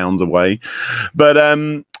leaps and bounds away. But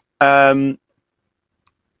I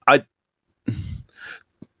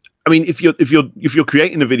mean, if you're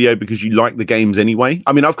creating a video because you like the games anyway,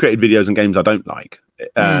 I mean, I've created videos on games I don't like,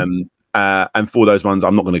 and for those ones,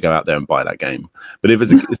 I'm not going to go out there and buy that game. But if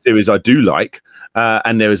it's a series I do like,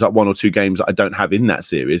 and there is like 1 or 2 games that I don't have in that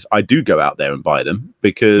series, I do go out there and buy them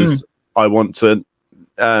because I want to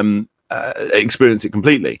experience it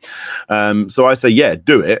completely. So I say, yeah,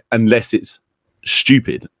 do it unless it's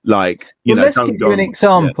stupid. Like, let's give you an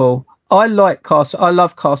example. I love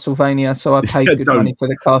Castlevania, so I paid good money for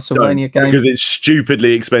the Castlevania game because it's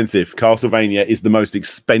stupidly expensive. Castlevania is the most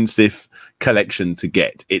expensive collection to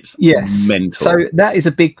get. It's mental. So that is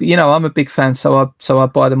a big, I'm a big fan, so I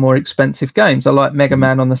buy the more expensive games. I like Mega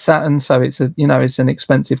Man on the Saturn, so it's an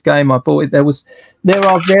expensive game. I bought it. There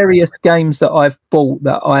are various games that I've bought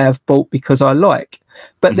that I have bought because I like.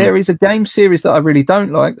 But there is a game series that I really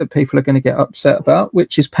don't like that people are going to get upset about,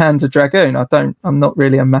 which is Panzer Dragoon. I'm not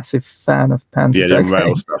really a massive fan of Panzer Dragoon.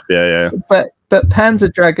 Rail stuff. But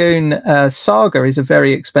Panzer Dragoon Saga is a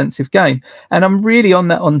very expensive game, and I'm really on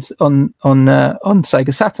that on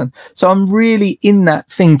Sega Saturn. So I'm really in that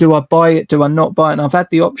thing. Do I buy it? Do I not buy it? And I've had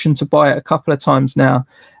the option to buy it a couple of times now,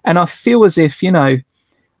 and I feel as if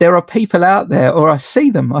there are people out there, or I see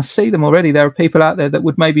them already. There are people out there that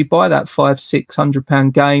would maybe buy that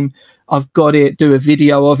 £500-600 game. I've got it, do a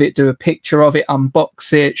video of it, do a picture of it,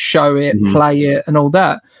 unbox it, show it, play it, and all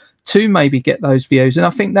that, to maybe get those views. And I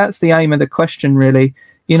think that's the aim of the question, really.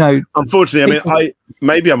 Unfortunately, people, I mean,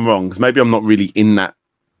 maybe I'm wrong, because maybe I'm not really in that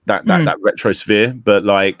retro sphere, but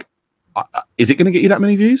like, is it going to get you that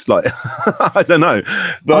many views? Like, I don't know.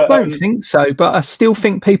 But I don't think so. But I still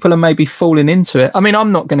think people are maybe falling into it. I mean,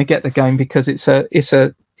 I'm not going to get the game because it's a.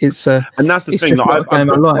 And that's the thing that I've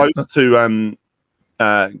got close to.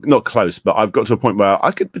 Not close, but I've got to a point where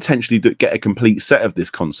I could potentially get a complete set of this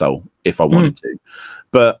console if I wanted to,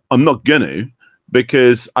 but I'm not going to,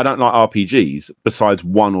 because I don't like RPGs besides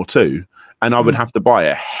 1 or 2. And I would have to buy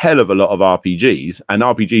a hell of a lot of RPGs, and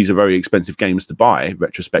RPGs are very expensive games to buy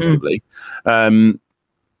retrospectively in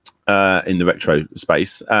the retro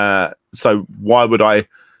space. So why would I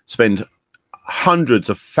spend hundreds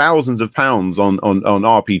of thousands of pounds on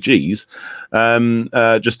RPGs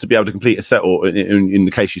just to be able to complete a set, or in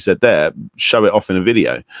the case you said there, show it off in a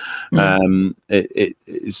video?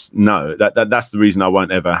 It's no. That's the reason I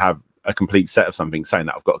won't ever have a complete set of something, saying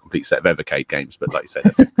that I've got a complete set of Evercade games, but like you say,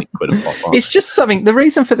 they're 15 quid a pop. It's just something. The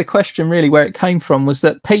reason for the question, really, where it came from, was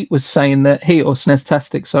that Pete was saying that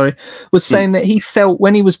SNEStastic, was saying that he felt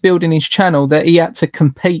when he was building his channel that he had to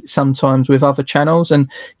compete sometimes with other channels,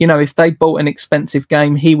 and if they bought an expensive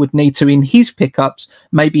game, he would need to, in his pickups,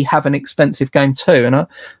 maybe have an expensive game too. And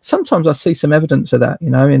sometimes I see some evidence of that,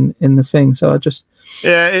 in the thing. So I just.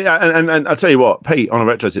 Yeah, and I'll tell you what, Pete on a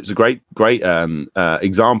Retro Tips is a great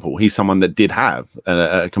example. He's someone that did have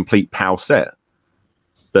a complete PAL set,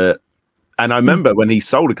 and I remember when he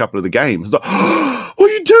sold a couple of the games, like, what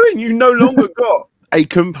are you doing? You no longer got a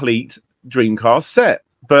complete Dreamcast set.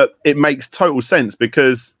 But it makes total sense,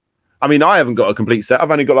 because I mean, I haven't got a complete set. I've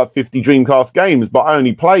only got like 50 Dreamcast games, but I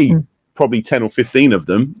only play probably 10 or 15 of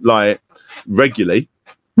them like regularly.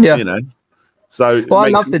 Yeah. So I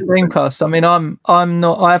love the Dreamcast. I mean,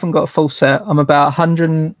 I haven't got a full set. I'm about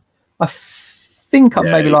 100. I think I'm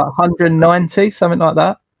maybe like 190, something like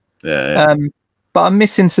that. Yeah. But I'm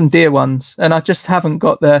missing some dear ones, and I just haven't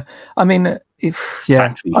got the. I mean,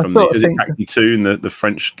 Taxi from Taxi 2 in the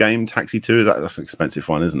French game Taxi 2? That's an expensive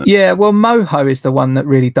one, isn't it? Yeah. Well, Moho is the one that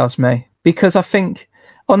really does me, because I think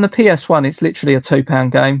on the PS1 it's literally a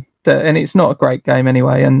 £2 game, and it's not a great game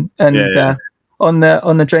anyway, and. On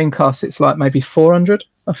the Dreamcast, it's like maybe 400,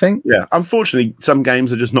 I think. Yeah, unfortunately, some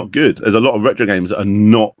games are just not good. There's a lot of retro games that are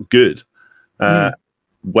not good,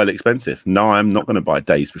 well expensive. No, I'm not going to buy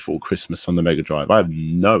Days Before Christmas on the Mega Drive. I have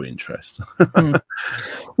no interest.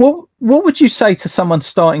 What would you say to someone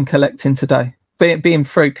starting collecting today? being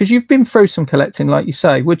through, because you've been through some collecting, like you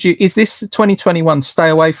say. Is this 2021 stay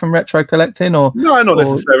away from retro collecting, or no? Not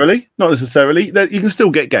necessarily. Not necessarily. You can still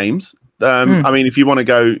get games. I mean, if you want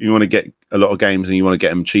to get a lot of games and you want to get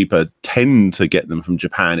them cheaper, tend to get them from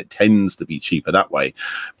Japan. It tends to be cheaper that way.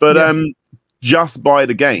 But just buy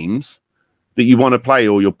the games that you want to play,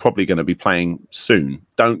 or you're probably going to be playing soon.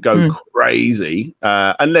 Don't go crazy,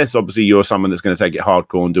 unless obviously you're someone that's going to take it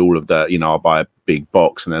hardcore and do all of the, I'll buy a big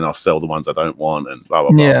box and then I'll sell the ones I don't want and blah,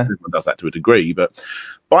 blah, blah. Yeah. Everyone does that to a degree, but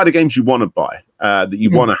buy the games you want to buy, that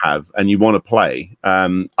you want to have and you want to play.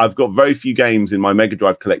 I've got very few games in my Mega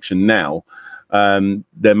Drive collection now.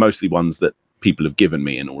 They're mostly ones that people have given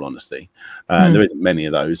me, in all honesty. There isn't many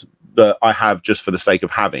of those, but I have just for the sake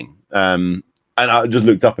of having. And I just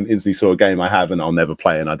looked up and instantly saw a game I have and I'll never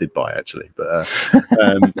play, and I did buy actually. But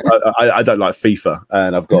I don't like FIFA,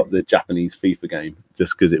 and I've got the Japanese FIFA game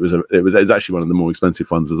just because it was actually one of the more expensive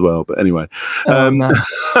ones as well. But anyway,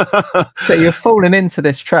 so you're falling into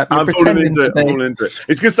this trap. You're pretending to be. I'm falling into it.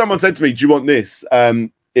 It's because someone said to me, "Do you want this?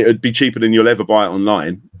 It would be cheaper than you'll ever buy it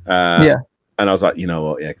online." And I was like, you know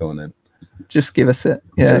what? Yeah, go on then. Just give us it.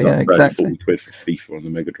 Yeah, exactly. 40 quid for FIFA on the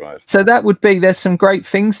Mega Drive. So that would be, there's some great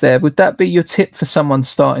things there. Would that be your tip for someone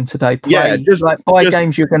starting today? Buy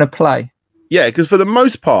games you're going to play. Yeah, because for the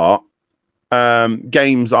most part,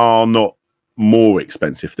 games are not more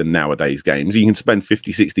expensive than nowadays games. You can spend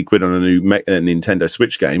 50, 60 quid on a new Nintendo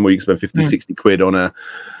Switch game, or you can spend 50, 60 quid on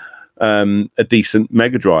a decent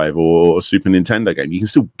Mega Drive or a Super Nintendo game. You can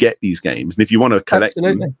still get these games. And if you want to collect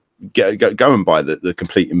them, go and buy the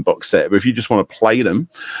complete in-box set. But if you just want to play them,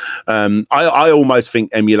 I almost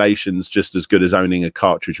think emulation's just as good as owning a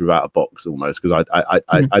cartridge without a box, almost, because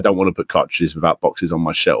I don't want to put cartridges without boxes on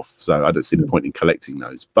my shelf, so I don't see the point in collecting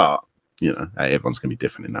those. But hey, everyone's gonna be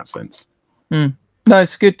different in that sense. No,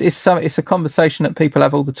 it's good. It's a conversation that people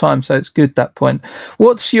have all the time, so it's good, that point.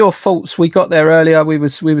 What's your thoughts? We got there earlier, we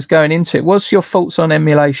was going into it. What's your thoughts on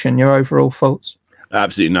emulation, your overall thoughts?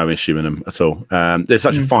 Absolutely no issue in them at all. There's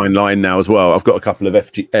such a fine line now as well. I've got a couple of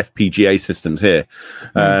FPGA systems here,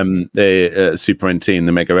 the Super NT and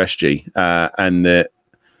the Mega SG, and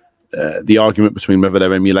the argument between whether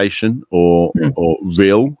they're emulation or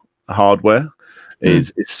real hardware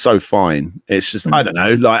is so fine. It's just I don't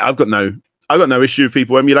know. Like I've got no issue with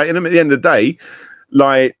people emulating them. At the end of the day,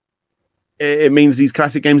 like it means these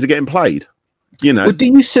classic games are getting played. Well, do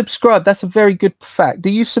you subscribe? That's a very good fact. Do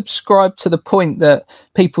you subscribe to the point that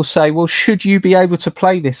people say, well, should you be able to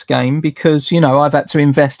play this game because, I've had to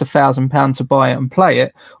invest £1,000 to buy it and play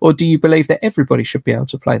it? Or do you believe that everybody should be able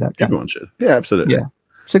to play that game? Everyone should. Yeah, absolutely. Yeah.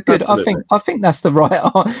 So good. Absolutely. I think that's the right,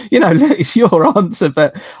 it's your answer,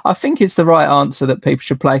 but I think it's the right answer that people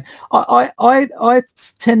should play. I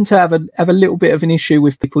tend to have a little bit of an issue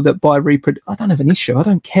with people that buy I don't have an issue. I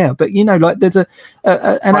don't care, but like there's an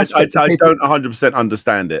aspect. I don't 100%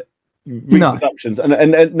 understand it. Reproductions, no.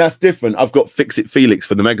 and that's different. I've got Fix It Felix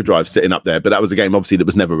for the Mega Drive sitting up there, but that was a game obviously that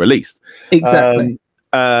was never released. Exactly.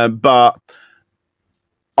 But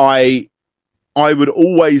I would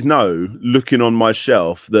always know, looking on my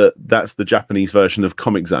shelf, that that's the Japanese version of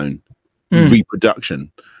Comic Zone reproduction,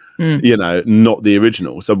 not the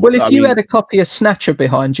original. So, well, if you had a copy of Snatcher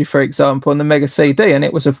behind you, for example, on the Mega CD, and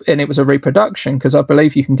it was a reproduction, because I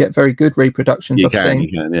believe you can get very good reproductions. You can,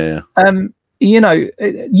 yeah.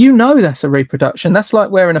 That's a reproduction. That's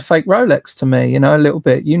like wearing a fake Rolex to me. A little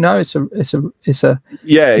bit. It's a.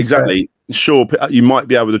 Yeah, exactly. Sure, you might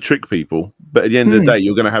be able to trick people, but at the end of the day,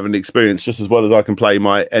 you're going to have an experience just as well as I can play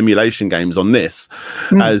my emulation games on this.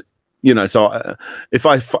 As so if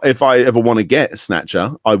I ever want to get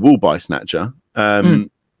Snatcher, I will buy Snatcher.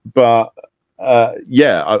 But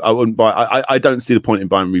I wouldn't buy. I don't see the point in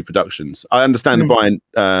buying reproductions. I understand buying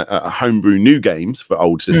homebrew new games for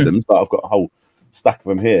old systems, but I've got a whole stack of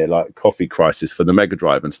them here, like Coffee Crisis for the Mega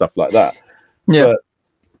Drive and stuff like that. Yeah.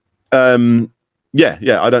 But,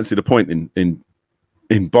 I don't see the point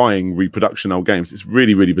in buying reproduction old games. It's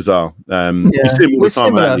really, really bizarre. You see them all the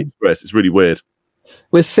time on AliExpress. It's really weird.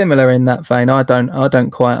 We're similar in that vein. I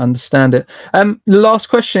don't quite understand it. The last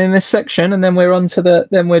question in this section, and then we're on to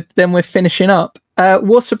then we're finishing up.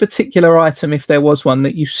 What's a particular item, if there was one,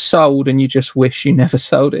 that you sold and you just wish you never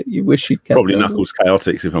sold it? You wish you'd kept probably it? Knuckles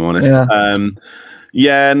Chaotix, if I'm honest.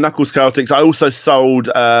 Yeah. Knuckles Chaotix. I also sold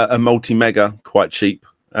a Multi Mega quite cheap.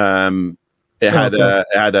 It had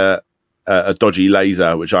a dodgy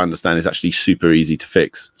laser, which I understand is actually super easy to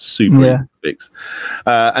fix. Easy to fix.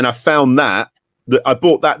 And I found that I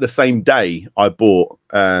bought that the same day I bought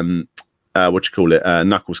Knuckles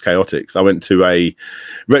Chaotix. I went to a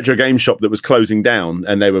retro game shop that was closing down,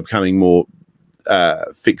 and they were becoming more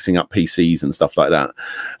fixing up PCs and stuff like that.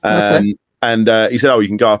 And he said, "Oh, you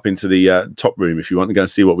can go up into the top room if you want to go and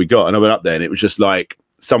see what we got." And I went up there, and it was just like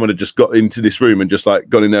someone had just got into this room and just like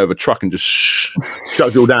got in there with a truck and just shut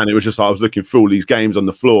it all down. It was just like I was looking through all these games on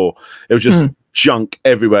the floor. It was just junk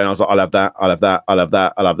everywhere, and I was like, "I'll have that, I'll have that, I'll have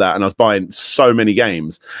that, I'll have that." And I was buying so many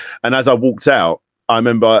games. And as I walked out, I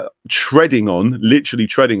remember literally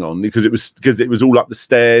treading on, because it was all up the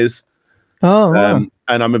stairs. Oh, wow. And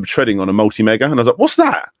I remember treading on a multi-mega, and I was like, "What's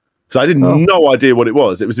that?" Because I didn't no idea what it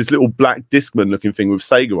was. It was this little black Discman looking thing with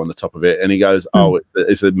Sega on the top of it. And he goes, "Oh,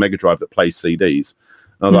 it's a Mega Drive that plays CDs."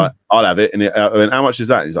 And I was like, "I'll have it." And how much is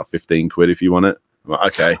that? He's like, £15 if you want it. I'm like,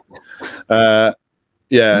 "Okay."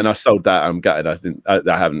 Yeah, and I sold that. I'm gutted. I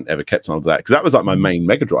haven't ever kept on to that, because that was like my main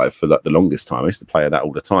Mega Drive for like the longest time. I used to play that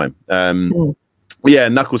all the time. Yeah,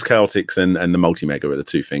 Knuckles Chaotix and the Multi-Mega are the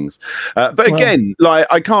two things. But again, like,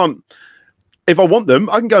 I can't. If I want them,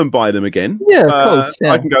 I can go and buy them again. Yeah, of course.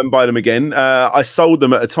 Yeah. I can go and buy them again. I sold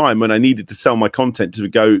them at a time when I needed to sell my content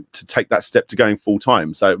to take that step to going full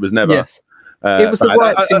time. So it was never. Yes. It was the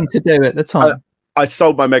right thing to do at the time. I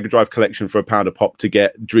sold my Mega Drive collection for £1 a pop to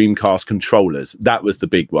get Dreamcast controllers. That was the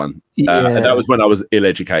big one. And that was when I was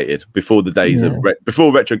ill-educated, before the days of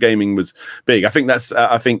before retro gaming was big. I think that's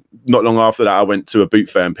I think not long after that I went to a boot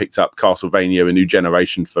fair and picked up Castlevania: A New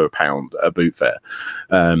Generation for £1 at a boot fair.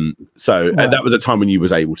 So that was a time when you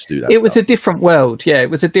was able to do that. It was a different world. Yeah, it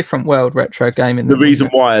was a different world, retro gaming. The reason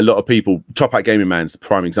why a lot of people, Top Hat Gaming Man's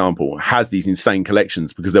prime example, has these insane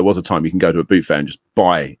collections, because there was a time you can go to a boot fair and just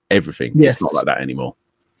buy everything. Yes. It's not like that anymore.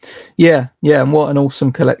 Yeah, and what an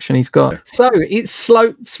awesome collection he's got. So it's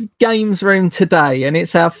Slope's Games Room today, and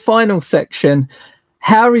it's our final section.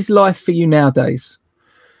 How is life for you nowadays?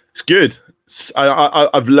 It's good.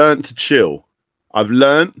 I've learned to chill. I've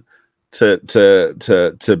learned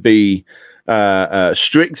to be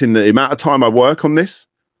strict in the amount of time I work on this,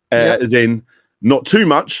 as in not too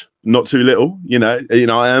much, not too little. You know,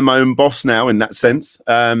 I am my own boss now in that sense.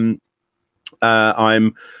 I'm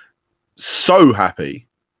so happy.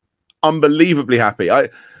 Unbelievably happy. I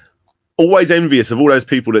always envious of all those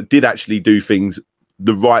people that did actually do things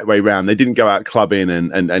the right way round. They didn't go out clubbing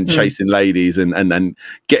and chasing ladies and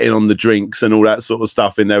getting on the drinks and all that sort of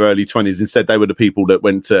stuff in their early 20s. Instead, they were the people that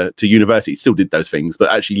went to university, still did those things, but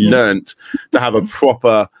actually learnt to have a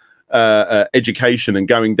proper education and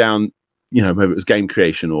going down, whether it was game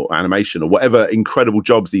creation or animation or whatever incredible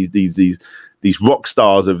jobs these rock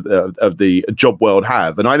stars of the job world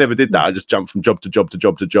have. And I never did that. I just jumped from job to job to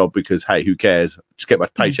job to job because, hey, who cares? Just get my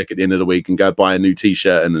paycheck at the end of the week and go buy a new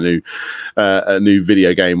T-shirt and a new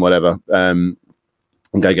video game, whatever, and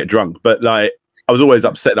go get drunk. But like, I was always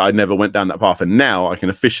upset that I never went down that path. And now I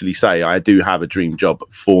can officially say I do have a dream job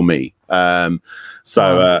for me. And that's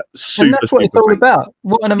what it's all about.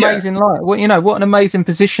 What an amazing life. What an amazing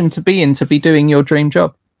position to be in, to be doing your dream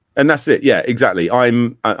job. And that's it. Yeah, exactly.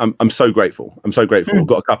 I'm so grateful. I've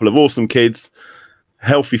got a couple of awesome kids,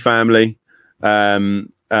 healthy family. I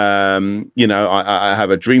have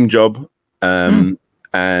a dream job, and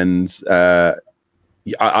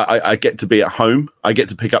I get to be at home. I get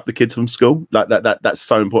to pick up the kids from school. Like that's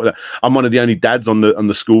so important. I'm one of the only dads on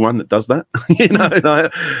the school run that does that.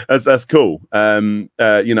 That's cool. I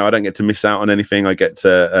don't get to miss out on anything. I get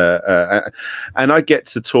to and I get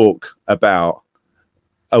to talk about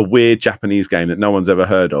a weird Japanese game that no one's ever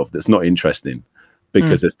heard of, that's not interesting,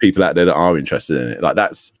 because there's people out there that are interested in it. Like,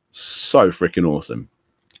 that's so freaking awesome.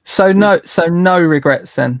 So no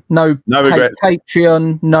regrets then. No regrets.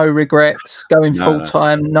 Patreon, no regrets. Going full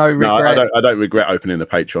time, no regrets. No, I don't regret opening a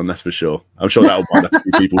Patreon. That's for sure. I'm sure that'll find a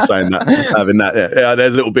few people saying that, having that. Yeah,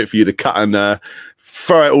 there's a little bit for you to cut and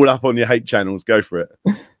throw it all up on your hate channels. Go for it.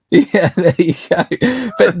 Yeah, there you go.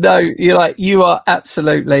 But no, you are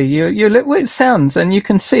absolutely, you look what it sounds, and you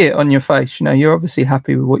can see it on your face. You're obviously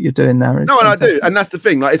happy with what you're doing now. No, and I do, and that's the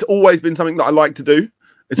thing. Like, it's always been something that I like to do.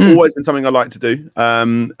 It's always been something I like to do,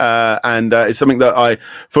 and it's something that I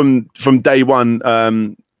from day one.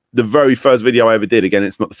 The very first video I ever did, again,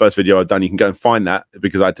 it's not the first video I've done. You can go and find that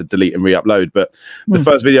because I had to delete and re-upload. But the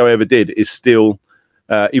first video I ever did is still,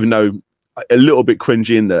 even though a little bit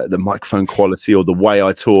cringy in the microphone quality or the way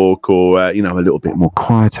I talk, or a little bit more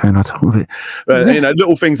quieter and I talk a bit,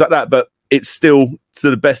 little things like that. But it's still to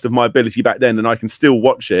the best of my ability back then, and I can still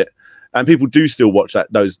watch it, and people do still watch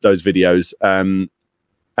those videos, and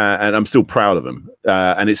I'm still proud of them.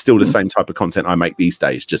 And it's still the same type of content I make these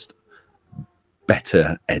days, just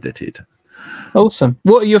better edited. Awesome.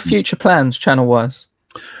 What are your future plans, channel wise?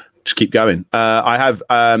 Just keep going. I have.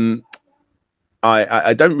 I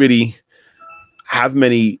don't really have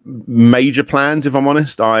many major plans, if I'm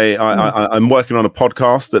honest. I'm working on a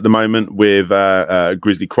podcast at the moment with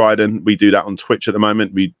Grizzly Crichton. We do that on Twitch at the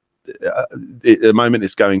moment. We at the moment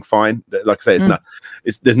it's going fine. Like I say,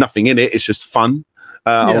 there's nothing in it. It's just fun.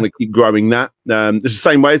 I want to keep growing that. It's the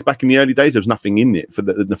same way as back in the early days. There was nothing in it for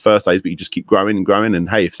the first days, but you just keep growing and growing. And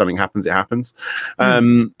hey, if something happens, it happens. So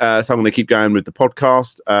I'm going to keep going with the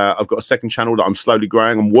podcast. I've got a second channel that I'm slowly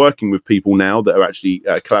growing. I'm working with people now that are actually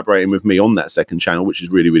collaborating with me on that second channel, which is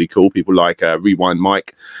really, really cool. People like Rewind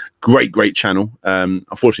Mike. Great channel.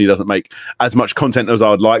 Unfortunately, he doesn't make as much content as I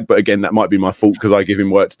would like, but again, that might be my fault because I give him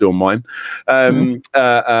work to do on mine.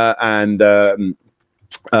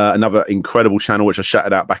 Another incredible channel which I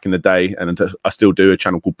shouted out back in the day, and I still do, a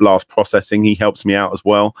channel called Blast Processing. He helps me out as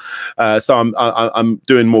well. So I'm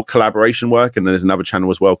doing more collaboration work, and then there's another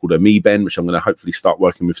channel as well called AmiBen, which I'm going to hopefully start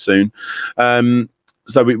working with soon.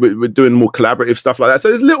 So we're doing more collaborative stuff like that. So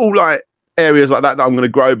there's little like areas like that I'm going to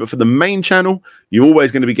grow, but for the main channel, you're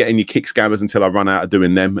always going to be getting your kick scammers until I run out of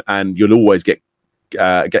doing them, and you'll always get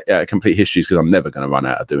complete histories because I'm never going to run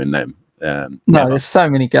out of doing them. No, there's so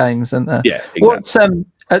many games, isn't there? Yeah, exactly.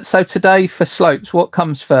 So today for Slopes, what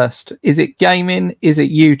comes first? Is it gaming? Is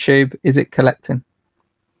it YouTube? Is it collecting?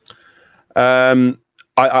 I've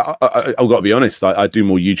got to be honest. I do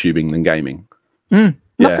more YouTubing than gaming.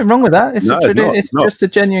 Nothing wrong with that. It's just a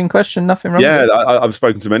genuine question. Nothing wrong. Yeah, with it. I've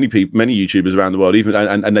spoken to many YouTubers around the world, even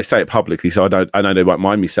and they say it publicly, so I know they won't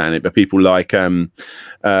mind me saying it. But people like Adam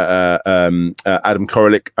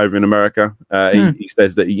Korolik over in America, he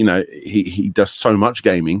says that he does so much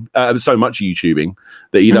gaming, so much YouTubing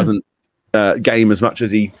that he doesn't game as much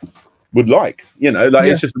as he would like.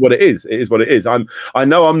 It's just what it is. It is what it is. I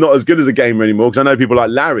know I'm not as good as a gamer anymore because I know people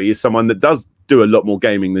like Larry is someone that does do a lot more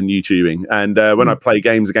gaming than YouTubing, and when I play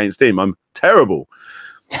games against him, I'm terrible.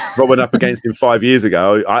 If I went up against him 5 years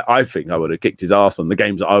ago, I think I would have kicked his ass on the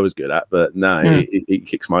games that I was good at, but no, he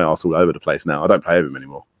kicks my ass all over the place now. I don't play with him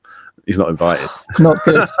anymore. He's not invited. Not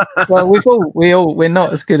good. Well, we're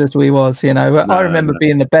not as good as we was, I remember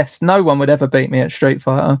being the best. No one would ever beat me at Street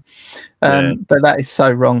Fighter. But that is so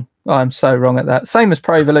wrong. I'm so wrong at that. Same as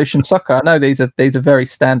Pro Evolution Soccer. I know these are very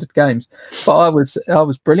standard games, but I was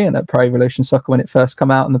brilliant at Pro Evolution Soccer when it first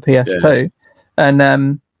came out on the PS2, and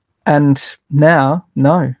now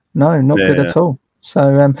not good at all.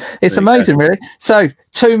 So it's amazing, really. So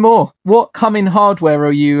 2 more. What coming hardware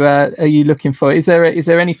are you looking for? Is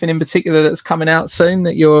there anything in particular that's coming out soon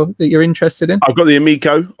that you're interested in? I've got the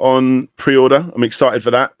Amico on pre-order. I'm excited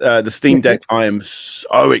for that. The Steam Deck. I am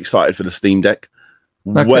so excited for the Steam Deck.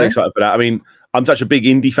 Okay. Well excited for that. I mean, I'm such a big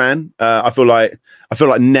indie fan. I feel like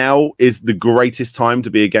now is the greatest time to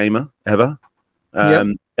be a gamer ever.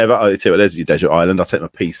 Ever. Oh, there's your Desert Island. I'll take my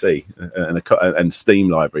PC and Steam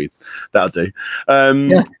library. That'll do.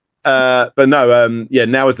 But no,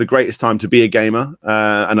 now is the greatest time to be a gamer.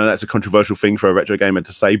 I know that's a controversial thing for a retro gamer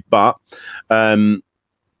to say, but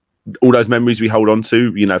all those memories we hold on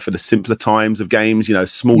to, for the simpler times of games,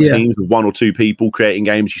 small teams of 1 or 2 people creating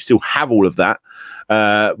games, you still have all of that.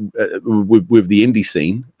 With the indie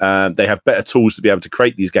scene, they have better tools to be able to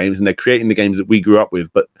create these games, and they're creating the games that we grew up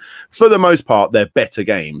with. But for the most part, they're better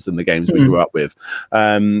games than the games we grew up with.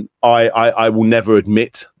 I will never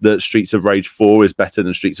admit that Streets of Rage 4 is better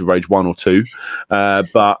than Streets of Rage 1 or 2,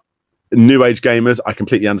 but new age gamers, I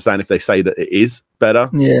completely understand if they say that it is better.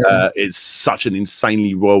 It's such an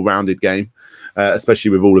insanely well-rounded game. Especially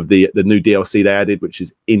with all of the new DLC they added, which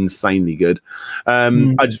is insanely good.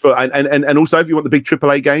 I just thought, and also if you want the big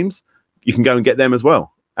AAA games, you can go and get them as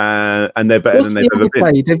well. And they're better than they've ever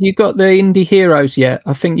been. Have you got the Indie Heroes yet?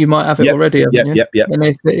 I think you might have it already. Yep. And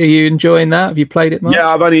are you enjoying that? Have you played it much? Yeah,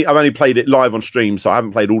 I've only played it live on stream, so I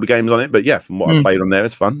haven't played all the games on it. But yeah, from what I've played on there,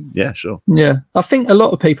 it's fun. Yeah, sure. Yeah, I think a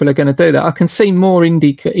lot of people are going to do that. I can see more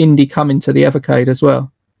indie coming to the Evercade as well.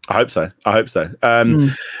 I hope so.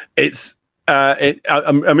 It's.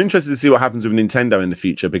 I'm interested to see what happens with Nintendo in the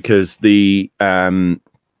future, because I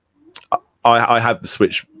have the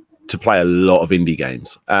Switch to play a lot of indie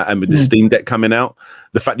games, and with the Steam Deck coming out,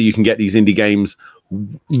 the fact that you can get these indie games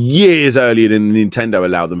years earlier than Nintendo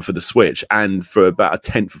allowed them for the Switch, and for about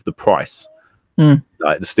 1/10 of the price,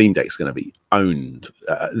 like the Steam Deck's going to be owned.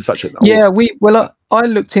 I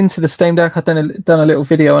looked into the Steam Deck. I've done a little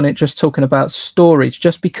video on it, just talking about storage,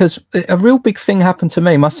 just because a real big thing happened to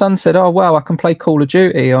me. My son said, "Oh wow, I can play Call of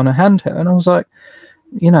Duty on a handheld," and I was like,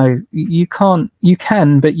 you can,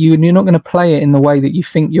 but you're not going to play it in the way that you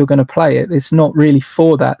think you're going to play it. It's not really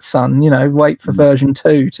for that, son. Wait for version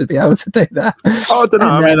 2 to be able to do that. I don't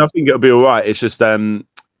know. I think it'll be all right. It's just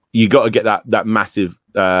you got to get that massive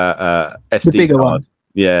SD the bigger card. one.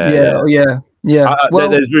 Yeah.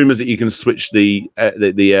 There's rumors that you can switch the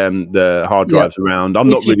hard drives around. I'm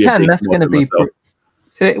not really. That's going to be.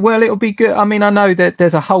 Well, it'll be good. I mean, I know that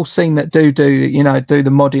there's a whole scene that do the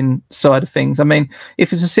modding side of things. I mean,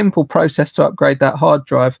 if it's a simple process to upgrade that hard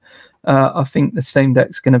drive, I think the Steam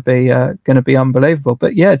Deck's going to be unbelievable.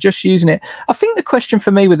 But yeah, just using it. I think the question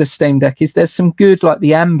for me with the Steam Deck is there's some good, like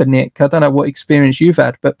the Ambernic. I don't know what experience you've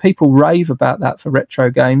had, but people rave about that for retro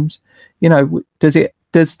games. You know, does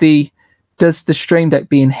the Stream Deck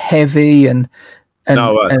being heavy and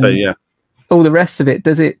so yeah. all the rest of it,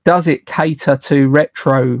 does it cater to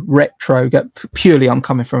retro? Purely, I'm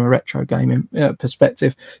coming from a retro gaming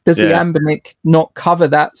perspective. Does the Ambernic not cover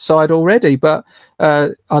that side already? But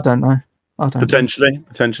I don't know. Potentially.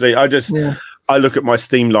 I look at my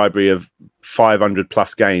Steam library of 500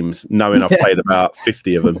 plus games, knowing I've played about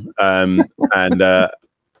 50 of them, and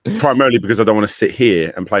primarily because I don't want to sit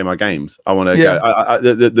here and play my games. I want to go.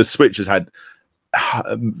 The Switch has had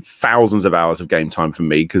thousands of hours of game time from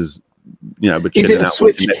me because. You know, but is it a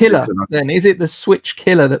Switch killer then? Is it the Switch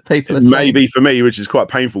killer that people are saying? Maybe for me, which is quite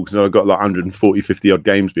painful because I've got like 50 odd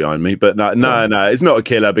games behind me. But no, it's not a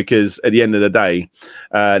killer because at the end of the day,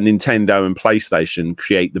 Nintendo and PlayStation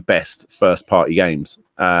create the best first party games.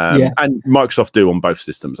 And Microsoft do on both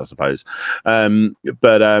systems, I suppose. And you're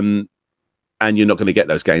not going to get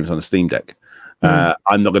those games on a Steam Deck.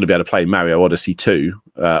 I'm not going to be able to play Mario Odyssey 2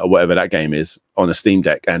 or whatever that game is on a Steam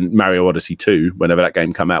Deck, and Mario Odyssey 2, whenever that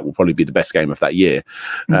game come out, will probably be the best game of that year.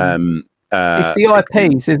 It's the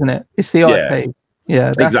IPs, isn't it? It's the IPs.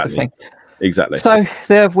 Yeah, that's the thing. Exactly. So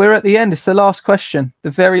we're at the end. It's the last question, the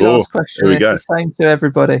very last question. It's the same to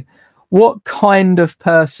everybody. What kind of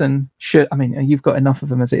person should, I mean, you've got enough of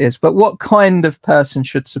them as it is, but what kind of person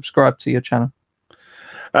should subscribe to your channel?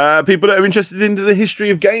 People that are interested into the history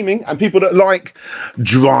of gaming, and people that like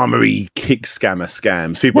drama-y kick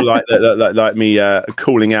scams. People like me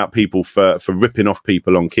calling out people for ripping off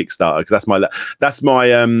people on Kickstarter, because that's my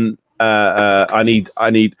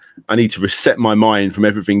I need to reset my mind from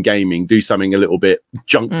everything gaming, do something a little bit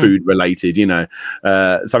junk food related,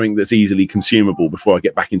 something that's easily consumable before I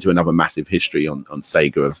get back into another massive history on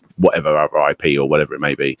Sega of whatever other IP or whatever it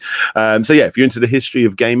may be. So yeah, if you're into the history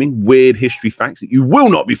of gaming, weird history facts that you will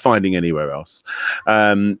not be finding anywhere else,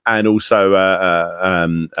 and also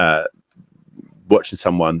watching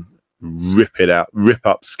someone rip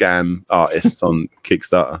up scam artists on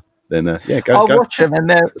Kickstarter. Then I'll watch them,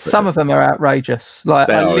 and some of them are outrageous. Like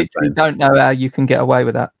I literally don't know how you can get away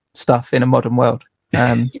with that stuff in a modern world.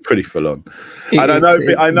 It's pretty full on. I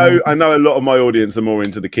know a lot of my audience are more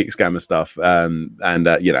into the kick scammer stuff,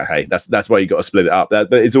 hey, that's why you got to split it up.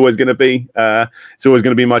 But it's always going to be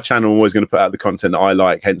my channel. I'm always going to put out the content that I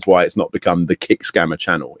like. Hence why it's not become the kick scammer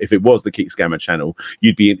channel. If it was the kick scammer channel,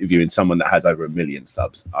 you'd be interviewing someone that has over 1 million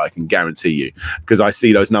subs. I can guarantee you, because I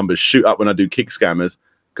see those numbers shoot up when I do kick scammers.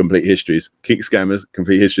 Complete histories, kick scammers,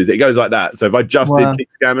 complete histories. It goes like that. So if I just did kick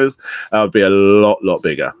scammers, I would be a lot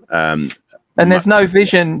bigger. And there's no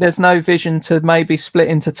vision. There's no vision to maybe split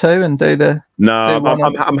into two and do the. No,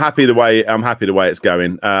 I'm happy the way it's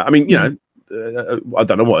going. I mean, I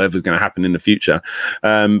don't know whatever's going to happen in the future,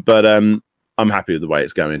 but I'm happy with the way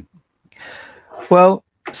it's going. Well,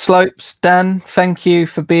 Slopes, Dan, thank you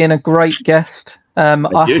for being a great guest.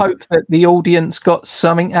 I hope that the audience got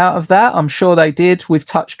something out of that. I'm sure they did. We've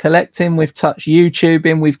touched collecting, we've touched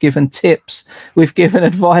YouTubing, we've given tips, we've given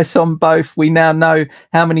advice on both. We now know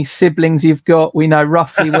how many siblings you've got. We know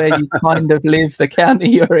roughly where you kind of live, the county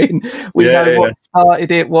you're in. We know what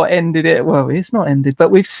started it, what ended it. Well, it's not ended,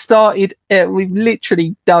 but we've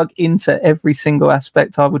literally dug into every single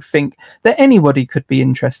aspect I would think that anybody could be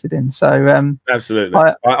interested in. So absolutely.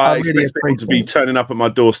 I really expect people to be turning up at my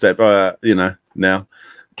doorstep, now.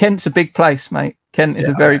 Kent's a big place, mate. Kent is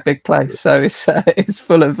a very big place, so it's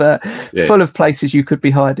full of places you could be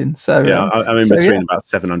hiding. So I'm in between about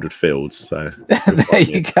 700 fields. So there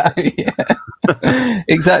you go. Yeah.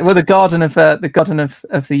 Exactly. Well, the garden of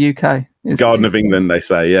the UK, Garden of England, they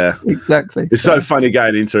say. Yeah, exactly. It's so funny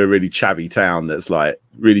going into a really chavvy town that's like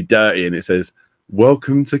really dirty, and it says,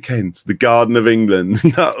 "Welcome to Kent, the Garden of England."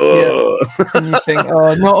 And you think,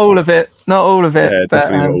 not all of it. Yeah,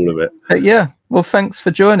 definitely not all of it. But yeah, well, thanks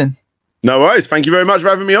for joining. No worries. Thank you very much for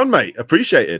having me on, mate. Appreciate it.